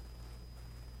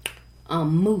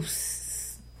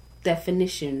mousse.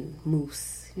 Definition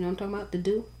mousse. You know what I'm talking about? The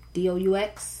Dew?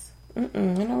 D-O-U-X? I never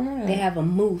heard of that. They have a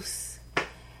mousse.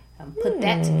 Put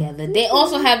that together. They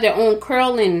also have their own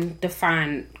curling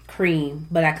define cream,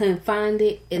 but I couldn't find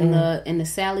it in the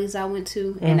Sally's I went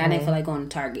to, and I didn't feel like going to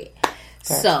Target.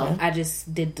 Gotcha. So I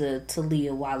just did the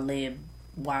Talia Walib,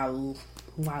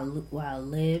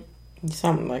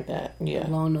 something like that. Yeah,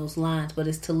 along those lines. But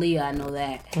it's Talia, I know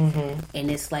that,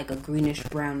 and it's like a greenish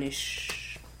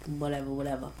brownish,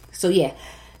 whatever. So yeah,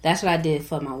 that's what I did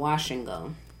for my wash and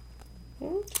go,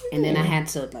 and then I had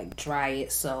to dry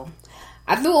it. So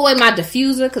I threw away my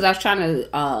diffuser because I was trying to,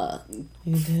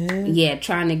 you did? Yeah,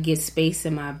 trying to get space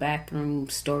in my bathroom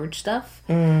storage stuff.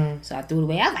 So I threw it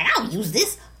away. I was like, I'll use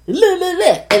this. And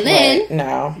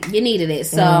then you needed it.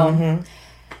 So,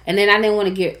 and then I didn't want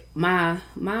to get my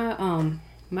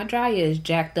dryer is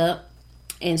jacked up,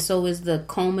 and so is the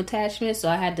comb attachment. So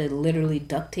I had to literally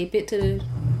duct tape it to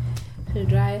the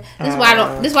dryer. This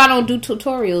is why I don't do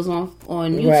tutorials on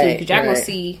YouTube, because y'all gonna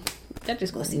see. Y'all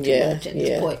just gonna see too much at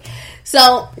this point.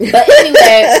 So, but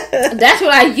anyway, that's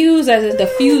what I use as a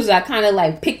diffuser. I kind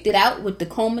of picked it out with the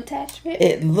comb attachment.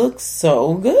 It looks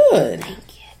so good. Thank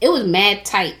you. It was mad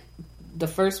tight. The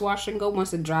first wash and go,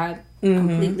 once it dried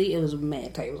completely, it was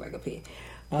mad tight. It was like a pin.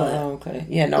 Okay.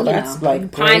 Yeah, no, that's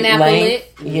pineapple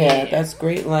length. Yeah, that's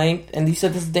great length. And you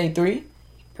said this is day 3?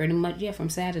 Pretty much, yeah, from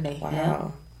Saturday.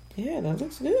 Wow. Yeah, that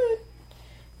looks good.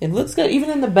 It looks good,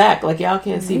 even in the back. Y'all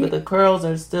can't see, but the curls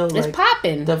are still it's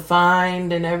popping,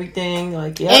 defined and everything.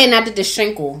 Yeah. And I did the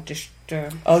Shinkle.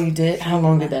 Oh, you did? How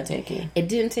long did that take you? It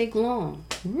didn't take long.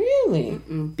 Really?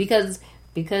 Because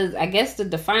I guess the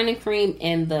defining cream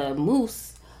and the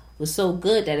mousse was so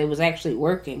good that it was actually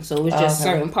working. So it was just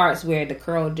certain parts where the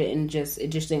curl didn't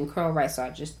curl right. So I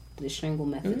just did the Shingle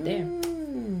method there.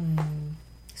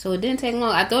 So it didn't take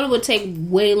long. I thought it would take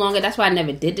way longer. That's why I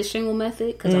never did the Shingle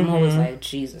method. Because I'm always like,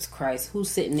 Jesus Christ, who's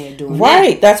sitting there doing that?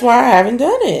 Right. That's why I haven't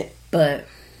done it. But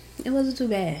it wasn't too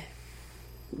bad.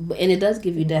 And it does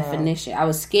give you definition. I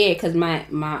was scared because my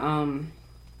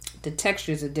the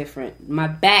textures are different.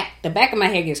 The back of my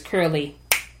hair gets curly.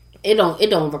 It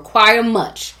don't require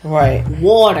much. Right.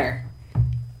 Water,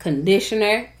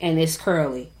 conditioner, and it's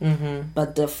curly.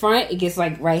 But the front, it gets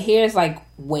right here, it's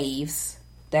waves.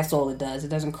 That's all it does. It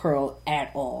doesn't curl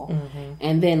at all.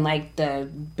 And then the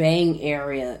bang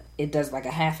area, it does a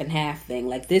half and half thing.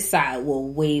 This side will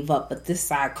wave up, but this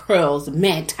side curls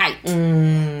mad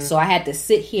tight. So I had to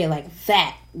sit here like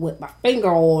that with my finger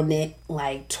on it,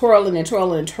 twirling and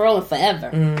twirling and twirling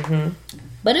forever.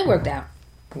 But it worked out.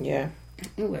 Yeah,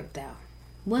 it worked out.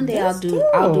 One day I'll do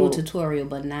a tutorial,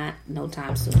 but no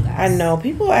time soon, guys. I know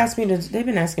people they've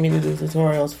been asking me to do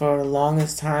tutorials for the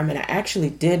longest time, and I actually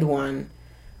did one.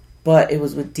 But it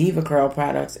was with Diva Curl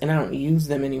products, and I don't use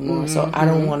them anymore. So I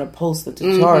don't want to post the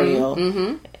tutorial,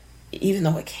 even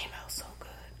though it came out so good.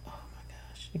 Oh my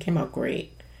gosh, it came out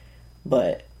great.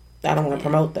 But I don't want to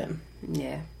promote them.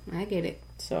 Yeah, I get it.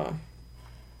 So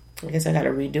I guess I gotta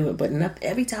redo it, but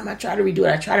every time I try to redo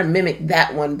it, I try to mimic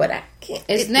that one, but I can't.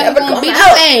 It's never gonna be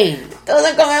the same. It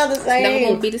doesn't come out the same. It's never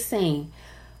gonna be the same.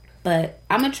 But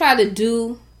I'm gonna try to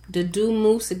do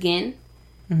mousse again.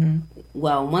 Mm-hmm.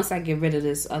 Well, once I get rid of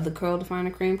this other curl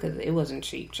definer cream, because it wasn't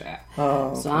cheap, child. Oh,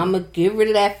 okay. So I'm gonna get rid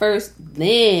of that first.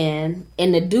 Then,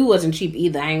 and the dew wasn't cheap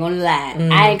either. I ain't gonna lie.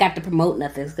 I ain't got to promote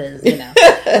nothing because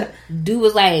dew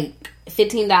was like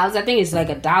 $15. I think it's like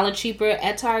 $1 cheaper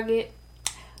at Target.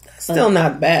 Still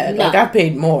not bad. No. Like I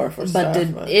paid more for stuff.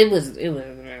 But it was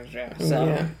so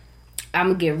yeah. I'm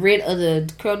gonna get rid of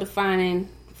the curl defining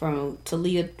from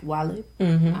Talia Wallet.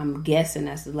 Mm-hmm. I'm guessing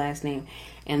that's the last name.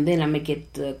 And then I'm gonna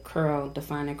get the curl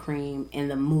definer cream and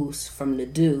the mousse from the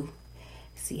Dew.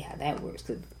 See how that works.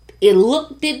 Cause it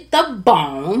looked at the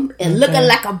bomb. It looking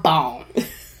like a bomb.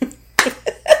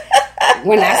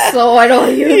 When I saw it on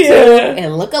YouTube, it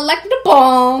looking like the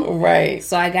bomb. Right.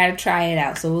 So I gotta try it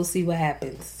out. So we'll see what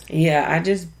happens. Yeah, I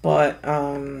just bought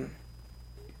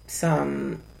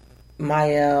some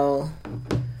Mael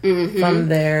from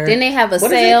there. Didn't they have a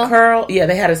sale? Curl? Yeah,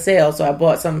 they had a sale, so I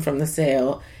bought something from the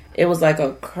sale. It was like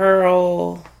a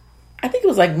curl. I think it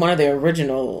was like one of their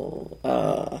original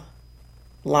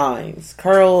lines.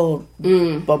 Curl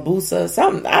Babusa,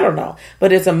 something. I don't know.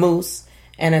 But it's a mousse.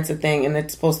 And it's a thing, and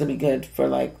it's supposed to be good for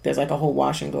like, there's like a whole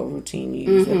wash and go routine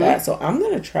you use with that. So I'm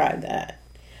going to try that.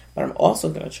 But I'm also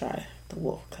going to try the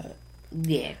wolf cut.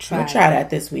 Yeah, I'm going to try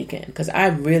that this weekend because I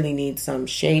really need some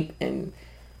shape and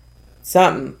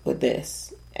something with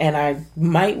this. And I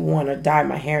might want to dye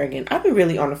my hair again. I've been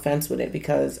really on the fence with it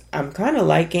because I'm kind of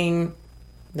liking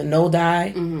the no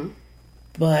dye,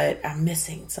 but I'm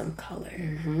missing some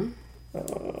color.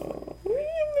 Oh,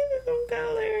 some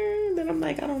color. Then I'm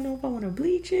like, I don't know if I want to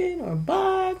bleach it or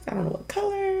box. I don't know what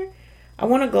color. I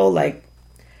want to go like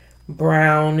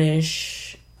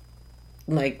brownish,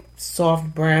 like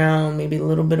soft brown, maybe a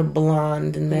little bit of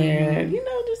blonde in there.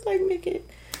 Just like make it.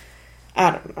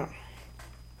 I don't know.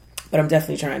 But I'm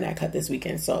definitely trying that cut this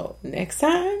weekend. So next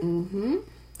time,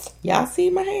 y'all see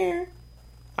my hair,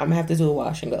 I'm going to have to do a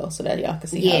wash and go so that y'all can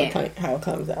see how it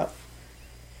comes out.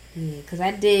 Yeah, because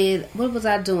I did, what was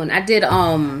I doing? I did,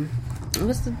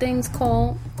 what's the things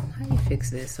called? How do you fix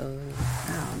this? So,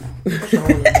 I don't know. What's wrong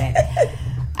with that?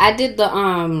 I did the,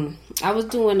 I was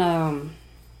doing,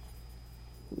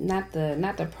 not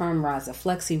the perm rods, the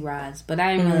flexi rods, but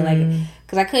I didn't really like it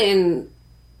because I couldn't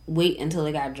wait until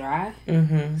it got dry.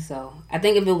 So, I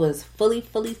think if it was fully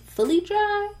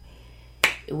dry,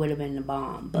 it would have been the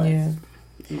bomb. But yeah.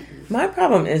 My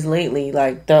problem is lately,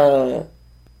 like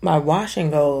my wash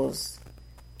and goes,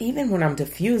 even when I'm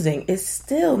diffusing, it's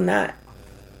still not,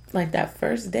 like that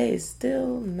first day is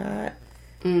still not,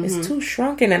 it's too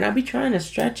shrunken, and I be trying to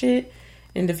stretch it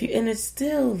and diffuse, and it's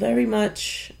still very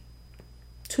much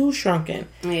too shrunken.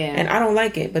 Yeah. And I don't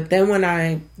like it. But then when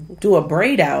I do a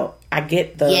braid out, I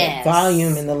get the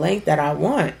volume and the length that I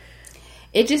want.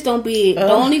 It just don't be,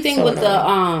 the only thing with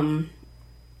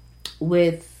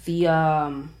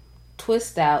the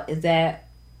twist out is that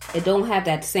it don't have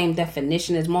that same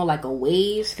definition. It's more like a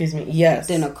wave. Excuse me. Yes.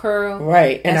 Than a curl.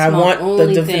 Right. And I want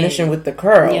the definition with the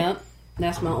curl. Yep.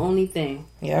 That's my only thing.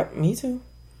 Yep. Me too.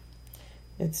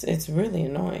 It's really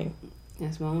annoying.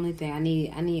 That's my only thing.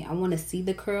 I want to see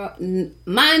the curl.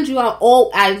 Mind you,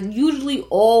 I usually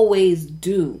always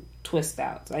do twist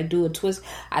outs. I do a twist.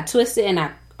 I twist it and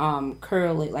I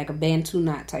curl it like a Bantu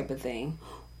knot type of thing.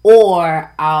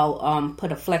 Or I'll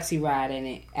put a flexi rod in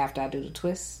it after I do the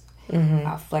twist.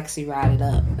 I'll flexi rod it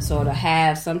up so it'll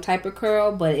have some type of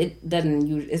curl, but it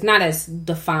doesn't it's not as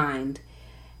defined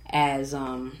as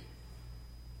a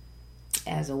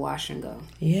wash and go.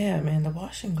 Yeah, man, the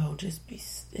wash and go just be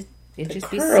it just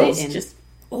curls be sitting. Just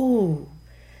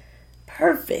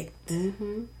perfect.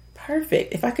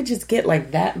 Perfect. If I could just get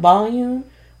like that volume,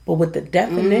 but with the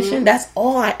definition, that's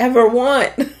all I ever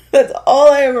want. That's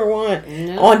all I ever want.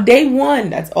 On day one,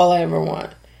 that's all I ever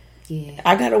want. Yeah,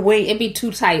 I gotta wait. It'd be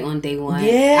too tight on day one.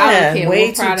 Yeah, I don't care way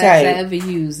what too products tight. I ever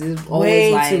use. It's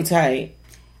always way too tight.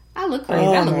 I look crazy.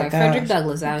 I look like Frederick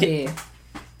Douglass out here.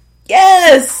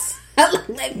 Yes. I look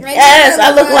like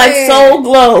I look like Soul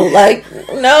Glow. Like,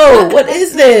 no, what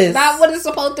is this? Not what it's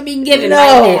supposed to be given. No,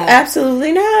 right now.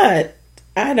 Absolutely not.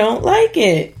 I don't like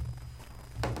it.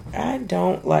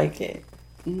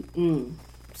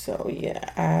 So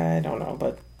yeah, I don't know,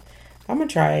 but I'm gonna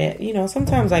try it.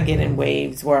 Sometimes I get in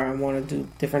waves where I want to do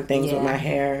different things with my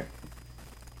hair.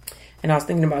 And I was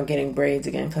thinking about getting braids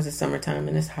again because it's summertime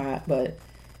and it's hot, but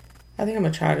I think I'm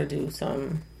gonna try to do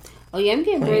some. Oh yeah, I'm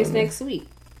getting braids next week.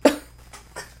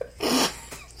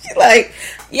 She's Like,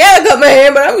 yeah, I cut my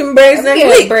hair, but I'm getting braids next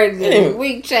week. Braids next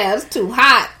week, child. It's too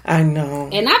hot. I know.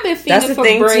 And I've been feeling for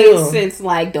braids since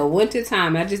like the winter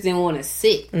time. I just didn't want to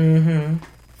sit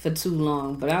for too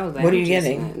long. But I was like, what are you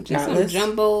getting? Just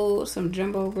some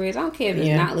jumbo braids. I don't care if it's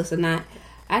knotless or not.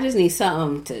 I just need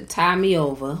something to tie me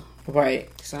over. Right.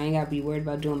 So I ain't got to be worried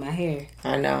about doing my hair.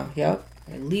 I know. Yep.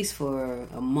 At least for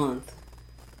a month.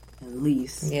 At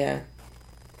least. Yeah.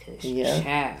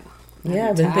 Child. Yeah,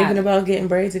 I've been thinking about getting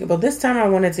braids. But this time I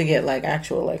wanted to get like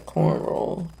actual like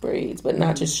cornrow braids, but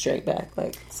not just straight back,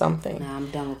 like something. Nah, I'm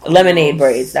done with lemonade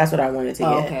braids. That's what I wanted to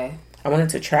get. Okay. I wanted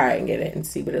to try and get it and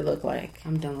see what it looked like.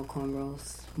 I'm done with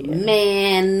cornrows. Yeah.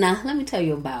 Man, let me tell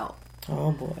you about.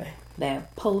 Oh boy.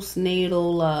 That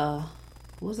postnatal,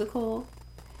 what's it called?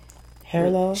 Hair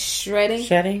loss? Shredding?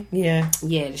 Shedding? Yeah.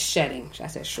 Yeah, the shedding. I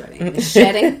said shredding. The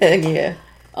shedding? Yeah.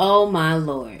 Oh my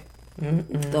Lord.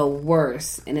 The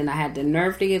worst. And then I had the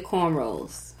nerve to get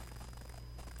cornrows.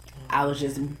 I was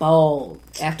just bald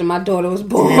after my daughter was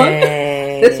born.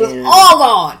 This was all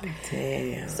gone.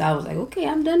 Damn. So I was like, okay,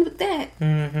 I'm done with that.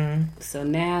 So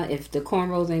now if the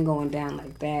cornrows ain't going down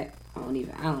like that, I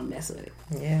don't mess with it.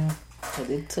 Yeah. Because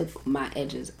it took my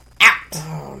edges out.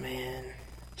 Oh man.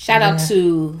 Shout out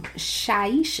to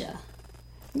Shaisha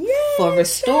for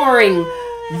restoring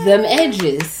them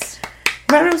edges.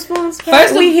 Random Spoons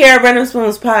podcast. We here at Random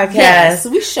Spoons podcast. Yes,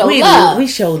 we show love. We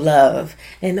show love.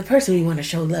 And the person we want to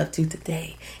show love to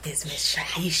today is Miss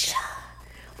Shaisha.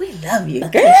 We love you,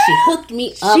 girl. She hooked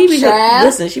me up,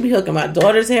 listen, she be hooking my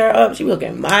daughter's hair up. She be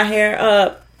hooking my hair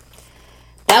up.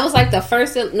 That was like the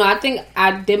first... No, I think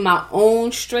I did my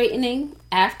own straightening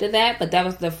after that. But that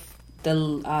was the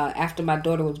after my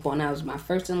daughter was born. That was my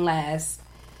first and last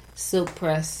silk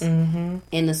press in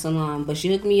the salon. But she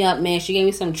hooked me up, man. She gave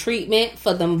me some treatment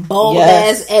for them bald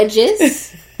ass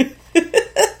edges.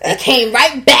 It came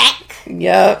right back.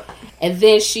 Yep. And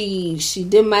then she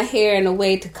did my hair in a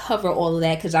way to cover all of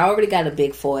that because I already got a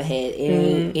big forehead.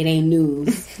 It ain't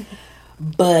news.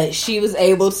 But she was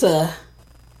able to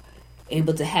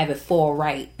have it fall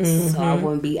right, so I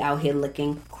wouldn't be out here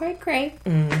looking cray.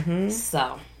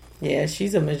 So yeah,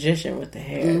 she's a magician with the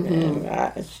hair, man.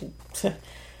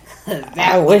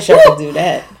 I wish I could do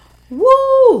that.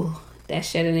 Woo! That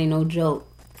shedding ain't no joke.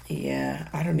 Yeah,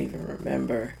 I don't even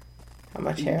remember how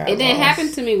much hair It didn't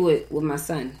happen to me with my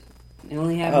son. It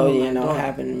only happened with my daughter. It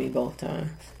happened to me both times.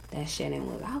 That shedding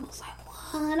I was like,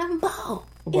 what? I'm bald.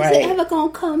 Is it ever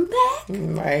gonna come back?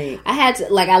 Right.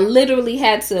 I literally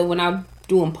had to, when I'm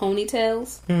doing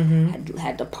ponytails, I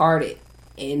had to part it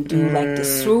and do like the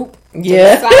swoop to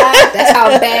the side. That's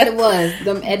how bad it was.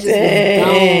 Them edges was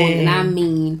gone, and I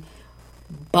mean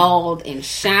bald and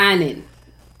shining.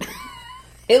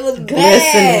 It was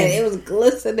bad. It was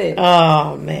glistening.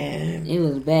 Oh man, it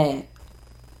was bad.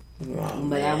 Oh,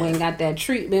 but I went and got that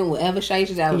treatment, whatever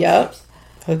Shaisha's out. Yep,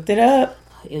 hooked it up.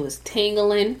 It was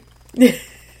tingling.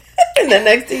 And the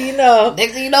next thing you know,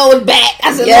 it's back.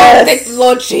 I said, Lord, thank the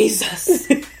Lord Jesus.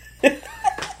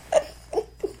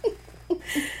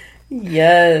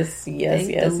 Yes.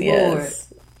 Lord.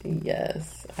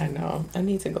 Yes, I know. I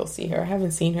need to go see her. I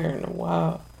haven't seen her in a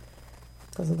while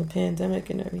because of the pandemic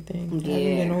and everything. Yeah. I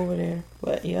haven't been over there.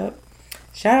 But, yep.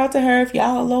 Shout out to her. If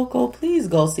y'all are local, please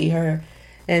go see her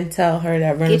and tell her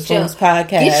that Renaissance Podcast.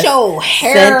 Get your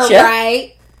hair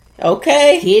right.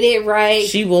 Okay. Get it right.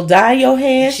 She will dye your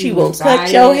hair. She will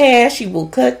cut your hair. She will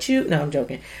cut you. No, I'm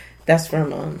joking. That's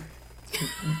from,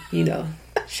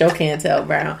 Show Can't Tell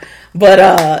Brown.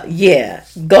 But, yeah.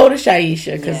 Go to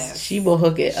Shaisha because she will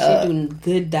hook it up. She's doing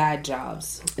good dye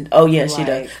jobs. Oh, yeah, she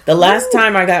does. The last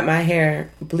time I got my hair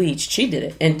bleached, she did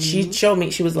it. And she showed me,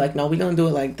 she was like, no, we're going to do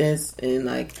it like this. And,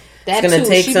 like, it's going to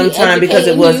take some time because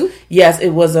it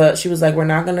was, she was like, we're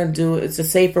not going to do it. It's a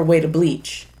safer way to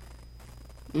bleach.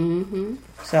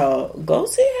 So go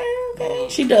see her, okay?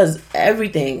 She does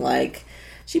everything. Like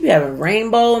she be having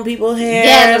rainbow in people's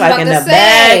hair, like in the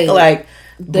back, like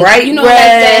bright red,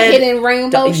 that hidden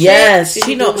rainbow. Yes,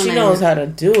 she knows how to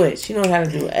do it. She knows how to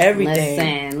do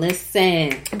everything.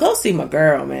 Listen. Go see my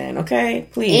girl, man. Okay,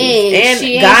 please. And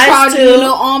she ain't guys too.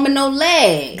 No arm and no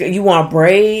leg. You want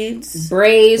braids?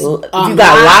 Braids. You got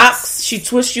locks. She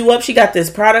twists you up. She got this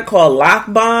product called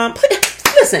Lock Bomb.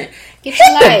 Listen. Hit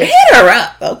her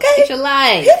up, okay? Get your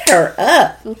life. Hit her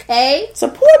up, okay?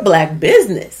 Support black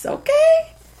business,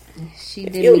 okay?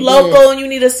 If you local and you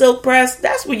need a silk press,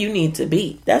 that's where you need to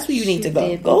be. That's where you need to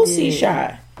go. Go see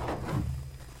Shy.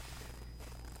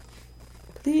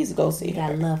 Please go see her.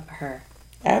 I love her.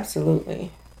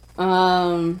 Absolutely.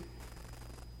 Yeah,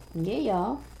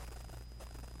 y'all.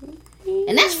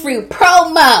 And that's free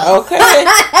promo. Okay.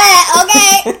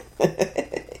 Okay.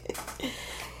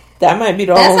 That might be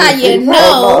the That's only how you free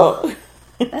know.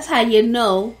 That's how you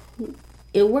know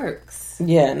it works.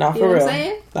 Yeah, not for real. What I'm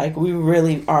saying? Like, we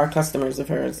really are customers of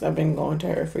hers. I've been going to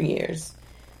her for years.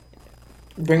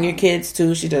 Bring your kids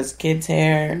too. She does kids'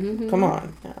 hair. Mm-hmm. Come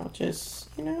on now,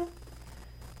 just do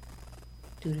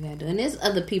what I do. And there's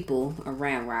other people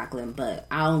around Rockland, but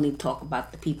I only talk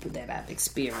about the people that I've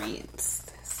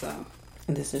experienced. So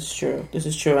this is true.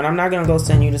 And I'm not gonna go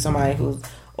send you to somebody who's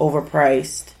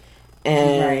overpriced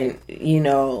and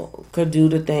could do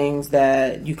the things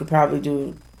that you could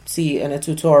probably see in a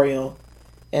tutorial,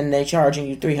 and they charging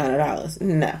you $300.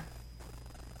 No.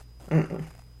 Mm-mm.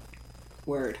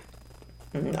 Word.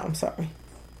 No, I'm sorry.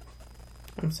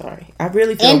 I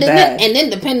really feel bad. And then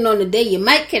depending on the day, you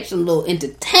might catch a little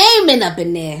entertainment up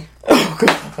in there. Oh,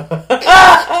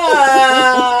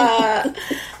 God.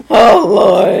 Oh,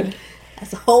 Lord.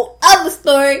 That's a whole other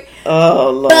story.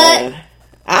 Oh, Lord. But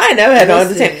I ain't never had no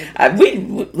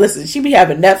entertainment. Listen, she be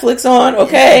having Netflix on,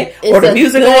 okay? Or the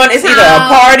music on. It's either a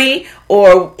party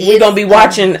or we're going to be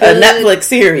watching a Netflix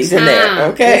series in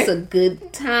there, okay? It's a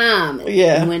good time.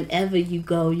 Yeah. Whenever you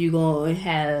go, you're going to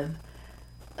have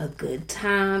a good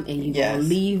time, and you're going to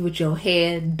leave with your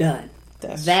hair done.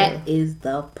 That is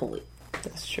the point.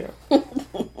 That's true.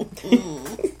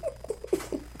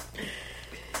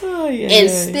 And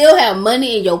still have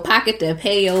money in your pocket to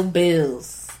pay your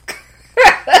bills.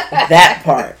 That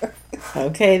part.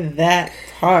 Okay, that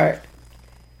part.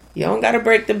 You don't got to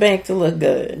break the bank to look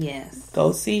good. Yes.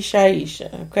 Go see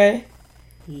Shaisha, okay?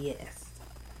 Yes.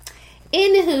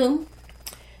 Anywho.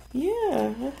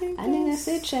 Yeah, I think that's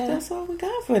it, child. That's all we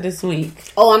got for this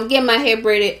week. Oh, I'm getting my hair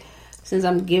braided, since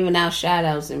I'm giving out shout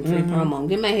outs and free promo. I'm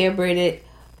getting my hair braided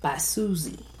by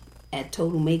Susie at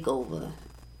Total Makeover.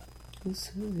 Who's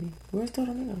Susie? Where's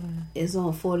Total Makeover? It's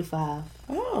on 45.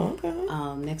 Oh, okay.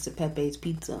 Next to Pepe's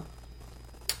Pizza.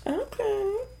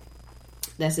 Okay.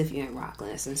 That's if you're in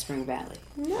Rockland. It's in Spring Valley.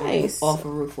 Nice. Off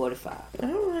of Route 45. All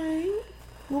right.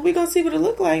 Well, we're going to see what it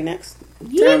look like next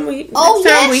time we here.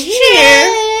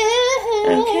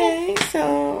 Okay,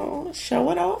 so show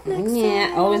it off next time.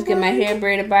 Yeah, always get my hair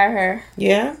braided by her.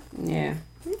 Yeah? Yeah.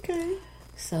 Okay.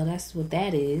 So that's what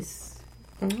that is.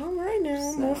 All right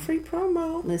now. More free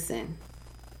promo. Listen.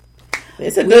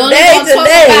 It's a good day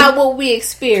today. Talk about what we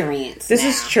experienced. This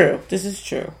is true.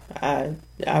 I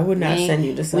would not send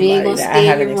you to somebody that I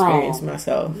haven't experienced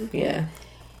myself. Yeah.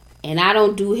 And I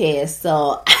don't do hair,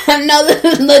 so I know this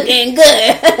is looking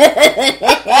good.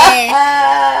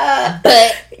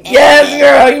 But yes,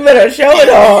 girl, you better show it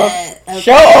off. Okay.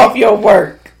 Show off your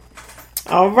work.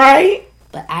 All right.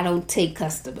 But I don't take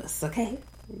customers, okay?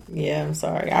 Yeah, I'm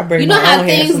sorry. I bring. You know how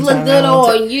things look good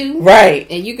on you, right?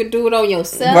 And you can do it on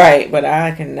yourself, right? But I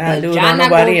cannot do it on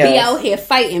nobody else. Y'all not gonna be out here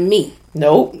fighting me.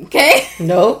 Nope. Okay.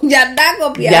 Nope. Y'all not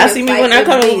gonna be out Y'all here see me when I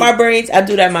come with my braids. I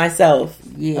do that myself.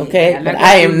 Yeah. Okay. But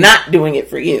I am not doing it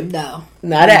for you. No.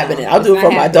 Not happening. I'll do it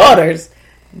for my daughters.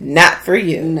 Not for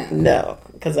you. No.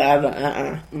 Because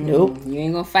I nope. You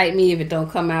ain't gonna fight me if it don't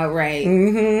come out right.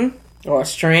 Mm-hmm. Or a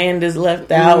strand is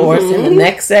left out, or it's in the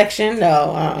next section.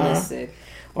 No. Listen.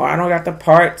 Or I don't got the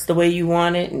parts the way you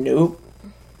want it. Nope.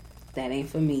 That ain't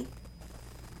for me.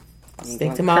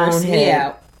 Stick to my own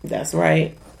head. That's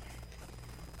right.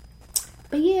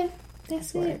 But yeah,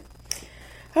 that's it.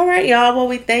 All right, y'all. Well,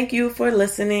 we thank you for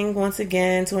listening once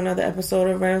again to another episode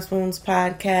of Random Spoons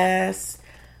Podcast.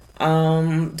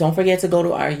 Don't forget to go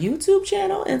to our YouTube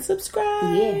channel and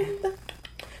subscribe. Yeah.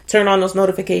 Turn on those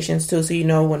notifications too, so you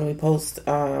know when we post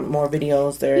more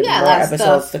videos. There's more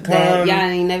episodes to come that y'all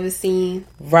ain't never seen.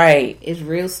 Right. It's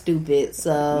real stupid.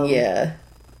 So yeah,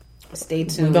 stay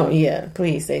tuned.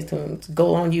 Please stay tuned.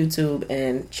 Go on YouTube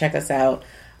and check us out.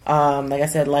 Like I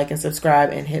said, like and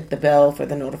subscribe and hit the bell for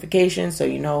the notifications so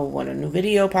you know when a new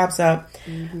video pops up.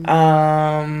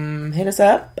 Mm-hmm. Hit us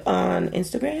up on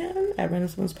Instagram at Random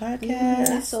Spoons Podcast.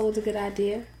 That's always a good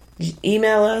idea.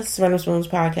 Email us,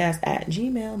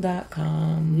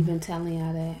 randomspoonspodcast@gmail.com. We've been telling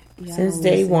y'all that. Since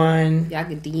day one. Y'all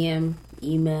can DM,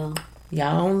 email.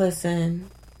 Y'all don't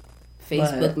listen.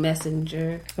 Facebook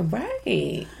Messenger.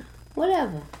 Right.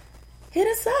 Whatever. Hit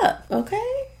us up,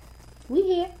 okay? We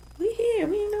here. We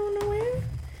ain't going nowhere.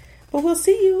 But we'll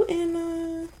see you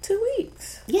in 2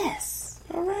 weeks. Yes.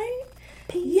 All right?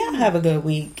 Peace. Y'all have a good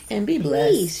week. And be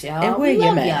blessed. Peace, y'all. And wear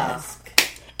your mask.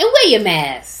 And wear your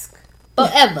mask.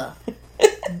 Forever.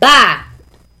 Bye.